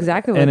 Oh, it's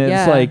exactly what, and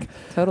it's like,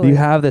 totally. You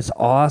have this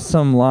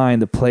awesome line,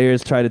 the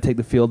players try to take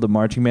the field, the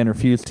marching band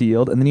refused to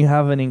yield, and then you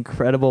have an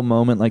incredible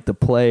moment like the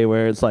play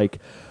where it's like,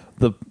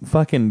 the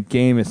fucking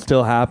game is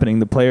still happening.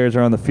 The players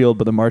are on the field,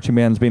 but the marching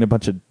band's being a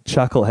bunch of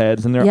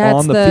chuckleheads, and they're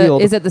on the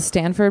field. Is it the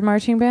Stanford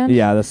marching band?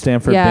 Yeah, the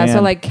Stanford band. Yeah,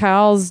 so like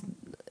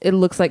it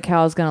looks like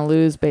Cal's going to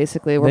lose,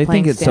 basically. We're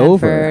playing Stanford.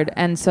 Over.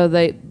 And so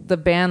the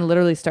band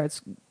literally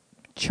starts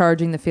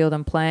charging the field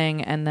and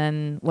playing, and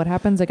then what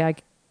happens?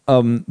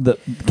 The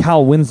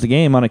Cal wins the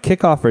game on a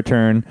kickoff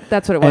return.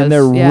 That's what it was. And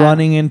they're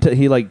running into,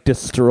 he like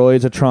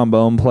destroys a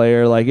trombone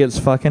player. Like, it's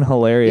fucking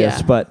hilarious.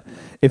 Yeah. But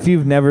if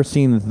you've never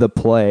seen the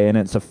play, and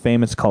it's a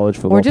famous college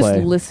football play. Or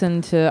just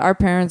listen to, our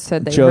parents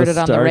said they heard it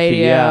on the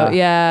radio.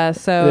 Yeah,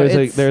 so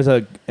there's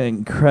an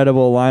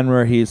incredible line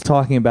where he's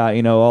talking about,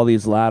 all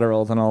these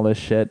laterals and all this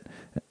shit.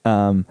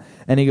 And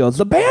he goes,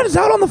 the band is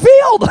out on the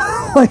field!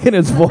 Like, and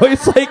his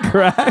voice like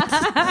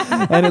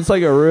cracks. And it's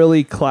like a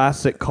really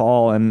classic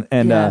call. And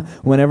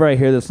whenever I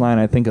hear this line,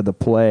 I think of the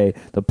play.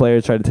 The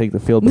players try to take the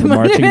field, but the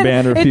marching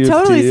band refused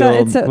to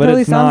yield. But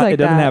it doesn't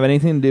have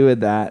anything to do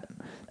with that.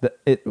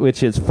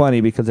 Which is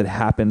funny because it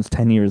happens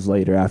 10 years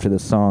later after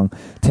this song.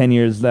 10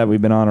 years that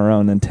we've been on our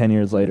own, and 10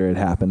 years later it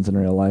happens in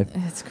real life.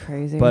 It's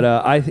crazy. But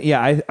I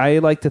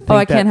like to think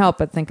I can't help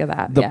but think of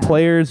that. The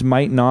players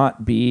might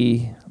not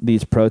be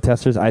these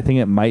protesters. I think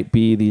it might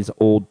be these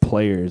old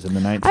players in the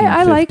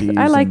 1950s.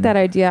 I like that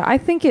idea. I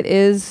think it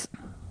is,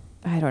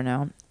 I don't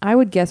know. I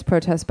would guess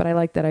protest, but I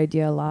like that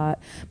idea a lot.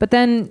 But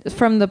then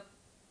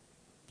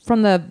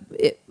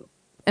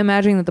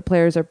imagining that the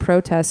players are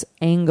protest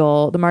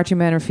angle, the marching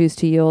band refused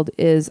to yield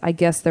is, I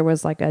guess there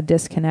was like a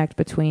disconnect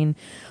between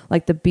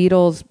like the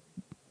Beatles,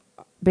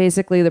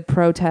 basically the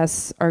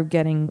protests are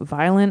getting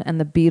violent and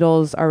the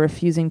Beatles are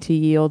refusing to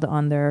yield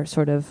on their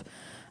sort of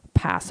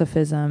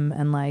pacifism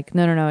and like,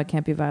 no, it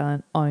can't be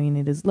violent. All you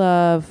need is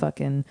love.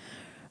 Fucking,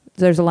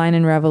 there's a line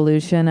in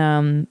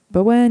Revolution,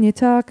 but when you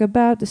talk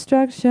about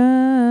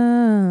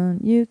destruction,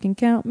 you can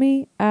count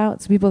me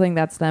out. So people think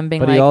that's them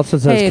being like, but he also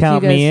says,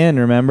 count me in.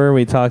 Remember,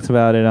 we talked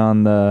about it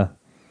on the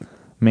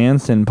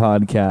Manson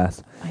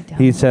podcast. I don't.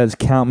 He says,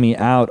 count me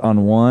out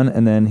on one,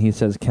 and then he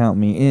says, count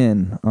me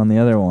in on the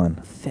other one.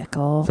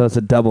 Fickle. So it's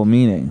a double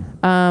meaning.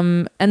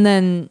 And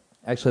then...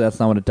 Actually, that's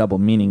not what a double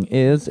meaning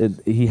is.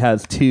 He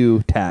has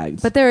two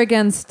tags. But they're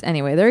against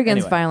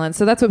violence.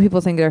 So that's what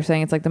people think they're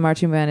saying. It's like the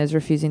marching band is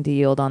refusing to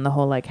yield on the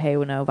whole like, hey,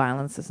 no,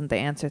 violence isn't the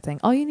answer thing.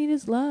 All you need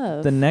is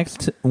love. The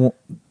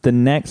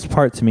next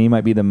part to me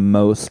might be the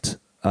most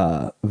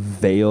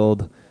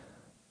veiled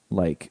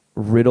like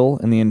riddle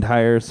in the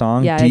entire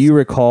song. Yeah, do you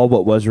recall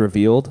what was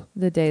revealed?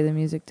 The day the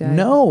music died.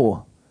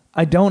 No.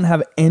 I don't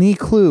have any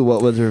clue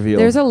what was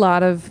revealed. There's a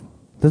lot of...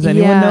 Does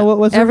anyone know what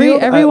was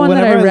revealed? Everyone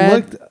that I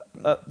read...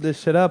 this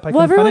shit up.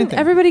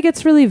 Everybody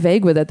gets really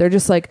vague with it. They're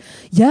just like,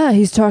 yeah,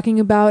 he's talking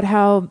about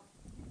how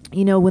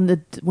you know, when the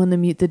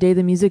day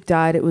the music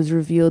died, it was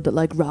revealed that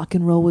like rock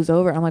and roll was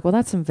over. I'm like, well,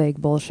 that's some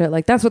vague bullshit.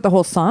 Like that's what the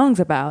whole song's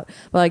about.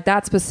 But like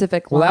that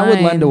specific line. Well, that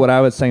would lend to what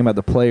I was saying about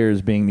the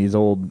Players being these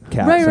old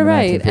cats.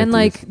 Right. And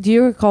like, do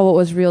you recall what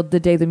was real the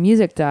day the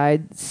music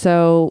died?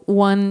 So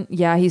one,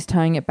 yeah, he's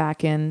tying it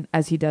back in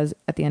as he does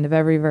at the end of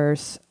every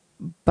verse.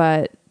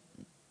 But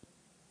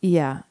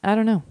yeah, I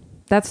don't know.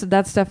 That's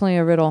definitely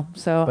a riddle.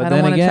 So but I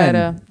don't want to try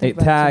to. It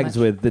tags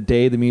with the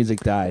day the music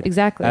died.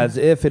 Exactly. As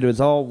if it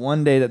was all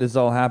one day that this is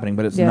all happening,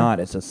 but it's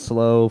not. It's a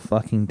slow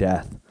fucking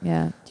death.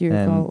 Yeah. Do you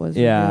recall what was?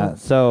 Yeah. revealed?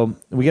 So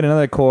we get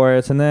another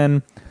chorus, and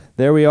then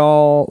there we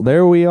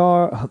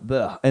are,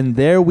 and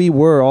there we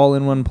were all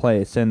in one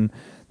place, and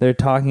they're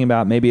talking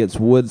about maybe it's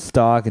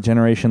Woodstock, a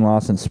generation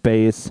lost in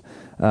space,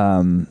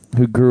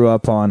 who grew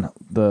up on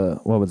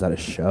what was that, a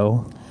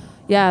show?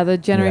 Yeah, the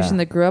generation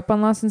that grew up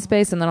on Lost in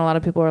Space, and then a lot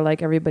of people are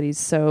like, everybody's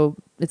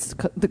it's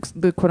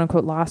the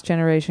quote-unquote lost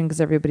generation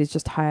because everybody's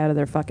just high out of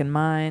their fucking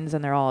minds,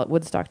 and they're all at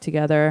Woodstock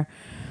together.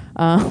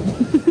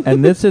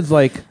 And this is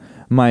like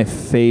my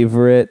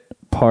favorite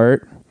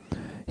part.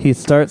 He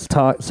starts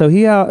so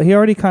he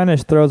already kind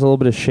of throws a little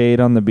bit of shade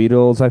on the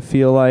Beatles, I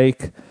feel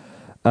like.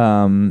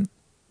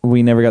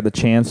 We never got the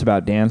chance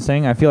about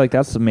dancing. I feel like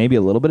that's maybe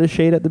a little bit of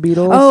shade at the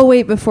Beatles. Oh,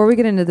 wait, before we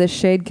get into this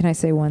shade, can I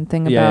say one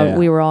thing about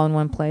we were all in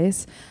one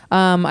place?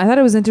 I thought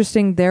it was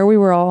interesting. There we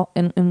were all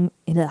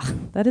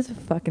that is a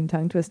fucking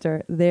tongue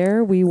twister.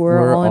 There we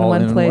were all in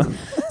one place.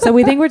 So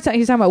we think he's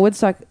talking about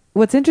Woodstock.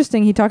 What's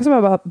interesting, he talks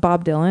about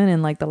Bob Dylan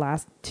in like the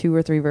last 2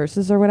 or 3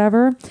 verses or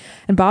whatever.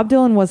 And Bob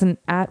Dylan wasn't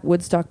at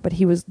Woodstock, but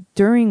he was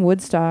during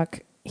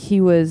Woodstock. He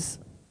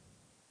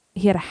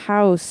had a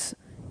house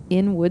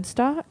in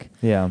Woodstock.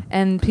 Yeah.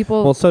 And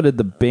people... Well, so did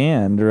the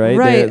band, right?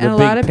 Right. The and a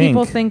lot of Pink.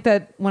 people think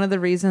that one of the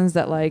reasons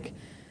that like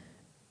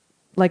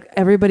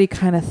everybody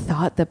kind of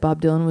thought that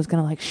Bob Dylan was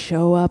going to like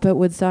show up at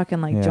Woodstock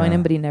and like join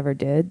him, but he never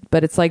did.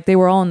 But it's like they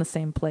were all in the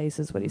same place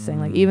is what he's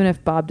saying. Like even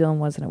if Bob Dylan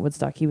wasn't at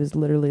Woodstock, he was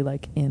literally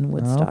like in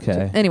Woodstock.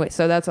 Okay. Anyway,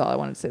 so that's all I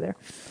wanted to say there.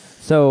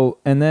 So,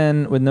 and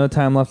then with No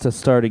Time Left to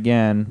Start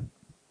Again,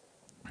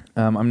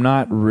 I'm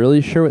not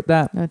really sure what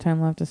that No time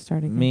left to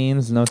start again.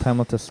 means. No Time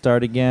Left to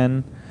Start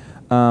Again.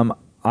 So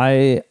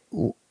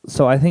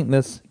I think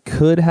this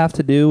could have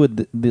to do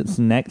with this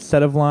next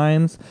set of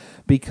lines,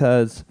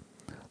 because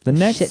the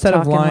next set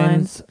of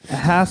lines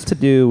has to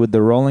do with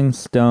the Rolling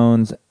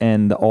Stones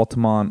and the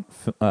Altamont.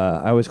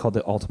 I always call it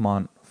the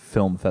Altamont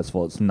Film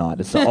Festival. It's not.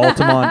 It's the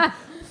Altamont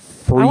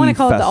Free. I want to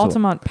call Festival. it the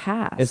Altamont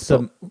Pass. It's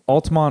the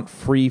Altamont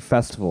Free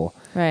Festival,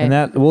 right? And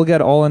that we'll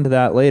get all into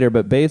that later.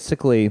 But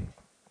basically,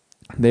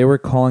 they were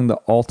calling the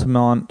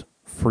Altamont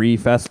Free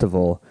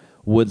Festival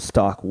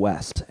Woodstock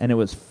West, and it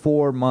was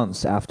 4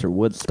 months after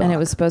Woodstock, and it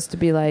was supposed to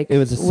be like it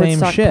was the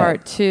Woodstock same shit.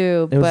 Part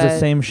 2. It was the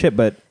same shit,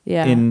 but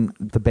in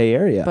the Bay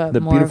Area, but the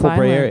more beautiful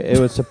violent. Bay Area. It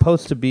was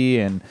supposed to be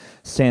in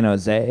San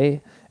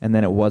Jose, and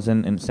then it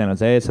wasn't in San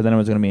Jose, so then it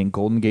was going to be in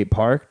Golden Gate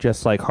Park,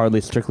 just like Hardly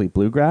Strictly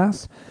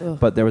Bluegrass. Ugh,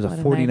 but there was a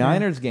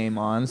 49ers game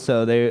on,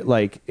 so they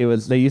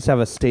used to have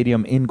a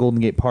stadium in Golden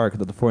Gate Park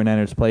that the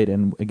 49ers played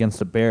in against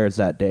the Bears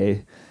that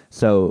day,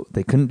 so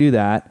they couldn't do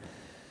that.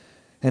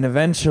 And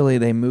eventually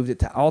they moved it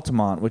to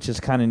Altamont, which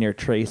is kind of near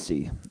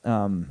Tracy.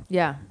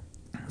 Yeah.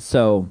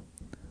 So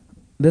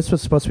this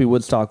was supposed to be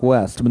Woodstock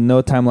West with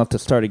No Time Left to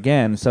Start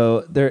Again.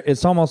 So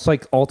it's almost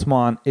like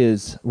Altamont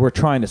we're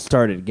trying to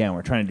start it again.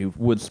 We're trying to do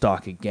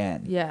Woodstock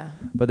again. Yeah.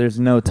 But there's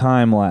no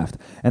time left.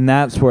 And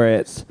that's where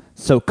it's,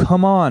 so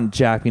come on,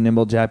 Jack be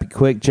nimble, Jack be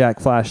quick, Jack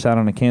flashed out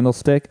on a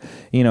candlestick.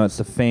 You know, it's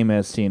the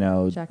famous,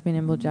 Jack be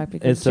nimble, Jack be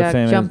quick. It's Jack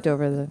famous, jumped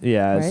over the...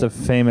 Yeah, right? It's a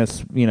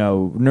famous,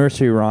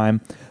 nursery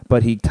rhyme.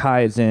 But he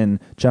ties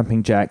in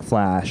Jumping Jack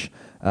Flash.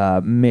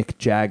 Mick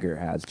Jagger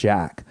has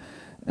Jack.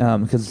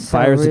 Because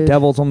fire's the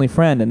devil's only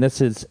friend. And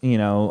this is,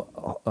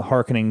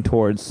 hearkening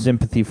towards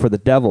Sympathy for the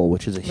Devil,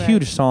 which is a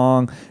huge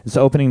song. It's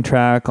the opening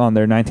track on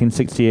their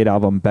 1968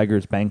 album,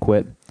 Beggar's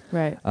Banquet.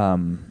 Right.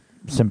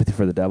 Sympathy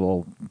for the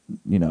Devil,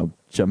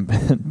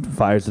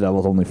 fire's the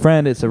devil's only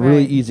friend. It's a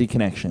really easy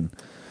connection.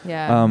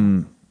 Yeah.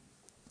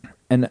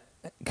 And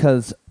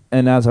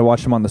as I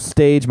watched him on the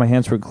stage, my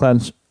hands were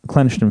clenched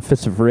in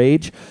fists of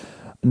rage.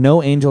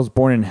 No angels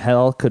born in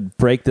hell could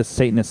break this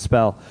Satanist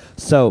spell.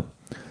 So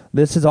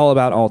this is all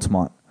about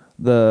Altamont.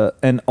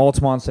 And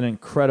Altamont's an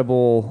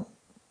incredible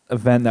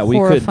event that we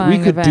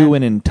could do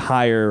an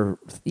entire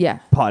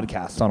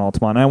podcast on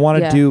Altamont. And I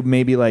want to do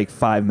maybe like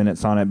 5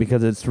 minutes on it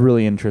because it's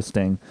really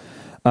interesting.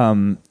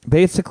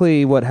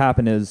 Basically what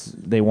happened is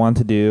they want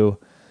to do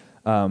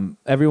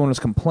everyone was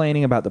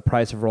complaining about the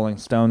price of Rolling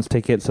Stones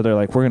tickets, so they're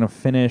like, we're going to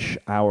finish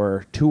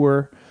our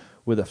tour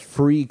with a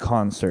free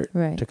concert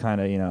to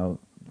kind of,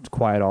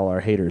 quiet all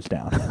our haters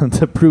down,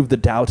 to prove the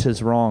doubt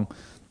is wrong.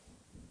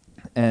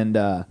 And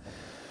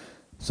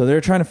so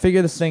they're trying to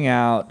figure this thing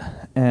out,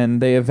 and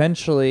they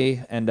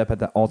eventually end up at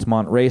the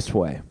Altamont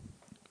Raceway.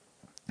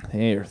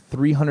 There are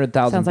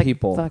 300,000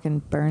 people. Sounds like fucking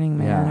Burning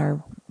Man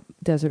or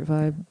Desert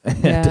Vibe.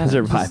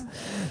 Desert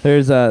Vibe.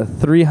 There's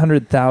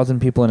 300,000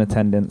 people in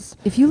attendance.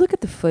 If you look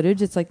at the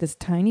footage, it's like this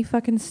tiny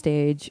fucking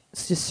stage.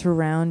 It's just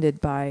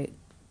surrounded by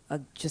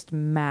just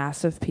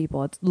mass of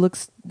people. It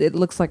looks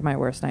like my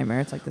worst nightmare.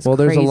 It's like this. Well,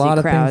 there's crazy a lot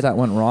of crowd. things that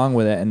went wrong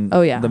with it, and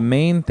the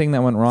main thing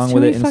that went wrong it's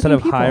with too it, many instead of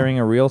fucking people. hiring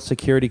a real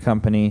security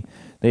company,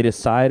 they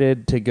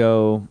decided to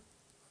go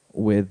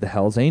with the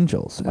Hells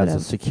Angels as a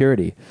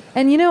security.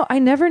 And I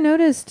never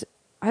noticed.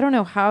 I don't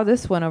know how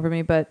this went over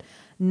me, but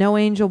no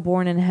angel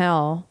born in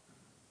hell.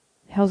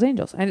 Hells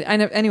Angels. I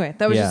never, anyway,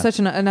 that was just such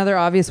another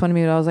obvious one to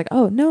me. But I was like,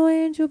 oh, no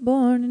angel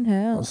born in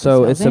hell.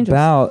 So it's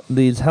about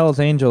these Hells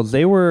Angels.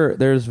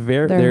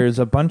 There's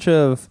a bunch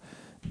of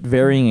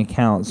varying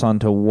accounts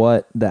onto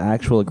what the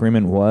actual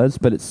agreement was,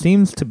 but it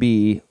seems to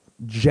be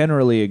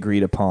generally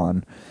agreed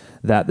upon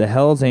that the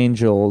Hells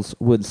Angels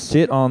would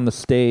sit on the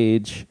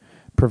stage,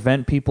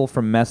 prevent people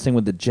from messing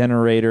with the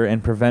generator,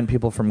 and prevent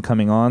people from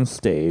coming on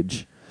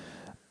stage.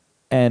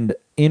 And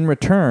in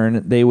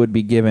return, they would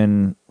be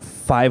given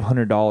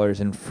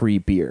 $500 in free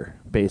beer,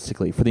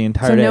 basically, for the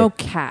entire day. So no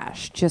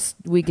cash, just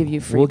we give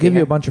you free beer. We'll give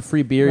you a bunch of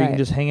free beer. Right. You can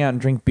just hang out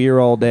and drink beer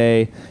all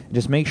day.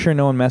 Just make sure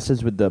no one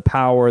messes with the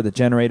power, the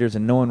generators,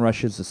 and no one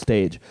rushes the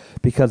stage.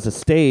 Because the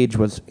stage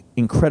was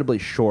incredibly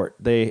short.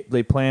 They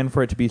planned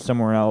for it to be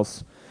somewhere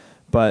else,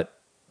 but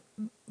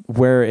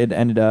where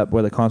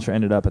the concert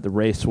ended up at the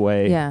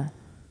Raceway,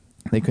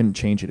 they couldn't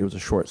change it. It was a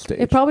short stage.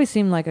 It probably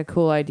seemed like a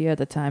cool idea at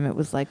the time. It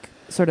was like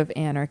sort of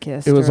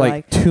anarchist. It was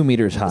like 2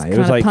 meters high. It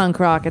was like punk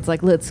rock. It's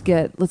like let's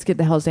get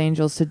the Hells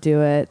Angels to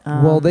do it.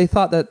 Well, they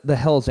thought that the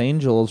Hells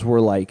Angels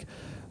were like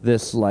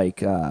this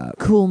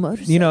cool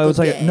motorcycle. it was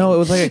like gang. it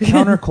was like a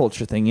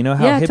counterculture thing. You know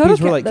how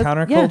hippies were like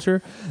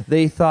counterculture? Yeah.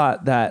 They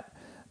thought that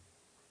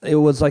it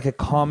was like a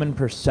common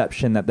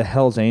perception that the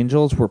Hells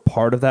Angels were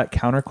part of that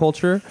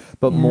counterculture,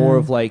 but more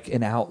of like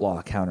an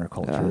outlaw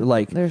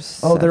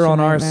counterculture. They're on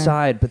our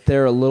side, but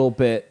they're a little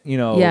bit, a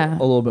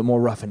little bit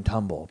more rough and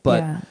tumble.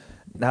 But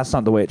that's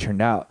not the way it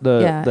turned out.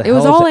 It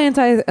was all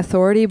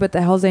anti-authority, but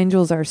the Hells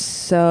Angels are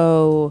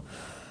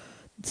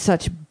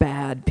such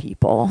bad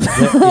people.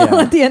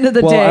 At the end of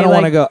the day, I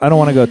don't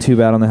want to go too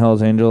bad on the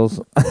Hells Angels.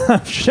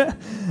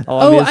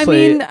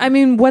 I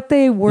mean, what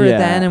they were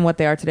then and what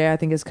they are today, I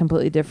think, is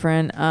completely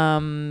different.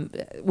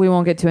 We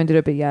won't get too into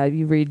it, but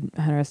you read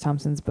Hunter S.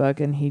 Thompson's book,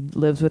 and he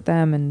lives with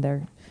them,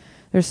 and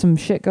there's some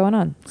shit going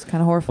on. It's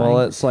kind of horrifying.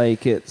 Well, it's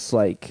like it's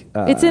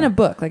in a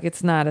book, like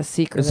it's not a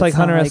secret. It's like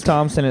Hunter S.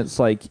 Thompson. It's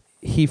like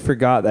he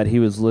forgot that he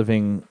was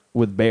living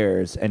with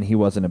bears, and he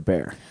wasn't a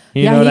bear.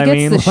 You know what I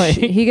mean?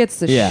 He gets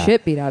the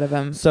shit beat out of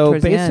him. So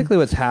basically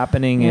what's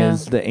happening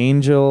is the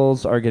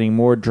Angels are getting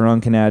more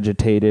drunk and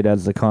agitated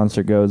as the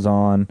concert goes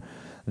on.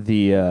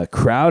 The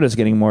crowd is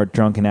getting more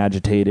drunk and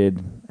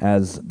agitated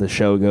as the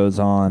show goes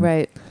on.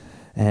 Right.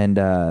 And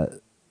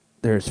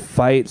there's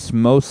fights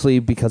mostly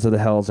because of the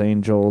Hells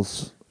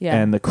Angels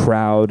and the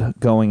crowd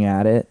going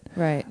at it.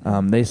 Right.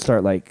 They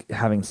start like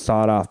having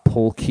sawed-off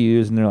pole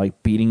cues, and they're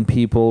like beating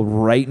people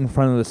right in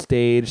front of the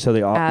stage. So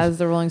they all as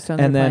the Rolling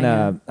Stones. And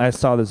then I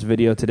saw this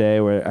video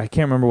today where I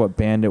can't remember what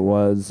band it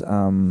was.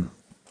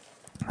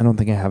 I don't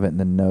think I have it in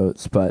the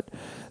notes, but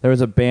there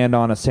was a band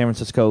on, a San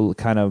Francisco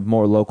kind of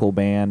more local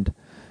band,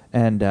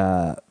 and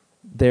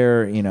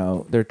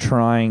they're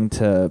trying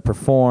to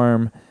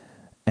perform,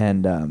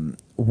 and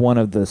one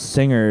of the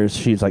singers,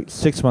 she's like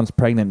 6 months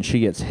pregnant, and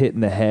she gets hit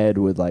in the head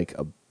with like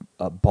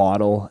a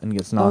bottle and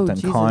gets knocked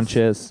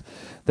unconscious.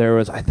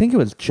 Jesus. I think it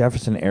was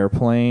Jefferson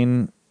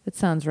Airplane. It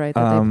sounds right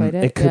that they played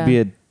it. It could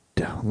be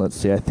let's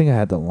see. I think I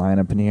had the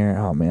lineup in here.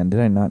 Oh man, did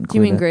I not include it? Do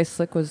you mean Grace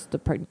Slick was the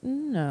pregnant?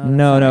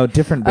 No,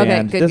 different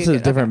band. Okay, this is a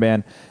different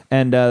band.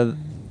 And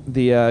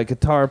the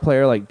guitar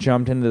player like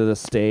jumped into the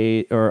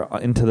stage or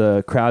into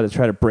the crowd to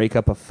try to break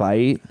up a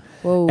fight.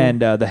 Whoa. And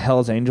the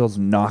Hells Angels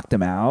knocked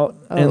him out,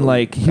 and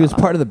like he was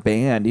part of the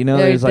band, they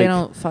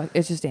don't fuck.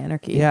 It's just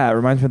anarchy. Yeah, it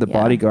reminds me of the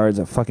bodyguards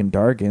at fucking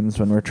Dargan's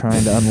when we're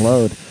trying to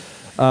unload.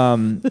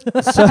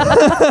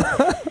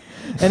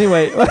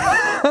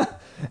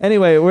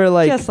 Anyway, we're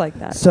like just like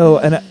that. So,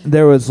 and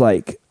there was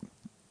like,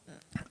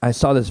 I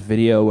saw this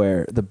video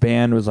where the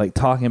band was like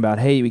talking about,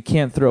 hey, we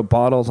can't throw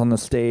bottles on the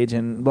stage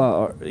and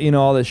blah,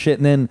 all this shit.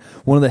 And then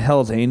one of the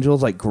Hells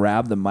Angels like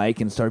grabbed the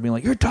mic and started being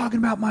like, "You're talking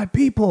about my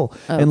people,"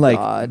 and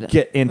like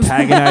get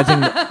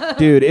antagonizing.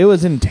 Dude, it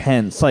was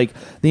intense. Like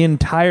the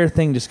entire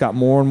thing just got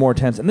more and more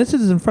tense. And this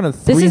is in front of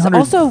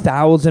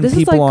 300,000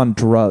 people on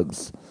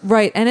drugs.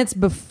 Right, and it's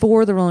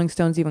before the Rolling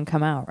Stones even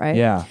come out, right?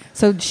 Yeah.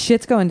 So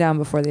shit's going down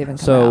before they even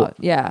come out.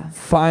 Yeah.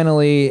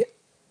 Finally,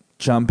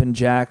 jumping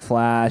Jack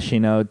Flash,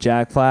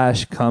 Jack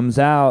Flash comes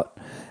out,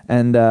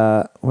 and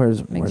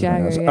where's Mick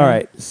Jagger? All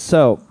right,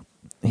 so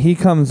he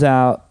comes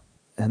out,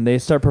 and they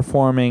start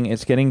performing.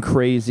 It's getting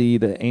crazy.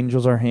 The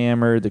Angels are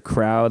hammered. The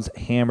crowd's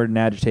hammered and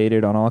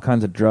agitated on all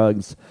kinds of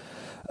drugs.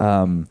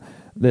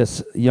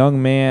 This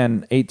young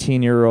man,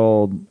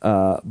 18-year-old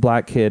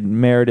black kid,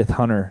 Meredith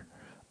Hunter,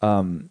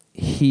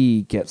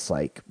 he gets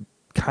like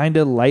kind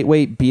of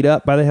lightweight beat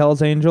up by the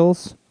Hells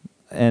Angels,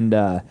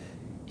 and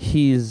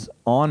he's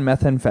on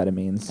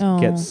methamphetamines,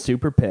 gets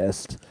super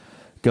pissed,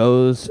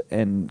 goes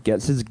and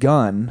gets his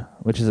gun,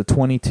 which is a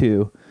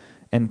 .22,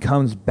 and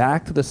comes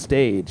back to the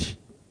stage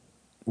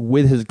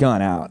with his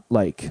gun out.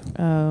 Like,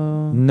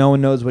 no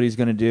one knows what he's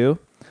going to do.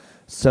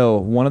 So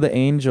one of the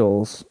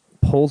angels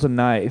pulls a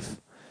knife,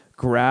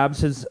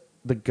 grabs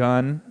the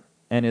gun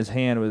and his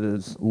hand with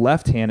his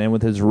left hand, and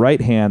with his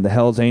right hand, the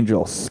Hell's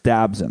Angel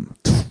stabs him.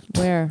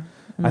 Where?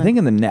 I think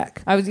in the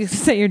neck. I was going to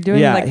say you're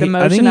doing like the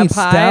motion up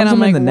high, and I'm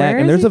like, in the neck,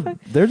 and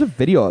there's a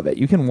video of it.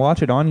 You can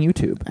watch it on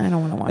YouTube. I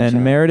don't want to watch it.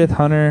 And Meredith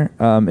Hunter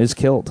is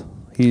killed.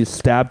 He's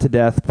stabbed to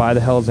death by the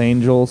Hell's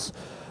Angels.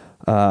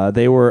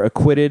 They were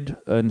acquitted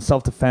in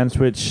self-defense,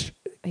 which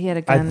he had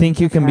a gun. I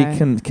think you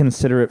can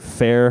consider it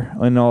fair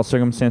in all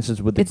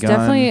circumstances with the gun. It's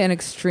definitely an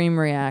extreme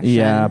reaction.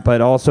 Yeah,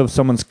 but also if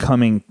someone's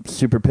coming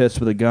super pissed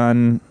with a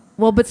gun.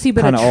 Well, but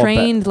a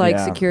trained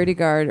security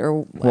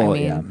guard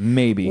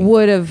maybe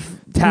would have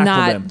tackled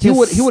not him.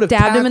 Just he would have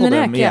stabbed him in the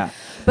neck. Yeah.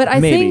 But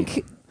I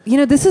think,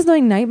 this is my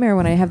nightmare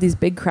when I have these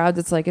big crowds.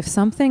 It's like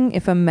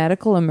if a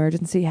medical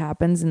emergency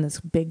happens in this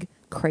big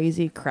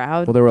crazy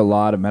crowd. Well, there were a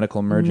lot of medical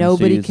emergencies.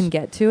 Nobody can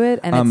get to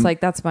it, and it's like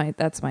that's my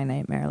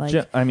nightmare. Like,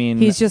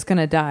 he's just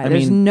gonna die.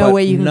 There's no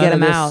way you can get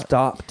him out.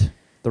 Stopped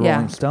the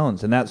Rolling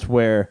Stones, and that's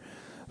where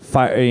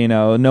fire.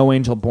 No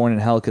angel born in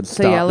hell could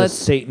stop the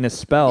Satanist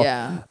spell.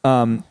 Yeah.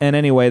 And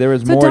anyway, there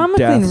was more Don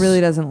deaths. McLean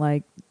really doesn't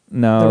like.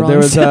 No, there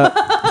was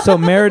so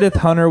Meredith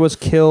Hunter was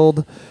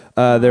killed.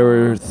 There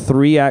were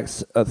three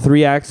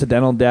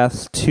accidental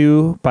deaths,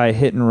 2 by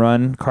hit and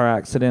run car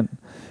accident,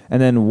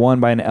 and then 1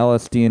 by an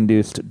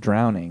LSD-induced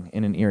drowning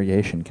in an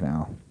irrigation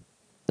canal.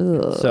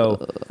 Ugh.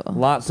 So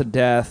lots of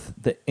death.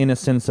 The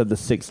innocence of the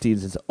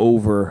 60s is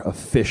over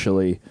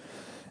officially.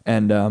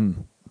 And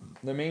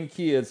the main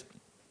key is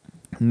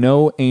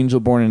no angel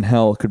born in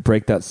hell could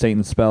break that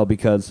Satan spell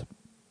because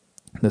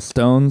the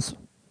Stones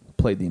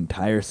played the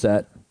entire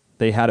set.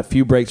 They had a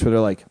few breaks where they're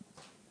like,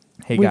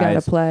 hey, we guys,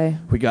 gotta play.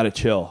 We gotta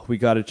chill.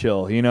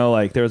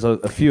 There's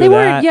a few they of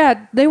weren't, that.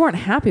 Yeah, they weren't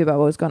happy about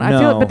what was going on. No. I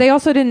feel, but they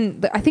also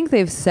didn't. I think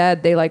they've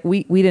said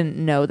we didn't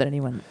know that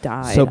anyone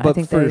died. So, but I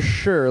think for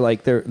sure,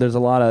 there's a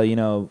lot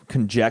of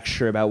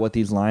conjecture about what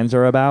these lines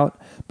are about.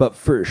 But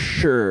for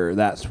sure,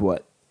 that's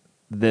what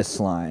this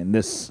line.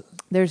 It's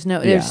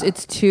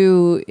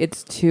too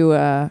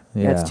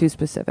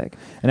specific.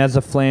 And as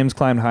the flames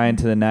climbed high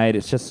into the night,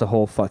 it's just the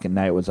whole fucking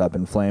night was up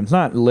in flames.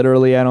 Not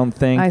literally, I don't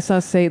think. I saw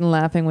Satan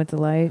laughing with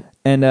delight.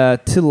 And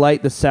to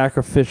light the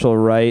sacrificial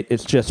rite,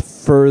 it's just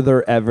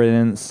further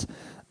evidence.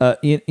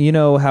 You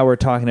know how we're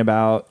talking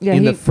about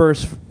the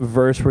first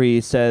verse where he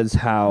says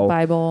how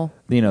Bible.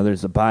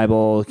 There's the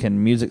Bible.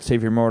 Can music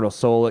save your mortal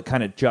soul? It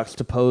kind of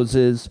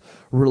juxtaposes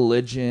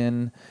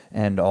religion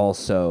and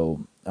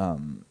also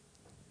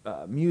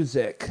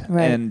music,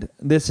 right. And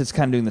this is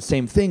kind of doing the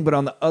same thing, but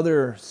on the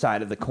other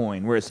side of the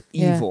coin, where it's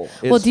evil.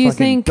 It's do you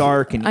think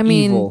dark and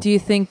evil? Do you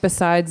think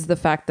besides the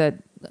fact that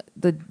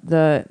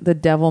the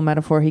devil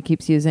metaphor he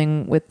keeps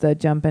using with the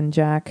jumpin'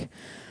 jack,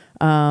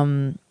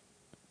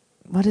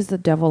 what is the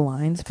devil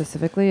line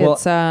specifically? Well,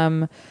 it's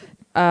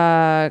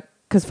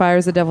because fire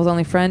is the devil's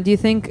only friend. Do you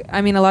think?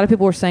 A lot of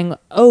people were saying,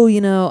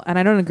 and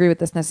I don't agree with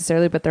this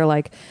necessarily, but they're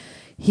like,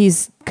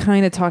 he's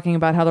kind of talking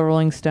about how the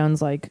Rolling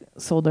Stones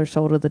sold their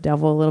soul to the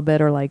devil a little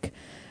bit, or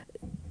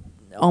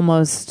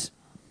almost.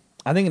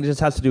 I think it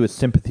just has to do with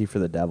sympathy for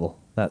the devil,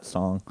 that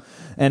song.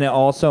 And it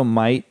also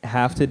might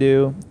have to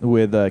do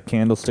with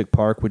Candlestick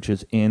Park, which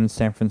is in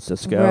San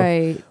Francisco.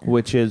 Right.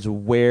 Which is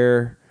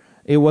where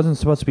it wasn't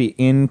supposed to be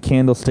in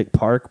Candlestick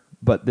Park,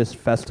 but this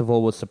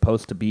festival was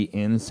supposed to be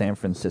in San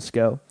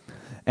Francisco.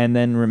 And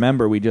then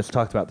remember, we just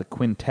talked about the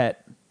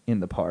quintet in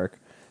the park,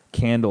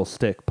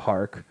 Candlestick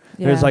Park.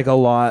 Yeah. There's a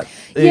lot.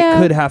 It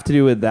could have to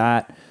do with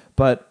that.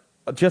 But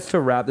just to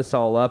wrap this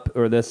all up,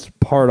 or this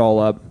part all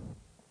up,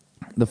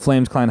 the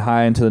flames climbed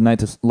high into the night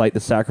to light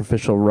the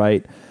sacrificial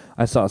rite.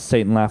 I saw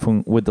Satan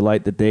laughing with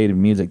delight the day the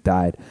music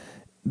died.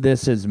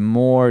 This is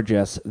more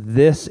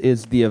this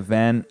is the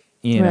event,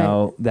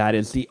 that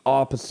is the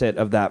opposite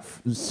of that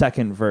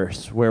second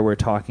verse where we're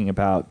talking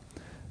about,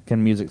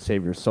 can music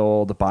save your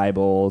soul, the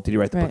Bible, did you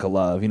write the book of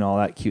love, all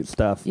that cute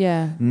stuff.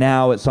 Yeah.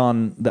 Now it's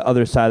on the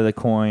other side of the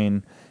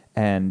coin,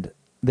 and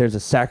there's a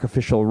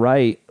sacrificial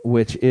rite,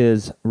 which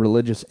is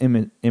religious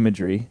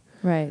imagery.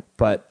 Right.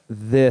 But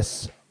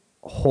this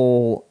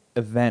whole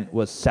event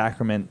was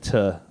sacrament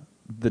to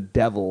the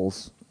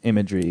devil's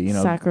imagery,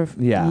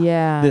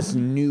 This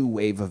new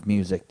wave of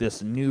music,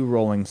 this new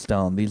Rolling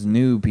Stone, these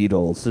new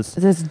Beatles,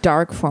 this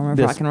dark form of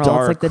rock and roll.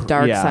 It's like the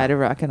dark side of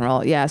rock and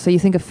roll. Yeah. So you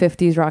think of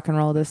 50s rock and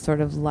roll, this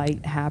sort of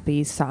light,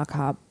 happy sock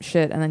hop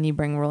shit, and then you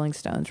bring Rolling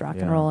Stones rock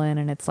and roll in,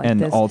 and it's and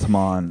this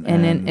Altamont,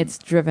 and then it's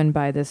driven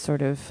by this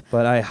sort of.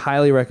 But I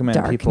highly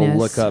recommend people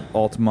look up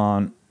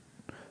Altamont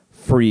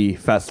Free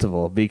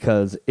Festival,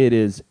 because it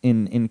is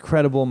an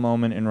incredible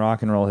moment in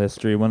rock and roll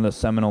history, one of the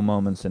seminal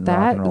moments in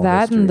rock and roll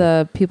history. And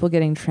the people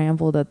getting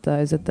trampled at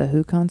is it the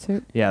Who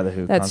concert? Yeah, the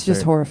Who concert. That's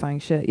just horrifying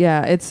shit.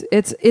 Yeah, it's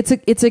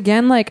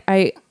again,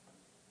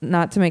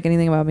 not to make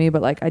anything about me,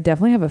 but I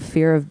definitely have a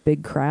fear of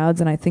big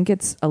crowds, and I think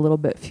it's a little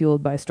bit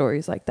fueled by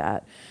stories like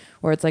that,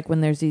 where it's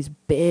when there's these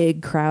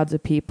big crowds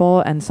of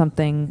people and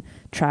something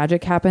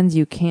tragic happens,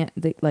 you can't,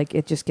 like,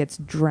 it just gets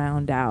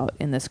drowned out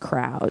in this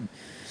crowd.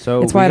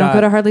 So it's why I don't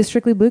go to Hardly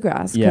Strictly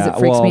Bluegrass, because it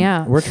freaks me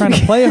out. We're trying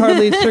to play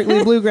Hardly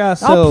Strictly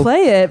Bluegrass. So I'll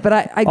play it, but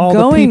I all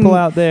going, the people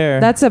out there.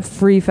 That's a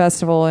free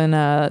festival in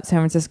San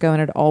Francisco,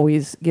 and it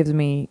always gives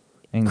me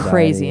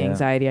crazy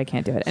anxiety. I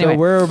can't do it. Anyway. So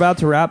we're about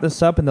to wrap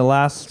this up in the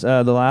last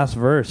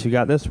verse. You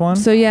got this one?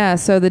 So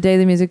the day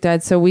the music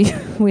died. So we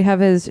have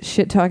his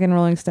shit talking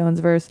Rolling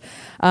Stones verse,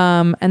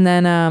 and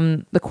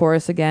then the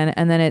chorus again,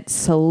 and then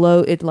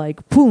it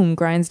like boom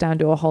grinds down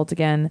to a halt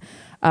again.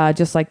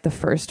 Just like the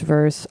first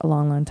verse a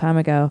long, long time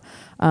ago.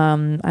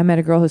 I met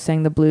a girl who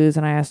sang the blues,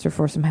 and I asked her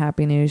for some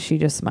happy news. She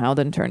just smiled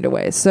and turned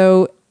away.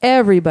 So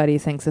everybody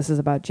thinks this is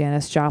about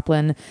Janis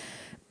Joplin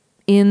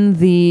in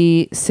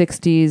the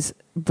 60s,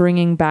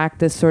 bringing back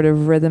this sort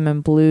of rhythm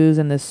and blues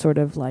and this sort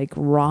of like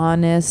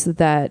rawness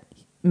that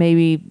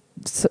maybe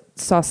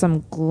saw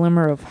some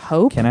glimmer of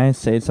hope. Can I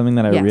say something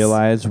that I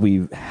realize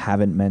we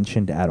haven't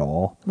mentioned at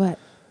all? What?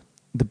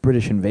 The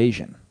British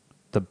invasion,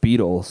 the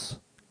Beatles,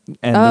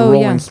 and the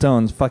Rolling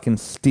Stones fucking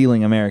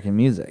stealing American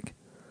music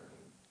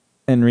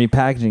and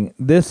repackaging.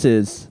 This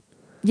is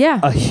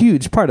a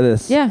huge part of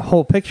this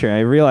whole picture.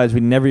 I realized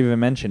we never even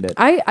mentioned it.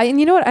 And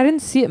you know what? I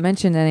didn't see it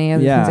mentioned in any of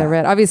the things I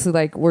read. Obviously,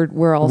 like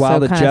we're also while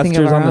the kind of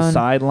thinking of jesters our on the own.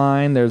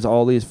 sideline, there's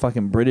all these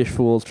fucking British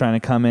fools trying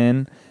to come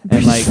in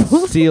and like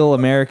steal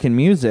American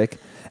music.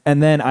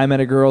 And then I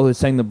met a girl who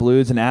sang the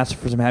blues and asked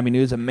for some happy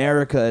news.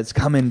 America is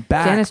coming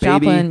back, Janis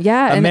baby. Joplin,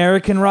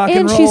 American rock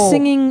and roll. And she's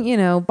singing,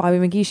 Bobby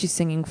McGee. She's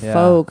singing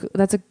folk.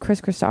 That's a Chris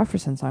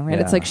Christopherson song, right?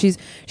 It's like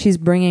she's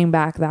bringing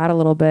back that a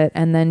little bit.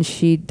 And then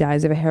she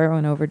dies of a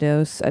heroin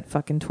overdose at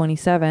fucking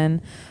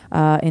 27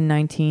 in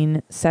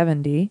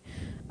 1970.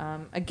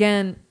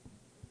 Again,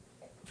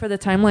 for the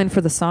timeline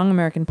for the song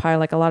American Pie,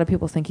 like a lot of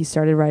people think he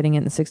started writing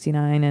it in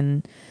 69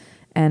 and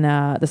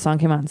the song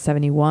came out in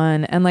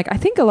 71. And like, I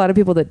think a lot of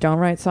people that don't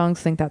write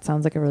songs think that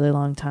sounds like a really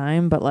long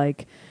time, but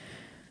like,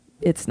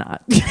 it's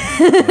not.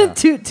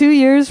 2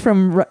 years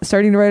from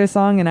starting to write a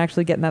song and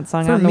actually getting that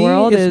song out in the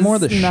world it's is more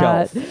the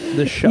not, shelf.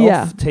 The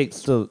shelf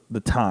takes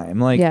the time.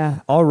 Like,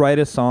 I'll write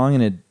a song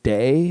in a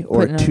day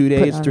or 2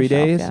 days, 3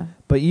 days,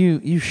 but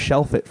you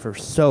shelf it for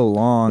so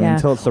long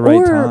until it's the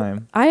right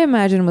time. I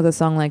imagine with a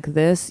song like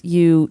this,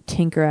 you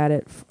tinker at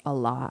it a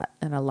lot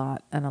and a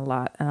lot and a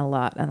lot and a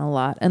lot and a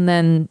lot, and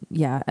then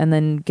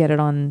get it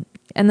on,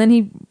 and then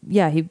he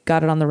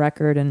got it on the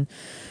record and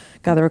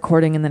got the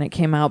recording, and then it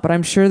came out. But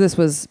I'm sure this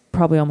was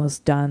probably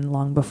almost done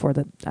long before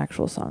the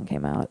actual song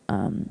came out.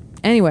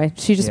 Anyway,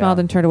 she just smiled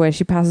and turned away.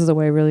 She passes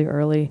away really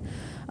early.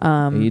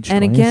 Age 27.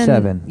 And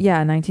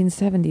again,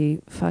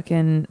 1970,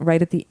 fucking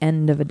right at the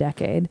end of a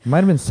decade.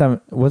 Might have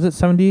been was it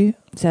 70?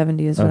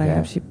 70 is what I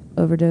have. She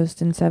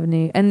overdosed in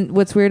 70. And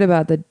what's weird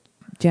about the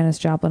Janis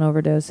Joplin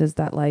overdose is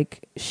that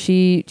like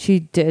she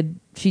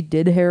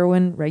did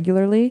heroin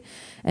regularly,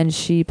 and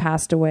she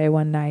passed away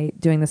one night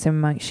doing the same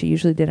amount she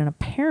usually did, and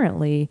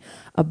apparently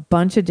a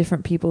bunch of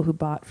different people who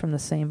bought from the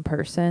same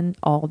person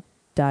all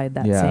died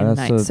that same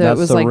night. So it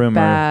was like rumor.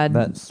 bad.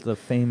 That's the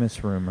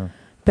famous rumor.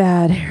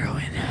 Bad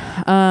heroin.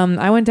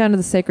 I went down to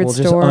the Sacred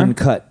Store. Just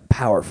uncut,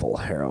 powerful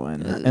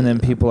heroin, and then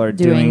people are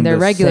doing their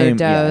the regular same,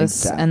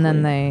 dose, exactly.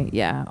 and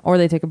then or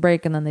they take a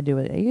break, and then they do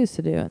what they used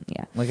to do. And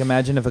like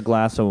imagine if a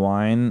glass of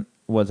wine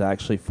was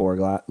actually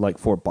 4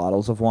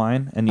 bottles of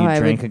wine, and you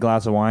drank a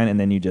glass of wine, and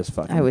then you just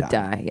fucking I would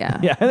die. Yeah.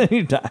 Yeah, and then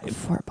you died.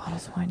 4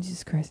 bottles of wine,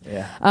 Jesus Christ.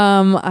 Yeah.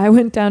 I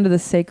went down to the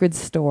Sacred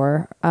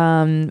Store.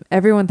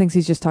 Everyone thinks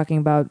he's just talking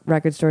about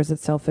record stores that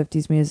sell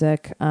 50s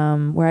music,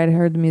 where I'd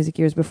heard the music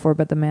years before,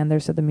 but the man there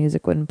said the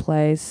music wouldn't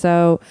play.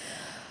 So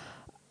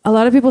a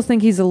lot of people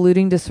think he's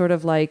alluding to sort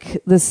of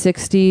like the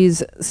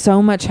 60s.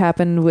 So much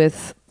happened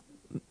with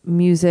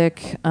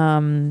music,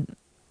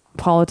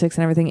 politics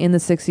and everything in the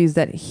 60s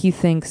that he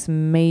thinks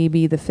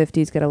maybe the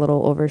 50s get a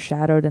little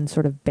overshadowed and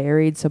sort of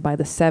buried. So by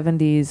the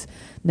 70s,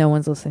 no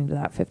one's listening to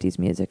that 50s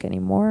music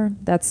anymore.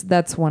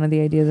 That's one of the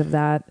ideas of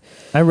that.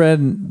 I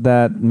read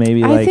that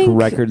maybe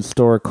record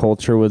store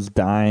culture was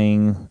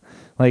dying.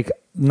 Like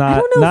not, I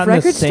don't know not if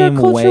record store same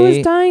culture way.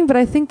 was dying, but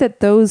I think that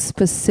those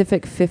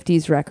specific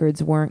 50s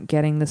records weren't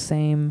getting the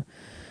same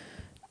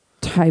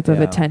type of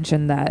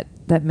attention that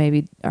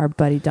maybe our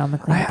buddy Don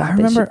McLean thought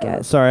they should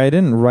get. Sorry, I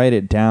didn't write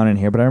it down in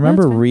here, but I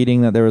remember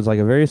reading that there was like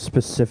a very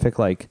specific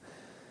like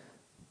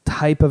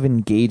type of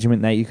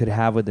engagement that you could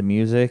have with the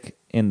music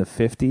in the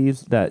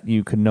 50s that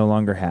you could no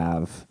longer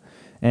have.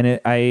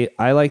 And I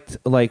liked,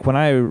 like when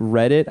I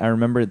read it, I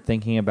remember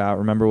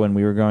when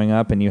we were growing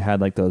up and you had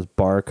like those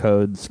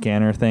barcode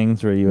scanner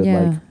things where you would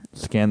like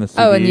scan the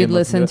CD. Oh, and you'd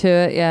listen to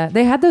it. Yeah.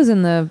 They had those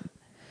in the...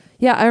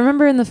 Yeah, I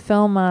remember in the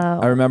film.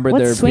 I remember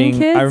Kids?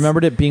 I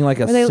remembered it being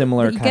like a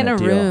similar kind of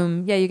deal. You get a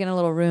room. Yeah, you get a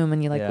little room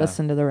and you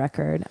listen to the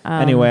record.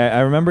 Anyway, I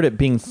remembered it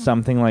being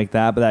something like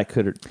that, but that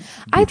could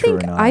be true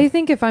or not. I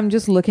think if I'm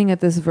just looking at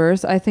this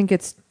verse, I think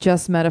it's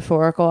just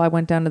metaphorical. I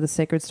went down to the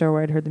Sacred Store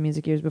where I'd heard the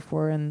music years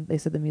before, and they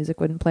said the music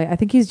wouldn't play. I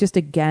think he's just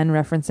again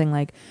referencing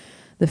like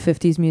the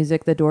 50s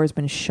music. The door's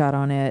been shut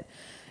on it.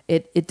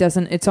 it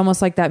doesn't, it's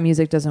almost like that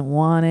music doesn't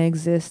want to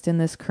exist in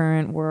this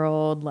current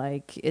world.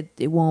 Like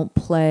it won't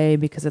play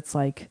because it's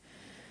like,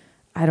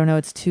 I don't know,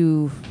 it's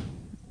too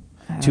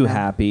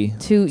happy.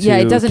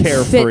 It doesn't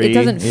carefree. fit. It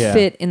doesn't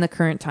fit in the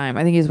current time,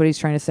 I think, is what he's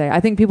trying to say. I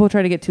think people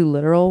try to get too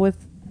literal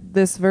with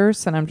this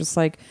verse, and I'm just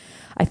like,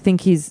 I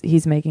think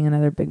he's making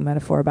another big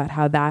metaphor about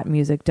how that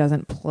music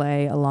doesn't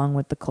play along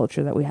with the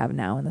culture that we have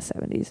now in the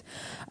 70s.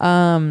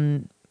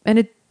 And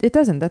it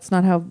doesn't. That's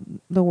not how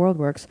the world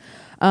works.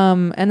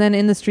 And then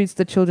in the streets,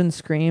 the children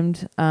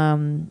screamed.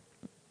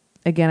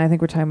 Again, I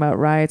think we're talking about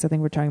riots. I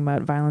think we're talking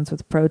about violence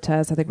with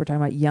protests. I think we're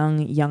talking about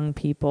young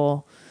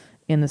people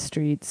in the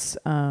streets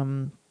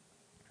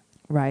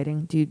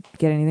rioting. Do you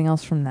get anything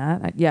else from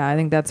that? I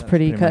think that's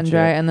pretty cut and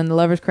dry. And then the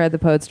lovers cried, the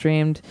poets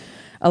dreamed.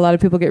 A lot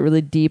of people get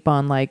really deep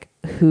on like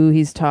who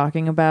he's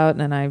talking about,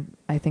 and I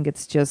think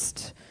it's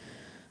just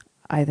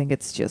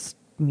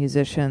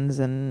musicians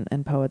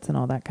and poets and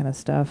all that kind of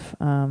stuff.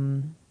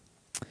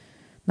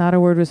 Not a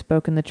word was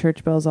spoken. The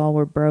church bells all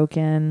were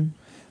broken.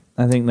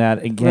 I think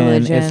that again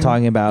religion. Is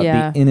talking about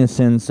the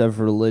innocence of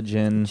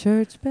religion.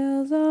 Church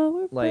bells all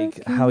were like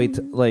broken. How he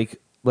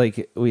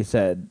like we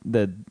said,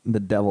 the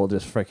devil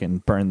just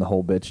freaking burned the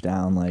whole bitch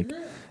down, like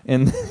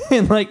in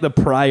like the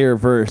prior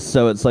verse.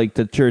 So it's like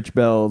the church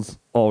bells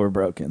all were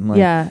broken. Like,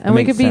 and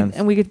we could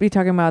be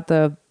talking about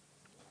the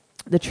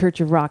church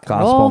of rock and roll,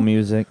 gospel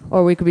music,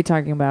 or we could be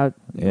talking about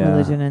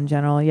religion in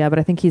general. Yeah, but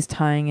I think he's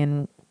tying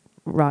in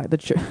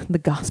the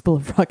gospel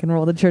of rock and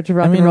roll, the church of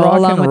rock and roll,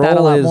 along with that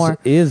a lot more.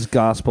 Is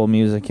gospel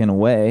music in a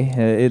way.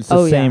 It's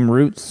the same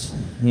roots,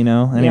 you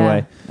know.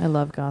 Anyway, I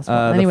love gospel.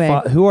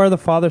 Anyway, who are the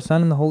Father,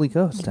 Son, and the Holy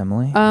Ghost,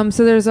 Emily?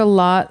 So there's a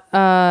lot.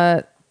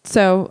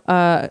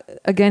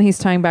 Again, he's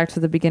tying back to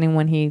the beginning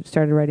when he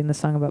started writing the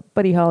song about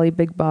Buddy Holly,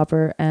 Big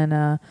Bopper,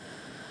 and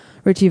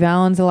Ritchie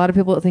Valens. A lot of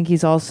people think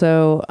he's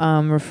also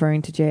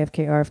referring to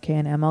JFK, RFK,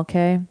 and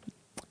MLK.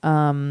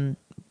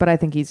 But I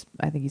think he's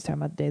talking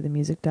about the day the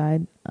music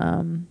died.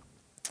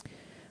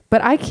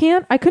 But I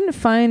couldn't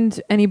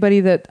find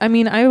anybody that, I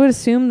mean, I would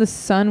assume the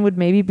son would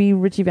maybe be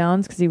Ritchie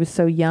Valens because he was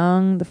so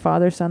young, the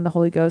Father, Son, the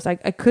Holy Ghost. I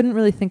couldn't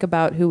really think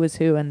about who was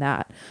who in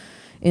that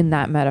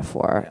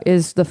metaphor.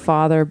 Is the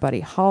Father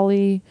Buddy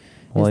Holly?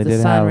 Well, is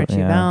the Son Ritchie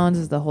Valens?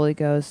 Is the Holy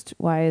Ghost?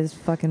 Why is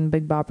fucking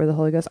Big Bopper the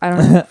Holy Ghost? I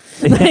don't know.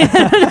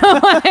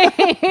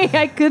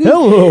 I couldn't.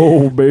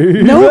 Hello,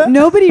 baby.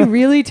 Nobody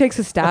really takes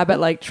a stab at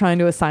like trying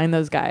to assign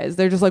those guys.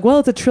 They're just like, well,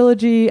 it's a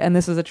trilogy, and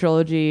this is a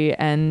trilogy,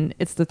 and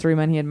it's the three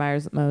men he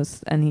admires the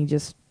most, and he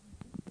just,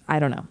 I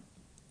don't know.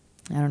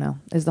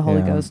 Is the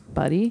Holy Ghost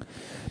Buddy?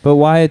 But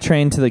why A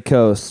Train to the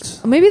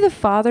Coast? Maybe the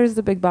Father's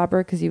the Big Bopper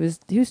because he was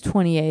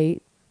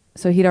 28.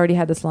 So he'd already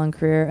had this long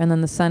career, and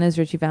then the son is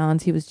Ritchie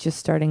Valens. He was just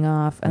starting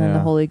off, and then the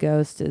Holy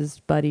Ghost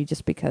is Buddy,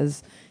 just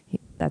because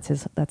that's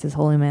his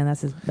holy man.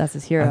 That's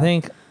his hero. I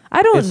think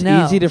it's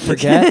easy to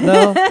forget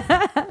though.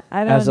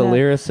 As a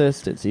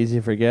lyricist, it's easy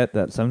to forget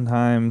that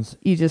sometimes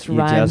you just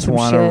rhyme some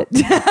shit.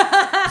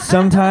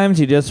 Sometimes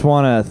you just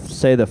want to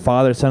say the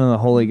Father, Son, and the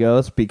Holy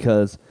Ghost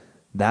because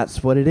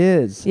that's what it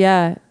is.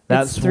 Yeah,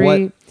 that's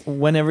what.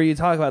 Whenever you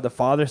talk about the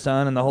Father,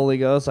 Son, and the Holy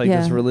Ghost, like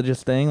this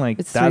religious thing, like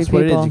that's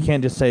what it is. You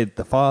can't just say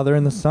the Father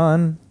and the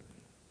Son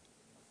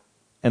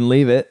and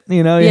leave it.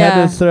 You know, you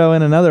have to throw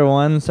in another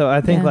one. So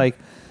I think like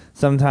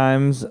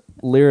sometimes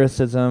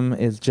lyricism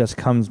just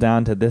comes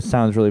down to this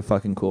sounds really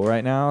fucking cool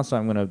right now, so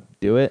I'm gonna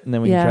do it, and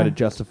then we can try to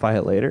justify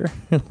it later.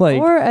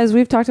 Or as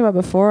we've talked about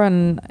before,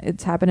 and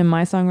it's happened in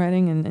my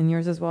songwriting and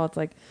yours as well. It's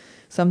like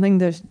something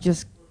that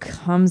just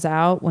comes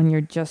out when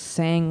you're just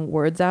saying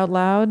words out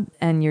loud,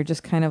 and you're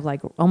just kind of like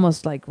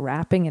almost like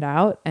rapping it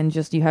out, and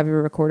just you have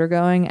your recorder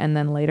going, and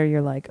then later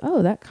you're like,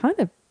 oh, that kind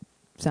of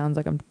sounds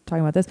like I'm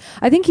talking about this.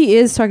 I think he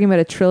is talking about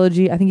a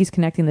trilogy. I think he's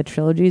connecting the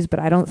trilogies, but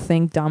I don't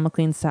think Don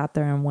McLean sat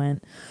there and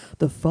went,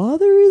 the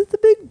Father is the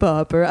Big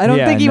Bopper. I don't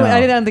think he went.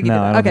 I don't think he did.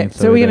 Okay,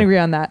 so we can agree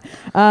on that.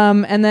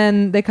 And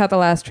then they caught the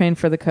last train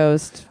for the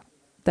coast.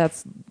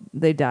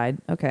 They died.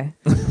 Okay.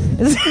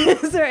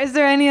 Is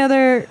there any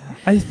other?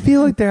 I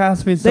feel like there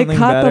has to be something better. They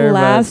caught the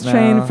last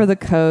train for the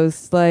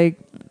coast, like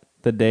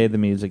the day the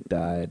music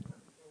died.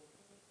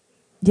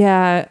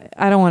 Yeah,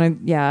 I don't want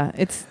to. Yeah,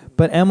 it's.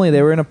 But Emily,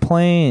 they were in a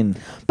plane.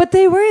 But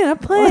they were in a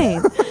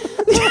plane.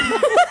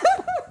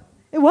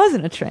 It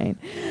wasn't a train.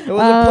 It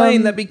was a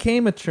plane that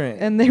became a train.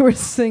 And they were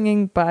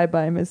singing "Bye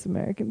Bye Miss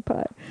American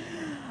Pie."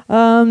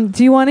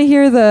 Do you want to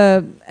hear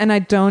and I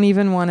don't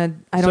even want to.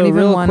 I don't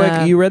even want to. Real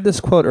quick, you read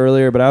this quote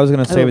earlier, but I was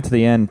going to save it to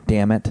the end.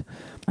 Damn it!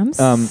 I'm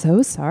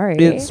so sorry.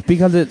 It's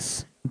because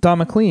it's Don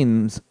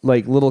McLean's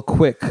like little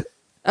quick.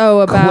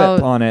 About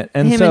clip on it,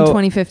 and him so in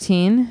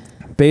 2015.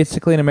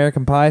 Basically, in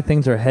American Pie,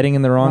 things are heading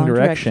in the wrong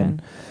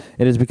direction.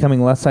 It is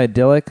becoming less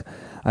idyllic.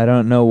 I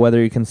don't know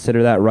whether you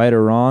consider that right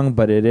or wrong,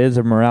 but it is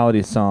a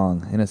morality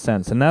song in a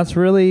sense, and that's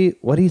really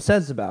what he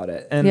says about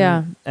it.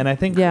 And and I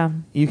think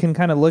you can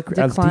kind of look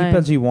as deep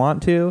as you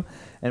want to,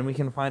 and we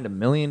can find a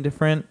million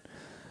different,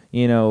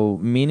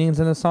 meanings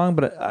in the song.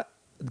 But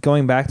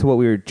going back to what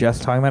we were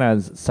just talking about,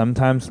 as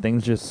sometimes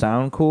things just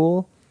sound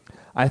cool.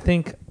 I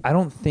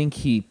don't think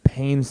he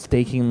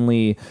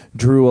painstakingly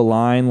drew a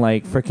line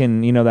like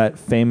freaking, that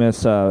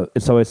famous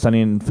It's Always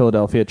Sunny in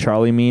Philadelphia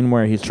Charlie meme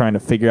where he's trying to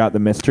figure out the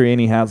mystery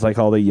and he has like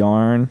all the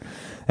yarn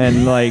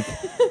and like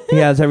he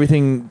has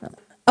everything.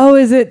 Oh,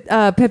 is it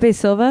Pepe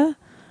Silva?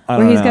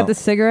 Where he's got the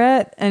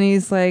cigarette and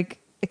he's like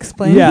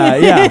explaining. Yeah,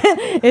 yeah.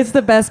 It's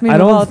the best meme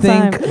of all time.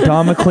 I don't think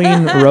Don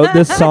McLean wrote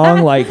this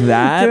song like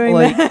that.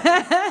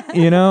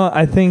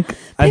 I think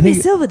Pepe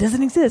Silva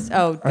doesn't exist.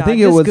 Oh, God. I think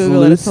it was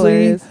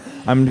loosely.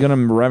 I'm going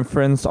to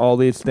reference all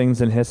these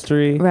things in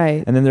history.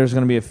 Right. And then there's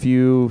going to be a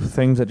few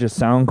things that just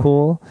sound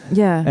cool.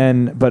 Yeah.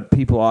 But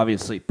people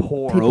obviously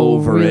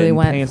over really it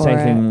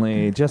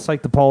painstakingly. Just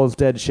like the Paul is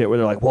Dead shit where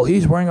they're like, well,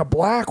 he's wearing a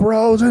black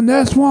rose in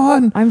this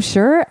one. I'm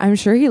sure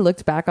he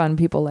looked back on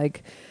people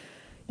like,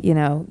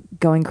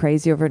 going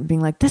crazy over it and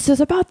being like, this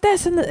is about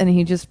this. And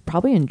he just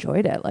probably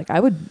enjoyed it. Like I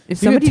would, if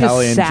somebody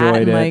just sat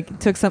and like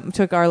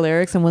took our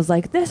lyrics and was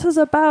like, this is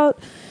about,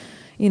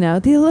 the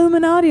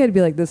Illuminati, I'd be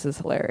like, this is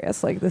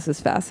hilarious. Like, this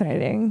is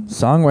fascinating.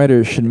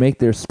 Songwriters should make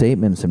their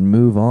statements and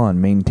move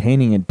on,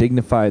 maintaining a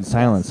dignified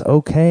silence.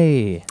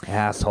 Okay,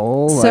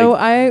 asshole. So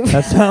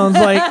that sounds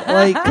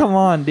like, come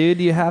on, dude.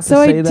 You have to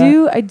say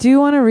that. I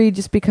do want to read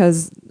just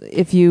because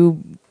if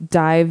you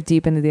dive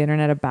deep into the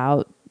internet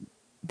about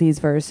these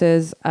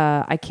verses,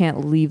 I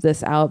can't leave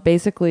this out.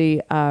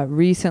 Basically,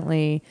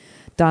 recently,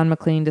 Don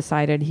McLean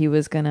decided he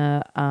was going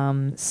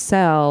to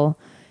sell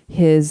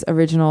his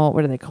original,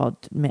 what are they called?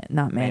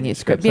 Not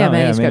manuscripts. Yeah,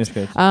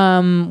 manuscripts.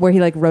 Where he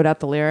like wrote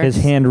out the lyrics.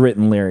 His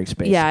handwritten lyrics,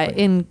 basically. Yeah,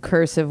 in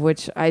cursive,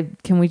 which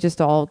can we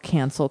just all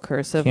cancel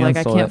cursive? I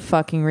can't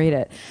fucking read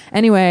it.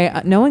 Anyway,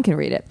 no one can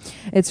read it.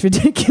 It's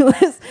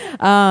ridiculous.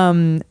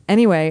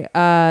 Anyway,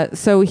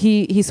 so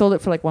he sold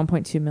it for like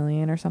 1.2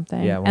 million or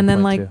something. Yeah, 1. And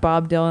then like 2.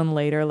 Bob Dylan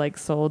later like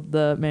sold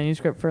the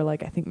manuscript for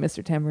like, I think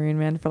Mr. Tambourine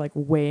Man for like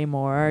way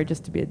more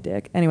just to be a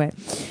dick. Anyway,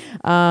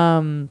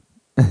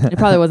 it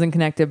probably wasn't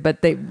connected,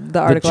 but the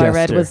article I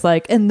read was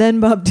like, and then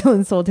Bob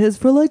Dylan sold his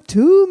for like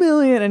 2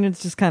 million, and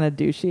it's just kind of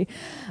douchey.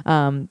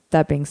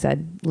 That being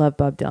said, love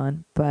Bob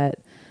Dylan, but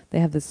they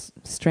have this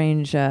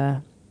strange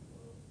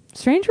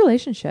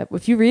relationship.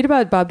 If you read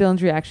about Bob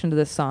Dylan's reaction to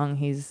this song,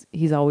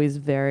 he's always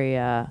very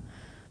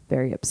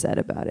very upset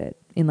about it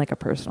in like a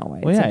personal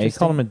way. Well, he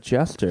called him a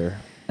jester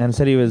and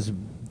said he was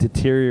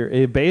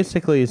deteriorating.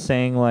 Basically,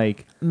 saying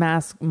like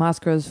moss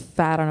grows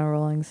fat on a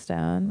rolling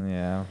stone.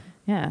 Yeah.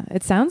 Yeah,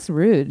 it sounds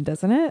rude,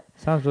 doesn't it?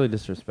 Sounds really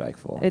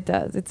disrespectful. It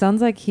does. It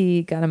sounds like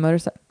he got a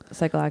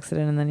motorcycle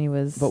accident and then he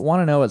was... But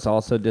want to know what's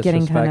also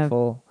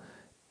disrespectful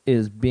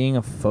is being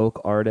a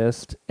folk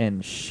artist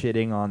and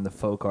shitting on the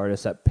folk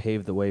artists that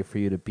paved the way for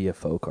you to be a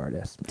folk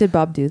artist. Did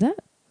Bob do that?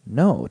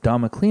 No,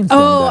 Don McLean's doing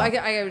that. Oh, I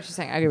get what you're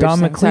saying. Don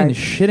McLean is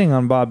shitting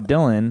on Bob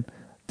Dylan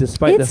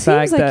despite the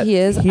fact that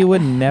he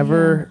would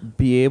never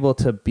be able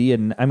to be...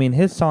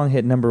 his song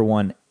hit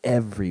 #1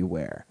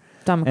 everywhere.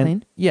 Don McLean?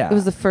 And, yeah. It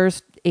was the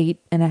first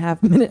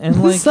 8.5 minute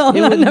and like song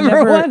it would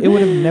 #1. It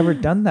would have never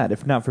done that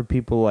if not for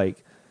people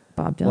like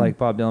Bob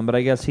Dylan. But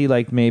I guess he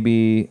liked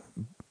maybe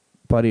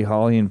Buddy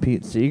Holly and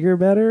Pete Seeger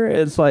better.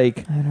 It's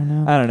like I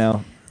don't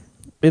know.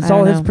 It's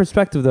all his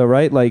perspective though,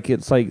 right? Like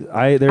it's like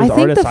there's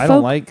artists I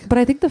don't like. But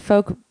I think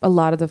a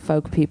lot of the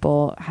folk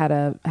people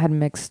had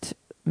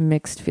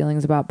mixed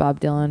feelings about Bob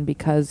Dylan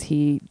because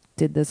he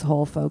did this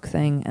whole folk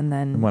thing and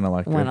then went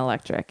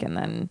electric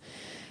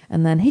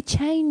and then he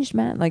changed,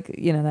 man. Like,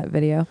 that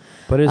video.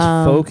 But is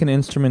folk an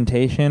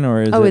instrumentation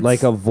or is it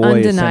like a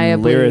voice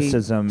and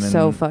lyricism? And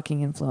so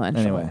fucking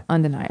influential. Anyway.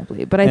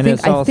 Undeniably. But I think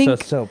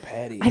so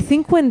petty. I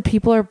think when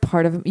people are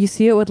part of it, you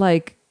see it with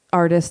like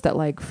artists that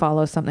like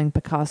follow something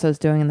Picasso's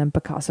doing and then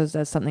Picasso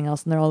does something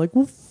else and they're all like,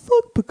 well,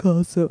 fuck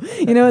Picasso.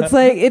 It's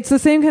like, it's the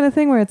same kind of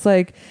thing where it's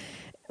like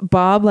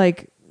Bob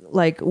like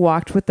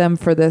walked with them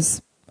for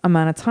this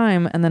amount of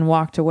time and then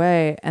walked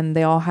away and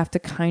they all have to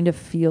kind of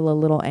feel a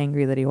little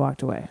angry that he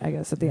walked away, I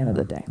guess, at the end of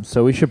the day.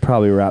 So we should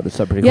probably wrap this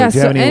up pretty quick. Yeah, do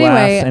you have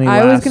any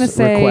I was going to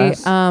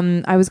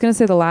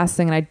say the last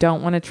thing, and I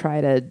don't want to try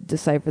to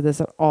decipher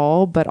this at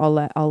all, but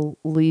I'll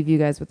leave you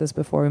guys with this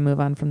before we move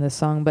on from this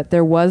song. But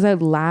there was a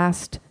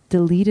last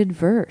deleted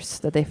verse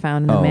that they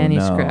found in the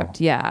manuscript.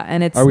 No. Yeah,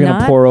 and it's Are we going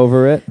to pour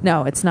over it?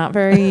 No, it's not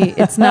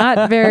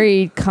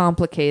very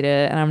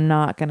complicated, and I'm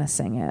not going to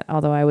sing it.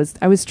 Although I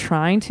was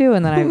trying to,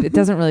 and then it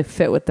doesn't really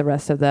fit with the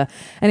rest of the.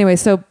 Anyway,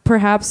 so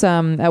perhaps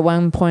at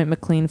one point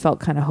McLean felt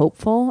kind of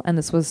hopeful, and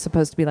this was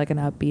supposed to be like an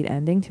upbeat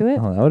ending to it.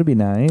 Oh, that would be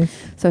nice.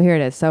 So here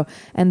it is. So,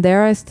 and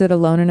there I stood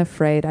alone and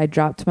afraid. I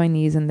dropped to my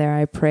knees and there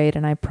I prayed,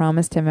 and I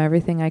promised him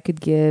everything I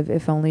could give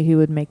if only he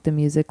would make the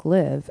music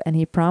live. And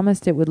he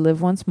promised it would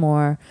live once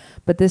more.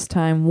 But this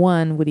time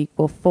 1 would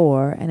equal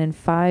 4, and in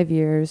 5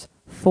 years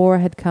 4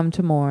 had come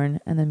to mourn,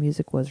 and the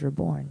music was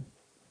reborn.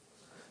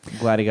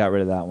 Glad he got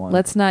rid of that one.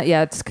 Let's not.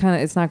 Yeah,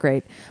 it's not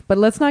great, but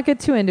let's not get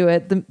too into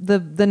it.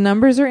 The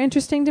numbers are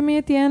interesting to me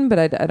at the end, but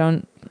I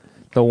don't.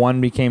 The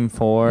 1 became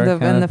 4.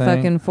 And the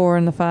fucking 4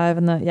 and the 5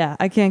 and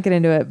I can't get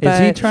into it.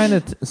 But is he trying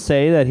to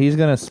say that he's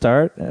going to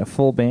start a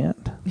full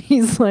band?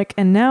 He's like,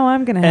 and now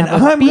I'm going to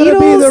have I'm going to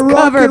be the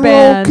rock cover and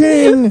band.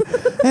 roll king.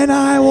 and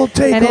I will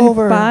take and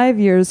over. And in 5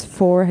 years,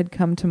 4 had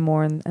come to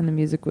mourn, and the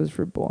music was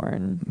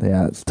reborn.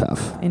 Yeah, it's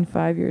tough. In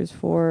 5 years,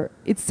 4.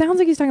 It sounds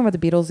like he's talking about the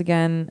Beatles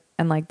again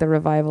and like the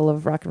revival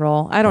of rock and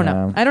roll. I don't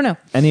know.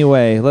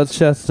 Anyway, let's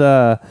just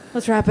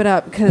wrap it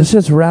up. Let's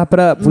just wrap it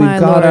up. We've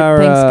got Lord, our.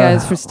 Thanks,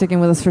 guys, for sticking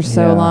with us for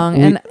so long.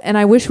 And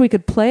I wish we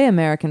could play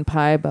American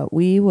Pie, but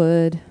we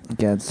would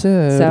get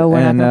sued. So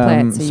we're not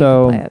going to play it.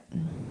 So you can play it.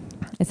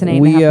 It's an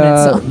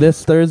 8.5-minute song.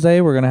 This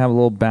Thursday, we're going to have a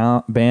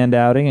little band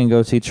outing and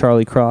go see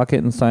Charlie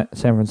Crockett in San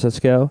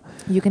Francisco.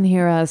 You can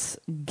hear us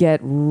get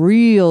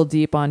real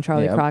deep on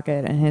Charlie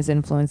Crockett and his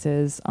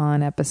influences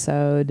on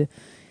episode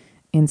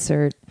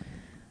insert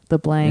the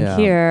blank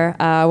here,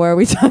 where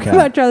we talk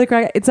about Charlie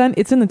Crockett.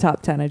 It's in the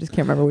top 10. I just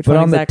can't remember which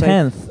one exactly. But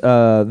on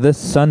the 10th, this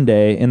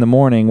Sunday in the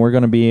morning, we're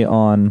going to be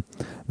on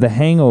the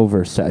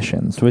Hangover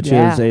Sessions, which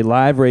is a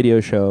live radio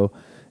show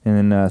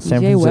in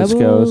San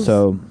Francisco. Webbles.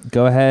 So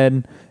go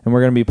ahead, and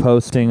we're going to be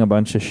posting a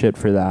bunch of shit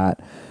for that.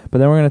 But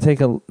then we're going to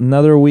take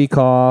another week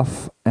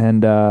off,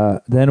 and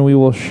then we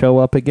will show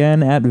up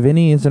again at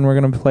Vinny's, and we're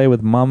going to play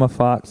with Mama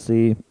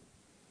Foxy.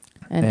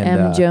 And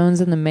M. Jones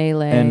in the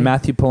Melee. And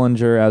Matthew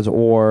Pullinger as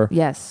Orr.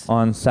 Yes.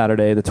 On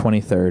Saturday, the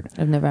 23rd.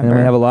 Of November. And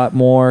we have a lot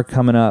more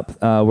coming up.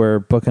 We're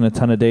booking a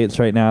ton of dates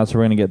right now, so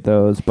we're going to get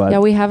those. But yeah,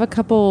 we have a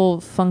couple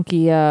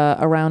funky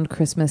around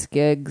Christmas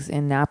gigs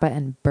in Napa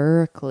and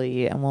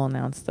Berkeley, and we'll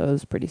announce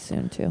those pretty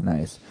soon, too.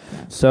 Nice.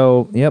 Yeah.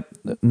 So,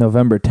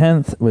 November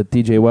 10th with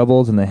DJ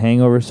Webbles and the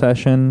Hangover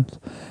Sessions.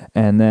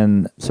 And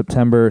then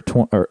November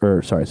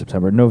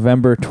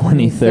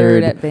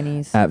 23rd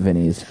at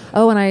Vinny's.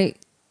 Oh, and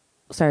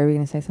sorry, were you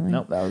going to say something?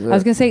 Nope, that was it. I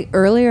was going to say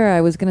earlier,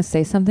 I was going to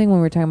say something when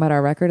we were talking about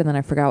our record, and then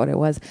I forgot what it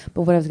was.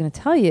 But what I was going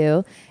to tell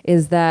you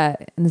is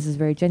that, and this is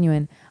very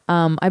genuine,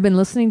 I've been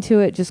listening to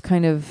it just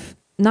kind of,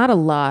 not a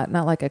lot,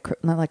 not like a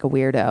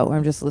weirdo.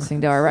 I'm just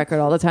listening to our record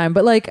all the time.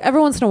 But like every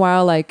once in a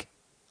while, like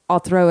I'll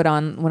throw it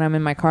on when I'm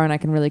in my car and I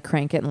can really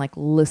crank it and like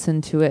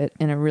listen to it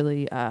in a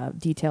really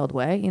detailed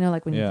way. You know,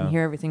 like when you can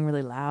hear everything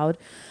really loud.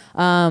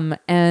 Well,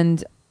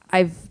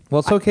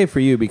 it's okay for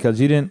you because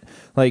you didn't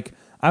like.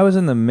 I was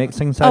in the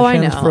mixing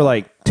sessions for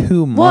like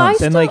 2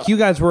 months, and like you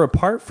guys were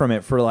apart from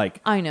it for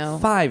like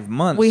 5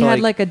 months. We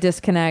had like a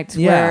disconnect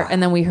where,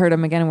 and then we heard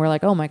them again, and we're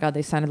like, oh my god,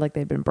 they sounded like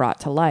they'd been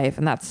brought to life,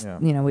 and that's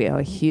we owe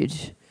a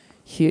huge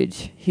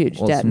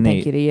debt. And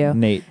thank you to you,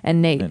 Nate,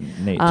 and Nate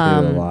too,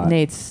 a lot.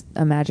 Nate's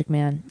a magic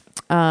man.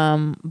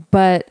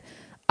 But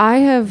I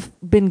have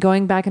been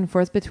going back and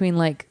forth between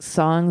like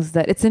songs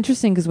that it's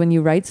interesting because when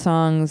you write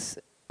songs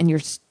and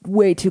you're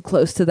way too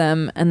close to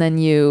them, and then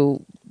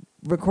you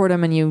record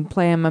them and you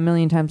play them a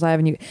million times live,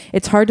 and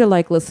it's hard to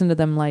like listen to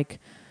them like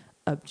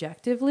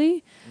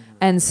objectively.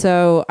 And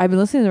so I've been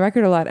listening to the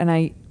record a lot,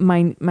 and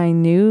my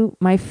new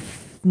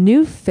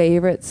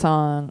favorite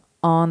song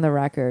on the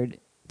record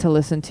to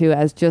listen to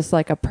as just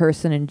like a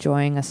person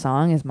enjoying a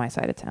song is My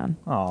Side of Town.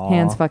 Aww.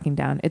 Hands fucking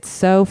down. It's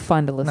so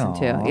fun to listen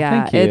to.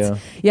 Yeah, thank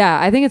you.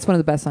 I think it's one of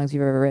the best songs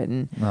you've ever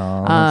written.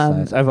 Oh,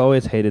 that's nice. I've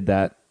always hated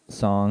that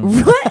song.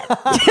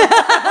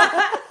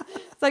 What?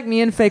 It's like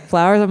me and Fake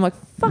Flowers. I'm like,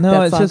 fuck that song.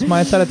 No, it's just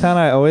My Side of Town.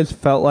 I always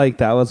felt like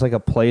that was like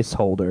a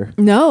placeholder.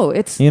 No,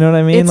 it's... You know what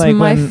I mean? It's like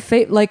my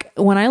like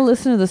when I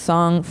listen to the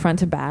song front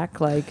to back,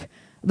 like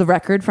the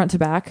record front to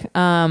back,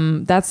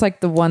 that's like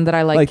the one that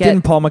I like get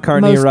didn't Paul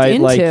McCartney write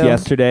into. Like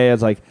yesterday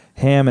as like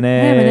ham and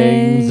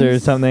eggs or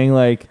something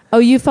like... Oh,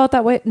 you felt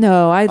that way?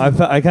 No, I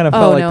kind of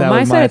felt like that My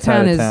with Side of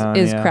Town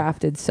is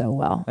crafted so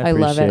well. I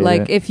love it.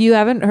 Like if you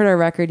haven't heard our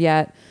record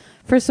yet,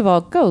 first of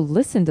all, go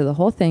listen to the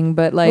whole thing,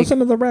 but like listen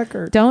to the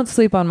record. Don't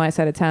sleep on My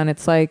Side of Town.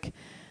 It's like,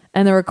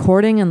 and the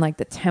recording and like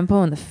the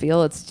tempo and the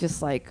feel, it's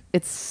just like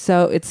it's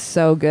so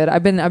good.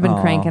 I've been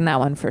cranking that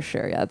one for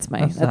sure. Yeah, that's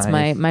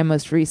nice. my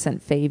most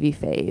recent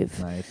fave.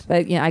 Nice.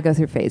 But I go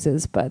through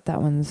phases, but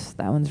that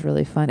one's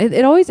really fun.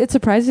 It always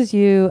surprises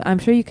you. I'm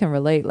sure you can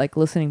relate. Like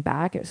listening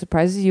back, it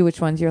surprises you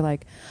which ones you're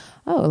like,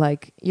 oh,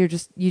 like you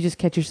just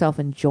catch yourself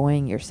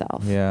enjoying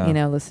yourself. Yeah,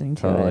 listening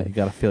to it. You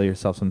gotta feel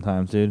yourself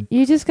sometimes, dude.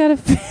 You just gotta.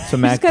 So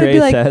Mac Dre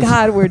be like, says.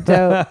 God, we're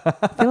dope.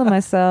 Feeling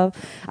myself.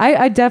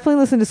 I definitely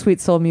listen to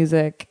Sweet Soul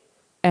music,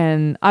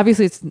 and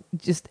obviously it's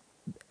just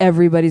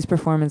everybody's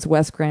performance.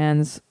 West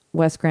Grand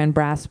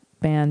Brass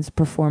Band's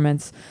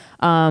performance,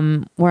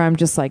 where I'm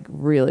just like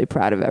really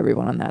proud of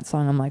everyone on that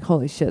song. I'm like,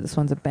 holy shit, this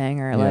one's a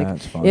banger. Yeah, like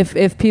it's fun.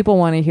 If people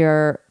want to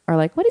hear or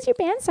like, what does your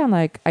band sound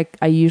like?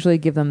 I usually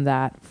give them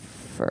that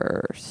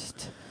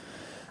first.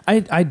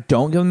 I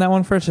don't give them that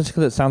one first just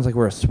because it sounds like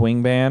we're a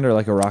swing band or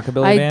like a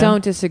rockabilly band. I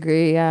don't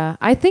disagree. Yeah,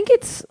 I think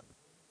it's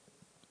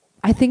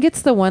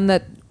the one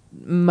that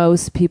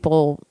most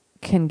people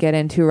can get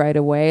into right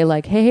away.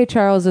 Like Hey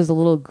Charles is a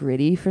little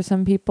gritty for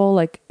some people.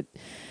 Like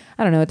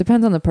I don't know, it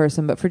depends on the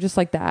person, but for just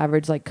like the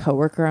average like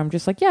coworker, I'm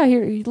just like, yeah,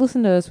 here, you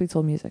listen to Sweet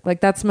Soul music. Like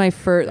that's my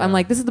first. Yeah. I'm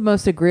like, this is the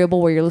most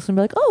agreeable where you're listening to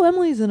be like, oh,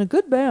 Emily's in a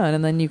good band,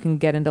 and then you can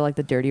get into like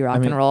the dirty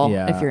rock and roll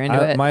if you're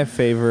into it. My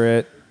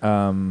favorite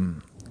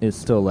is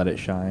still Let It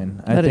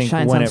Shine. Let It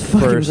Shine when it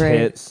sounds first great.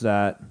 hits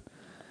that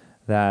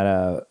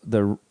that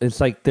it's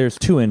like there's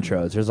two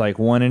intros. There's like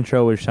one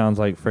intro which sounds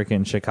like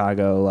freaking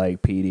Chicago,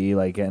 like PD,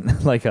 like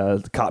in like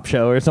a cop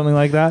show or something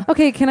like that.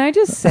 Okay, can I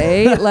just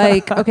say,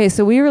 like, okay,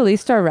 so we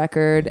released our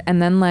record,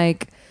 and then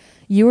like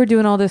you were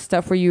doing all this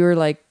stuff where you were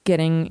like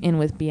getting in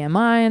with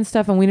BMI and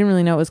stuff, and we didn't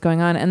really know what was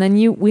going on. And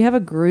then we have a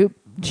group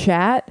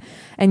chat,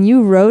 and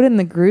you wrote in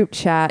the group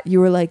chat, you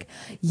were like,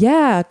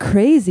 yeah,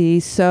 crazy,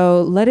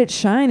 so Let It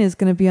Shine is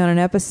going to be on an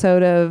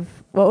episode of,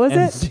 what was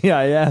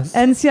NCIS.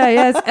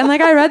 NCIS. And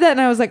like I read that and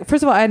I was like,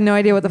 first of all, I had no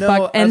idea what the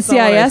fuck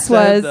NCIS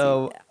was.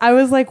 Though. I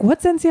was like,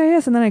 what's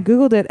NCIS? And then I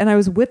Googled it, and I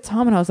was with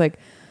Tom, and I was like,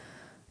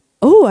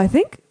 oh, I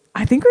think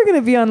we're going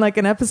to be on like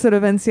an episode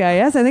of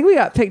NCIS. I think we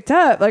got picked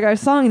up, like our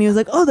song. And he was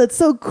like, oh, that's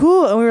so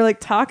cool. And we were like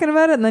talking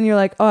about it. And then you're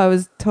like, oh, I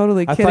was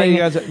totally kidding. I thought you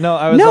guys,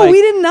 no,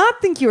 we did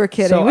not think you were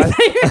kidding. So we thought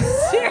you were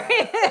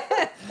serious.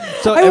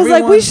 So I was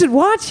like, we should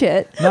watch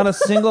it. Not a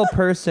single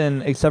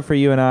person except for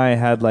you and I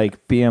had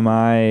like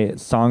BMI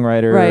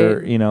songwriter,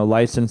 right.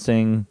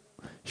 Licensing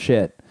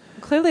shit.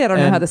 Clearly, I don't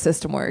know how the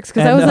system works,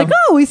 because I was like,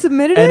 "Oh, we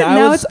submitted it, and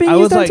now it's being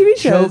used on TV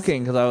shows." I was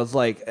joking because I was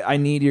like, "I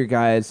need your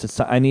guys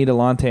I need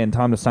Alante and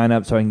Tom to sign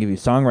up so I can give you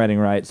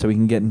songwriting rights, so we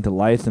can get into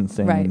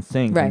licensing and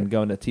sync and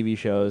go into TV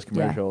shows,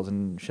 commercials,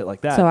 and shit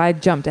like that." So I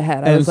jumped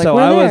ahead. I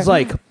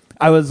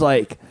was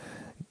like,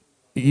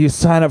 you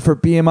sign up for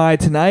BMI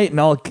tonight,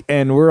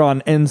 and we're on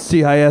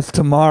NCIS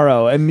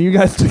tomorrow, and you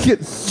guys took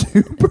it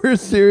super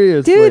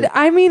seriously. Dude,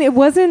 I mean, it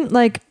wasn't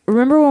like,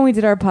 remember when we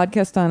did our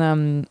podcast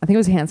on I think it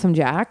was Handsome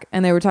Jack,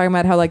 and they were talking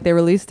about how like they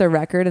released their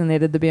record and they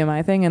did the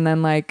BMI thing, and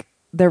then like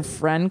their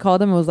friend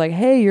called them and was like,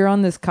 hey, you're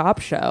on this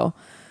cop show.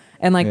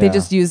 And like they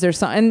just used their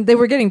song, and they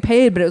were getting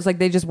paid, but it was like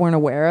they just weren't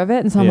aware of it.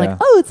 And so I'm like,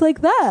 oh, it's like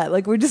that.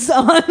 Like we're just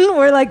on.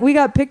 We're like, we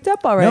got picked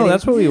up already. No,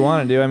 that's what we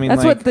want to do. I mean,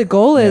 that's what the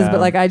goal is.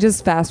 But like I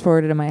just fast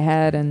forwarded in my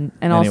head, and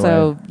anyway,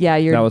 also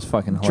your that was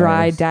fucking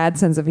dry dad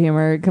sense of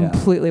humor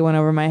completely went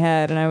over my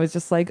head, and I was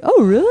just like,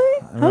 oh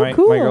really? How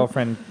cool. My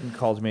girlfriend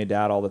calls me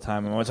dad all the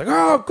time, and I was like,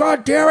 oh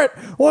god damn it,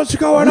 what's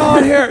going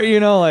on here?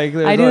 Like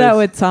I do that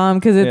with Tom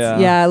because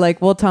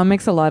it's Tom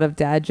makes a lot of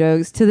dad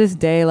jokes to this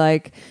day.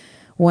 Like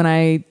when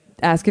I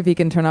ask if he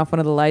can turn off one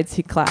of the lights,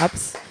 he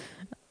claps,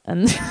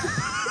 and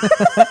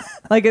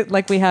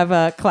like we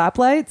have clap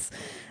lights.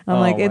 I'm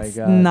like, it's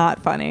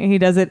not funny. He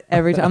does it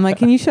every time. I'm like,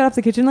 can you shut off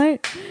the kitchen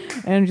light?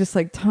 And I'm just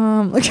like,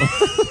 Tom. Like, so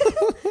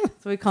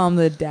we call him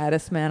the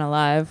Daddest Man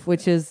Alive,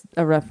 which is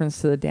a reference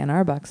to the Dan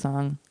Auerbach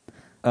song.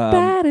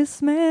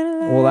 Baddest Man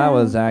Alive. Well, that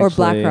was actually or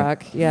Black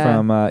Rock. Yeah,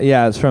 from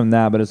it's from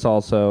that, but it's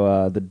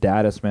also the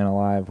Daddest Man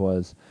Alive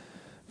was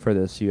for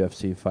this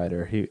UFC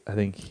fighter. I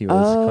think he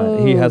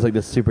was he has like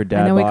this super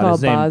dad bod.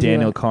 His name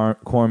Daniel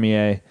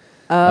Cormier.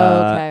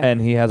 Okay.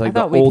 And he has like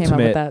the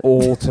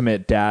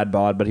ultimate dad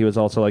bod, but he was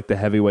also like the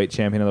heavyweight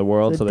champion of the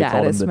world, so they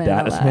called him the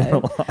Daddest Man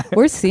Alive.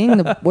 We're seeing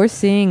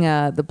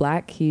the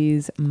Black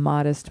Keys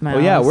Modest Mouse. Oh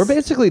yeah, we're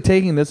basically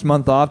taking this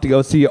month off to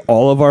go see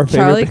all of our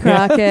favorite Charlie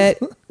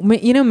Crockett.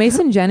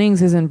 Mason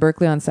Jennings is in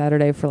Berkeley on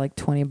Saturday for like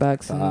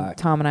 $20, and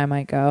Tom and I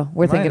might go.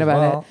 We're thinking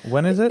about it.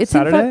 When is it? It's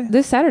Saturday?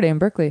 This Saturday in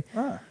Berkeley.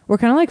 We're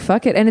kind of like,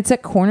 fuck it. And it's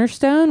at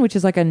Cornerstone, which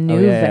is like a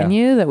new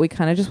venue that we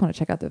kind of just want to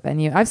check out the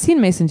venue. I've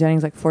seen Mason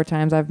Jennings like 4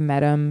 times. I've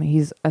met him.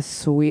 He's a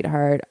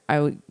sweetheart.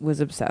 I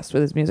was obsessed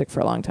with his music for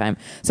a long time.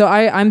 So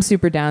I'm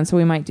super down. So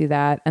we might do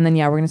that. And then,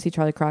 we're going to see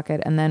Charlie Crockett.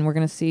 And then we're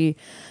going to see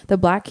the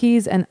Black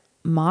Keys and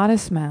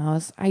Modest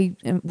Mouse. I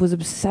was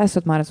obsessed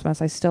with Modest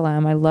Mouse. I still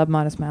am. I love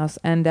Modest Mouse.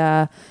 And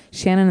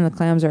Shannon and the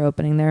Clams are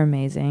opening. They're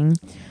amazing.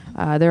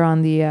 They're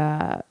on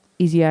the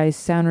Easy Eye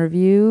Sound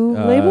Review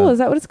label. Is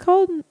that what it's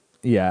called?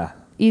 Yeah.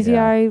 Easy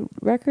Eye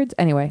Records.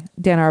 Anyway,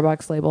 Dan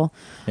Auerbach's label.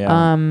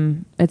 Yeah.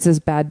 It's this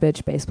bad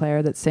bitch bass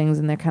player that sings,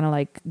 and they're kind of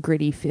like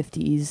gritty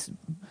 50s.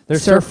 They're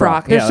surf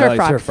rock. They're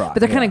surf rock, but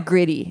they're kind of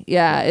gritty.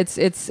 Yeah,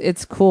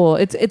 it's cool.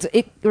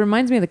 It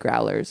reminds me of the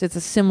Growlers. It's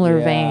a similar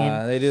vein.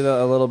 Yeah, they do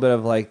a little bit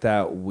of like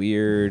that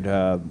weird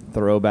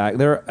throwback.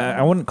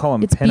 I wouldn't call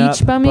them pinup,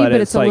 beach bummy, but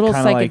it's like a little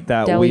kind of like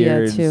that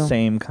weird too.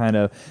 Same kind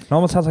of. It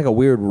almost has like a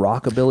weird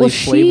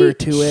rockabilly flavor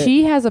to it.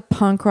 She has a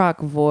punk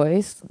rock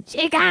voice.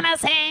 She kind of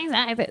sings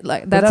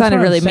like that. Sounded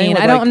really mean.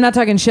 I'm not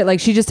talking shit. Like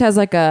she just has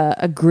like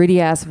a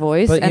gritty ass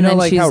voice. But you know,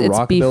 like how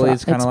rockabilly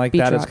is kind of like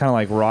that. It's kind of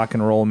like rock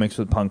and roll mixed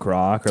with punk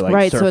rock. Like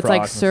right, so it's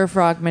like surf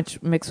rock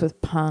mixed with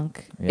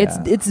punk.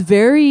 Yeah. It's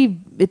very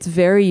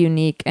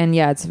unique, and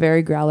it's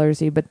very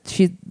Growlersy. But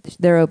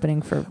they're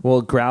opening for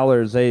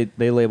Growlers.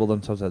 They label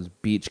themselves as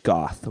beach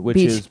goth, which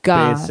is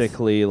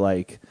basically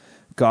like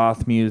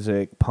goth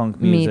music,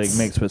 punk music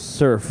mixed with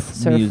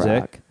surf music.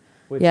 Rock.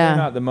 Which they're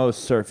not the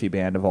most surfy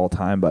band of all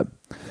time, but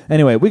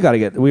anyway, we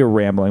were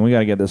rambling. We got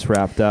to get this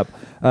wrapped up.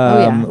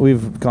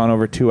 We've gone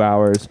over 2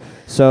 hours,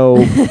 so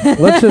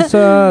let's just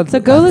so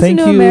go listen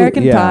to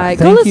American Pie.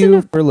 Thank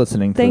you for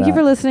listening. Thank you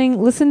for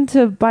listening. Listen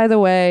to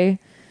the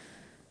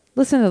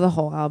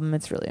whole album.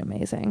 It's really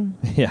amazing.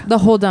 Yeah, the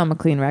whole Don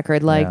McLean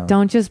record. Like,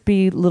 don't just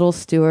be Little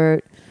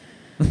Stewart.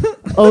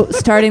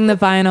 Starting the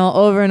vinyl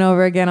over and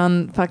over again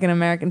on fucking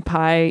American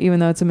Pie,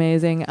 even though it's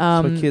amazing.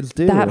 That's what kids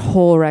do. That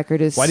whole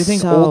record is. Why do you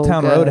think so Old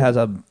Town good. Road has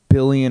a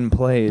billion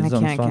plays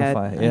on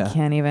Spotify. I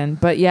can't even.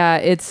 But yeah,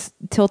 it's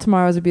Till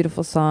Tomorrow is a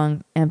beautiful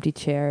song. Empty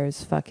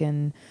Chairs,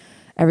 fucking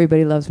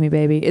Everybody Loves Me,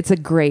 Baby. It's a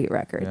great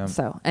record. Yeah.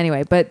 So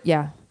anyway, but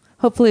yeah,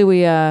 hopefully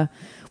we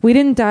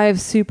didn't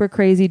dive super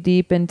crazy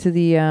deep into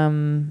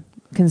the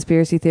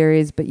conspiracy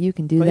theories, but you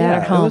can do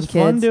that at home, kids. It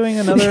was fun doing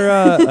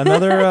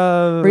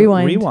another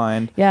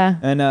rewind. Yeah,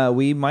 and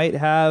we might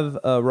have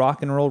a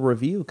rock and roll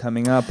review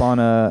coming up on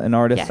an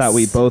artist that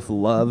we both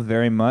love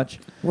very much.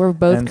 We're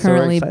both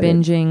currently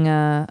binging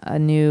a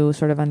new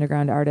sort of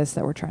underground artist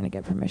that we're trying to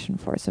get permission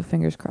for. So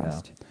fingers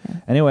crossed. Yeah.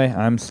 Anyway,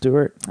 I'm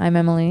Stuart. I'm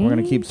Emily. We're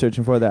gonna keep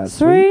searching for that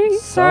sweet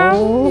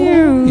soul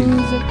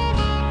music.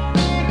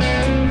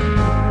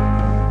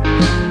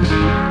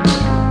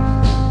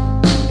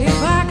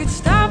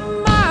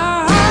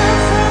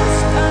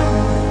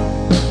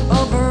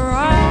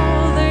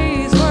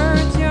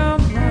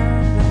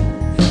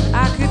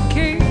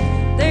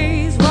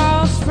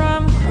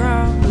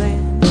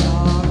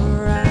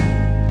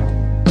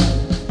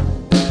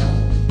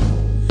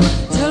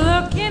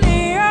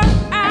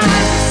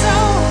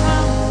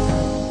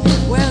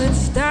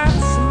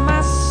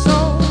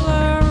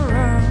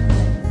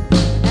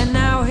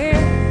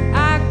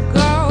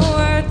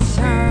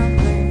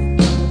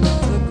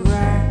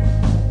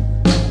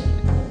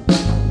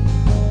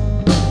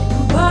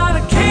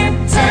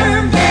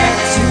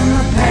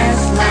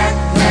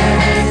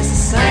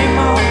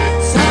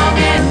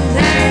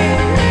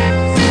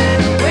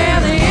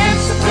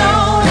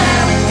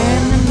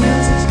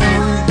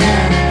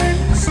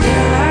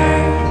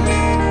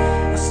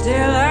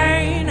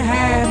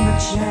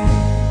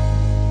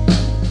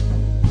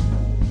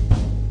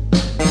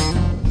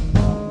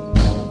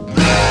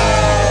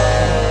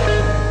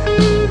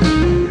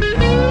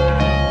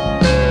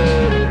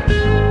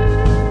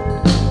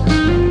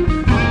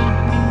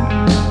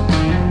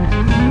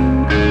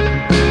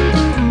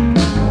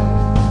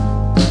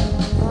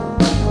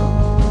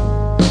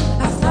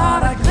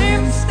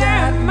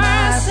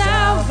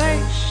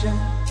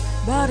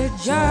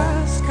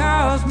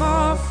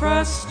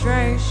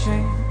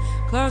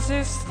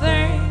 Closest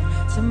thing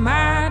to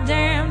my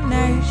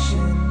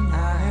damnation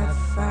I have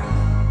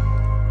found.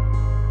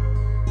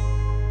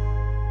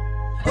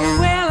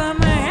 Well,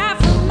 I'm a half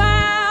a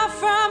mile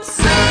from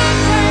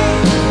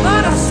something,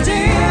 but I still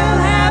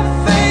have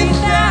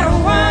faith that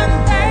one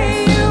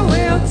day you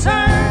will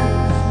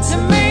turn to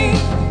me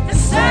and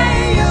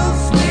say you'll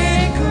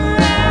stick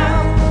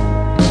around.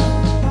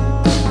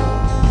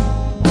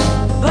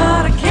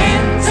 But I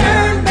can't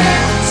turn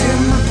back to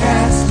my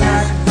past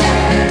like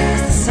that.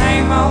 It's the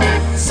same old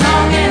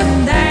song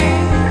and dance.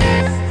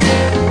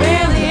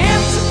 Well, the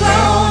amps are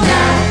blown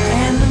out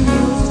and the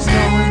music's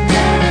going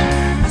down.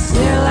 I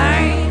still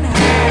ain't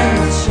had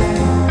much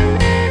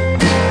chance.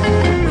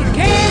 You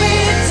gave me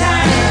the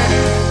time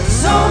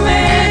so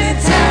many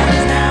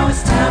times. Now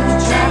it's time to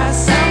try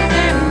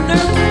something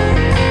new.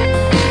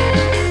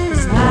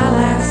 It's my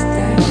last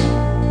day.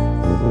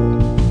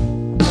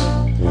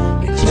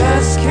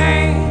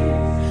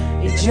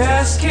 You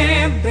just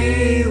can't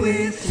be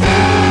with you.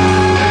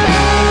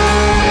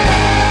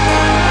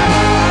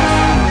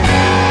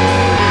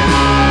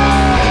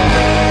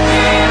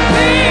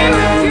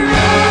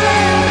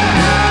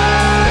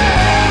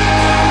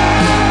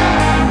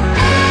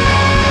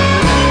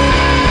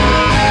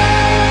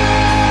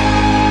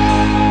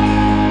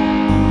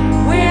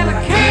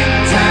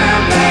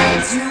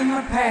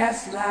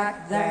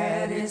 Like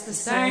that, it's the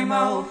same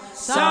old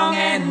song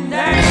and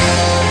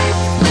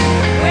dance.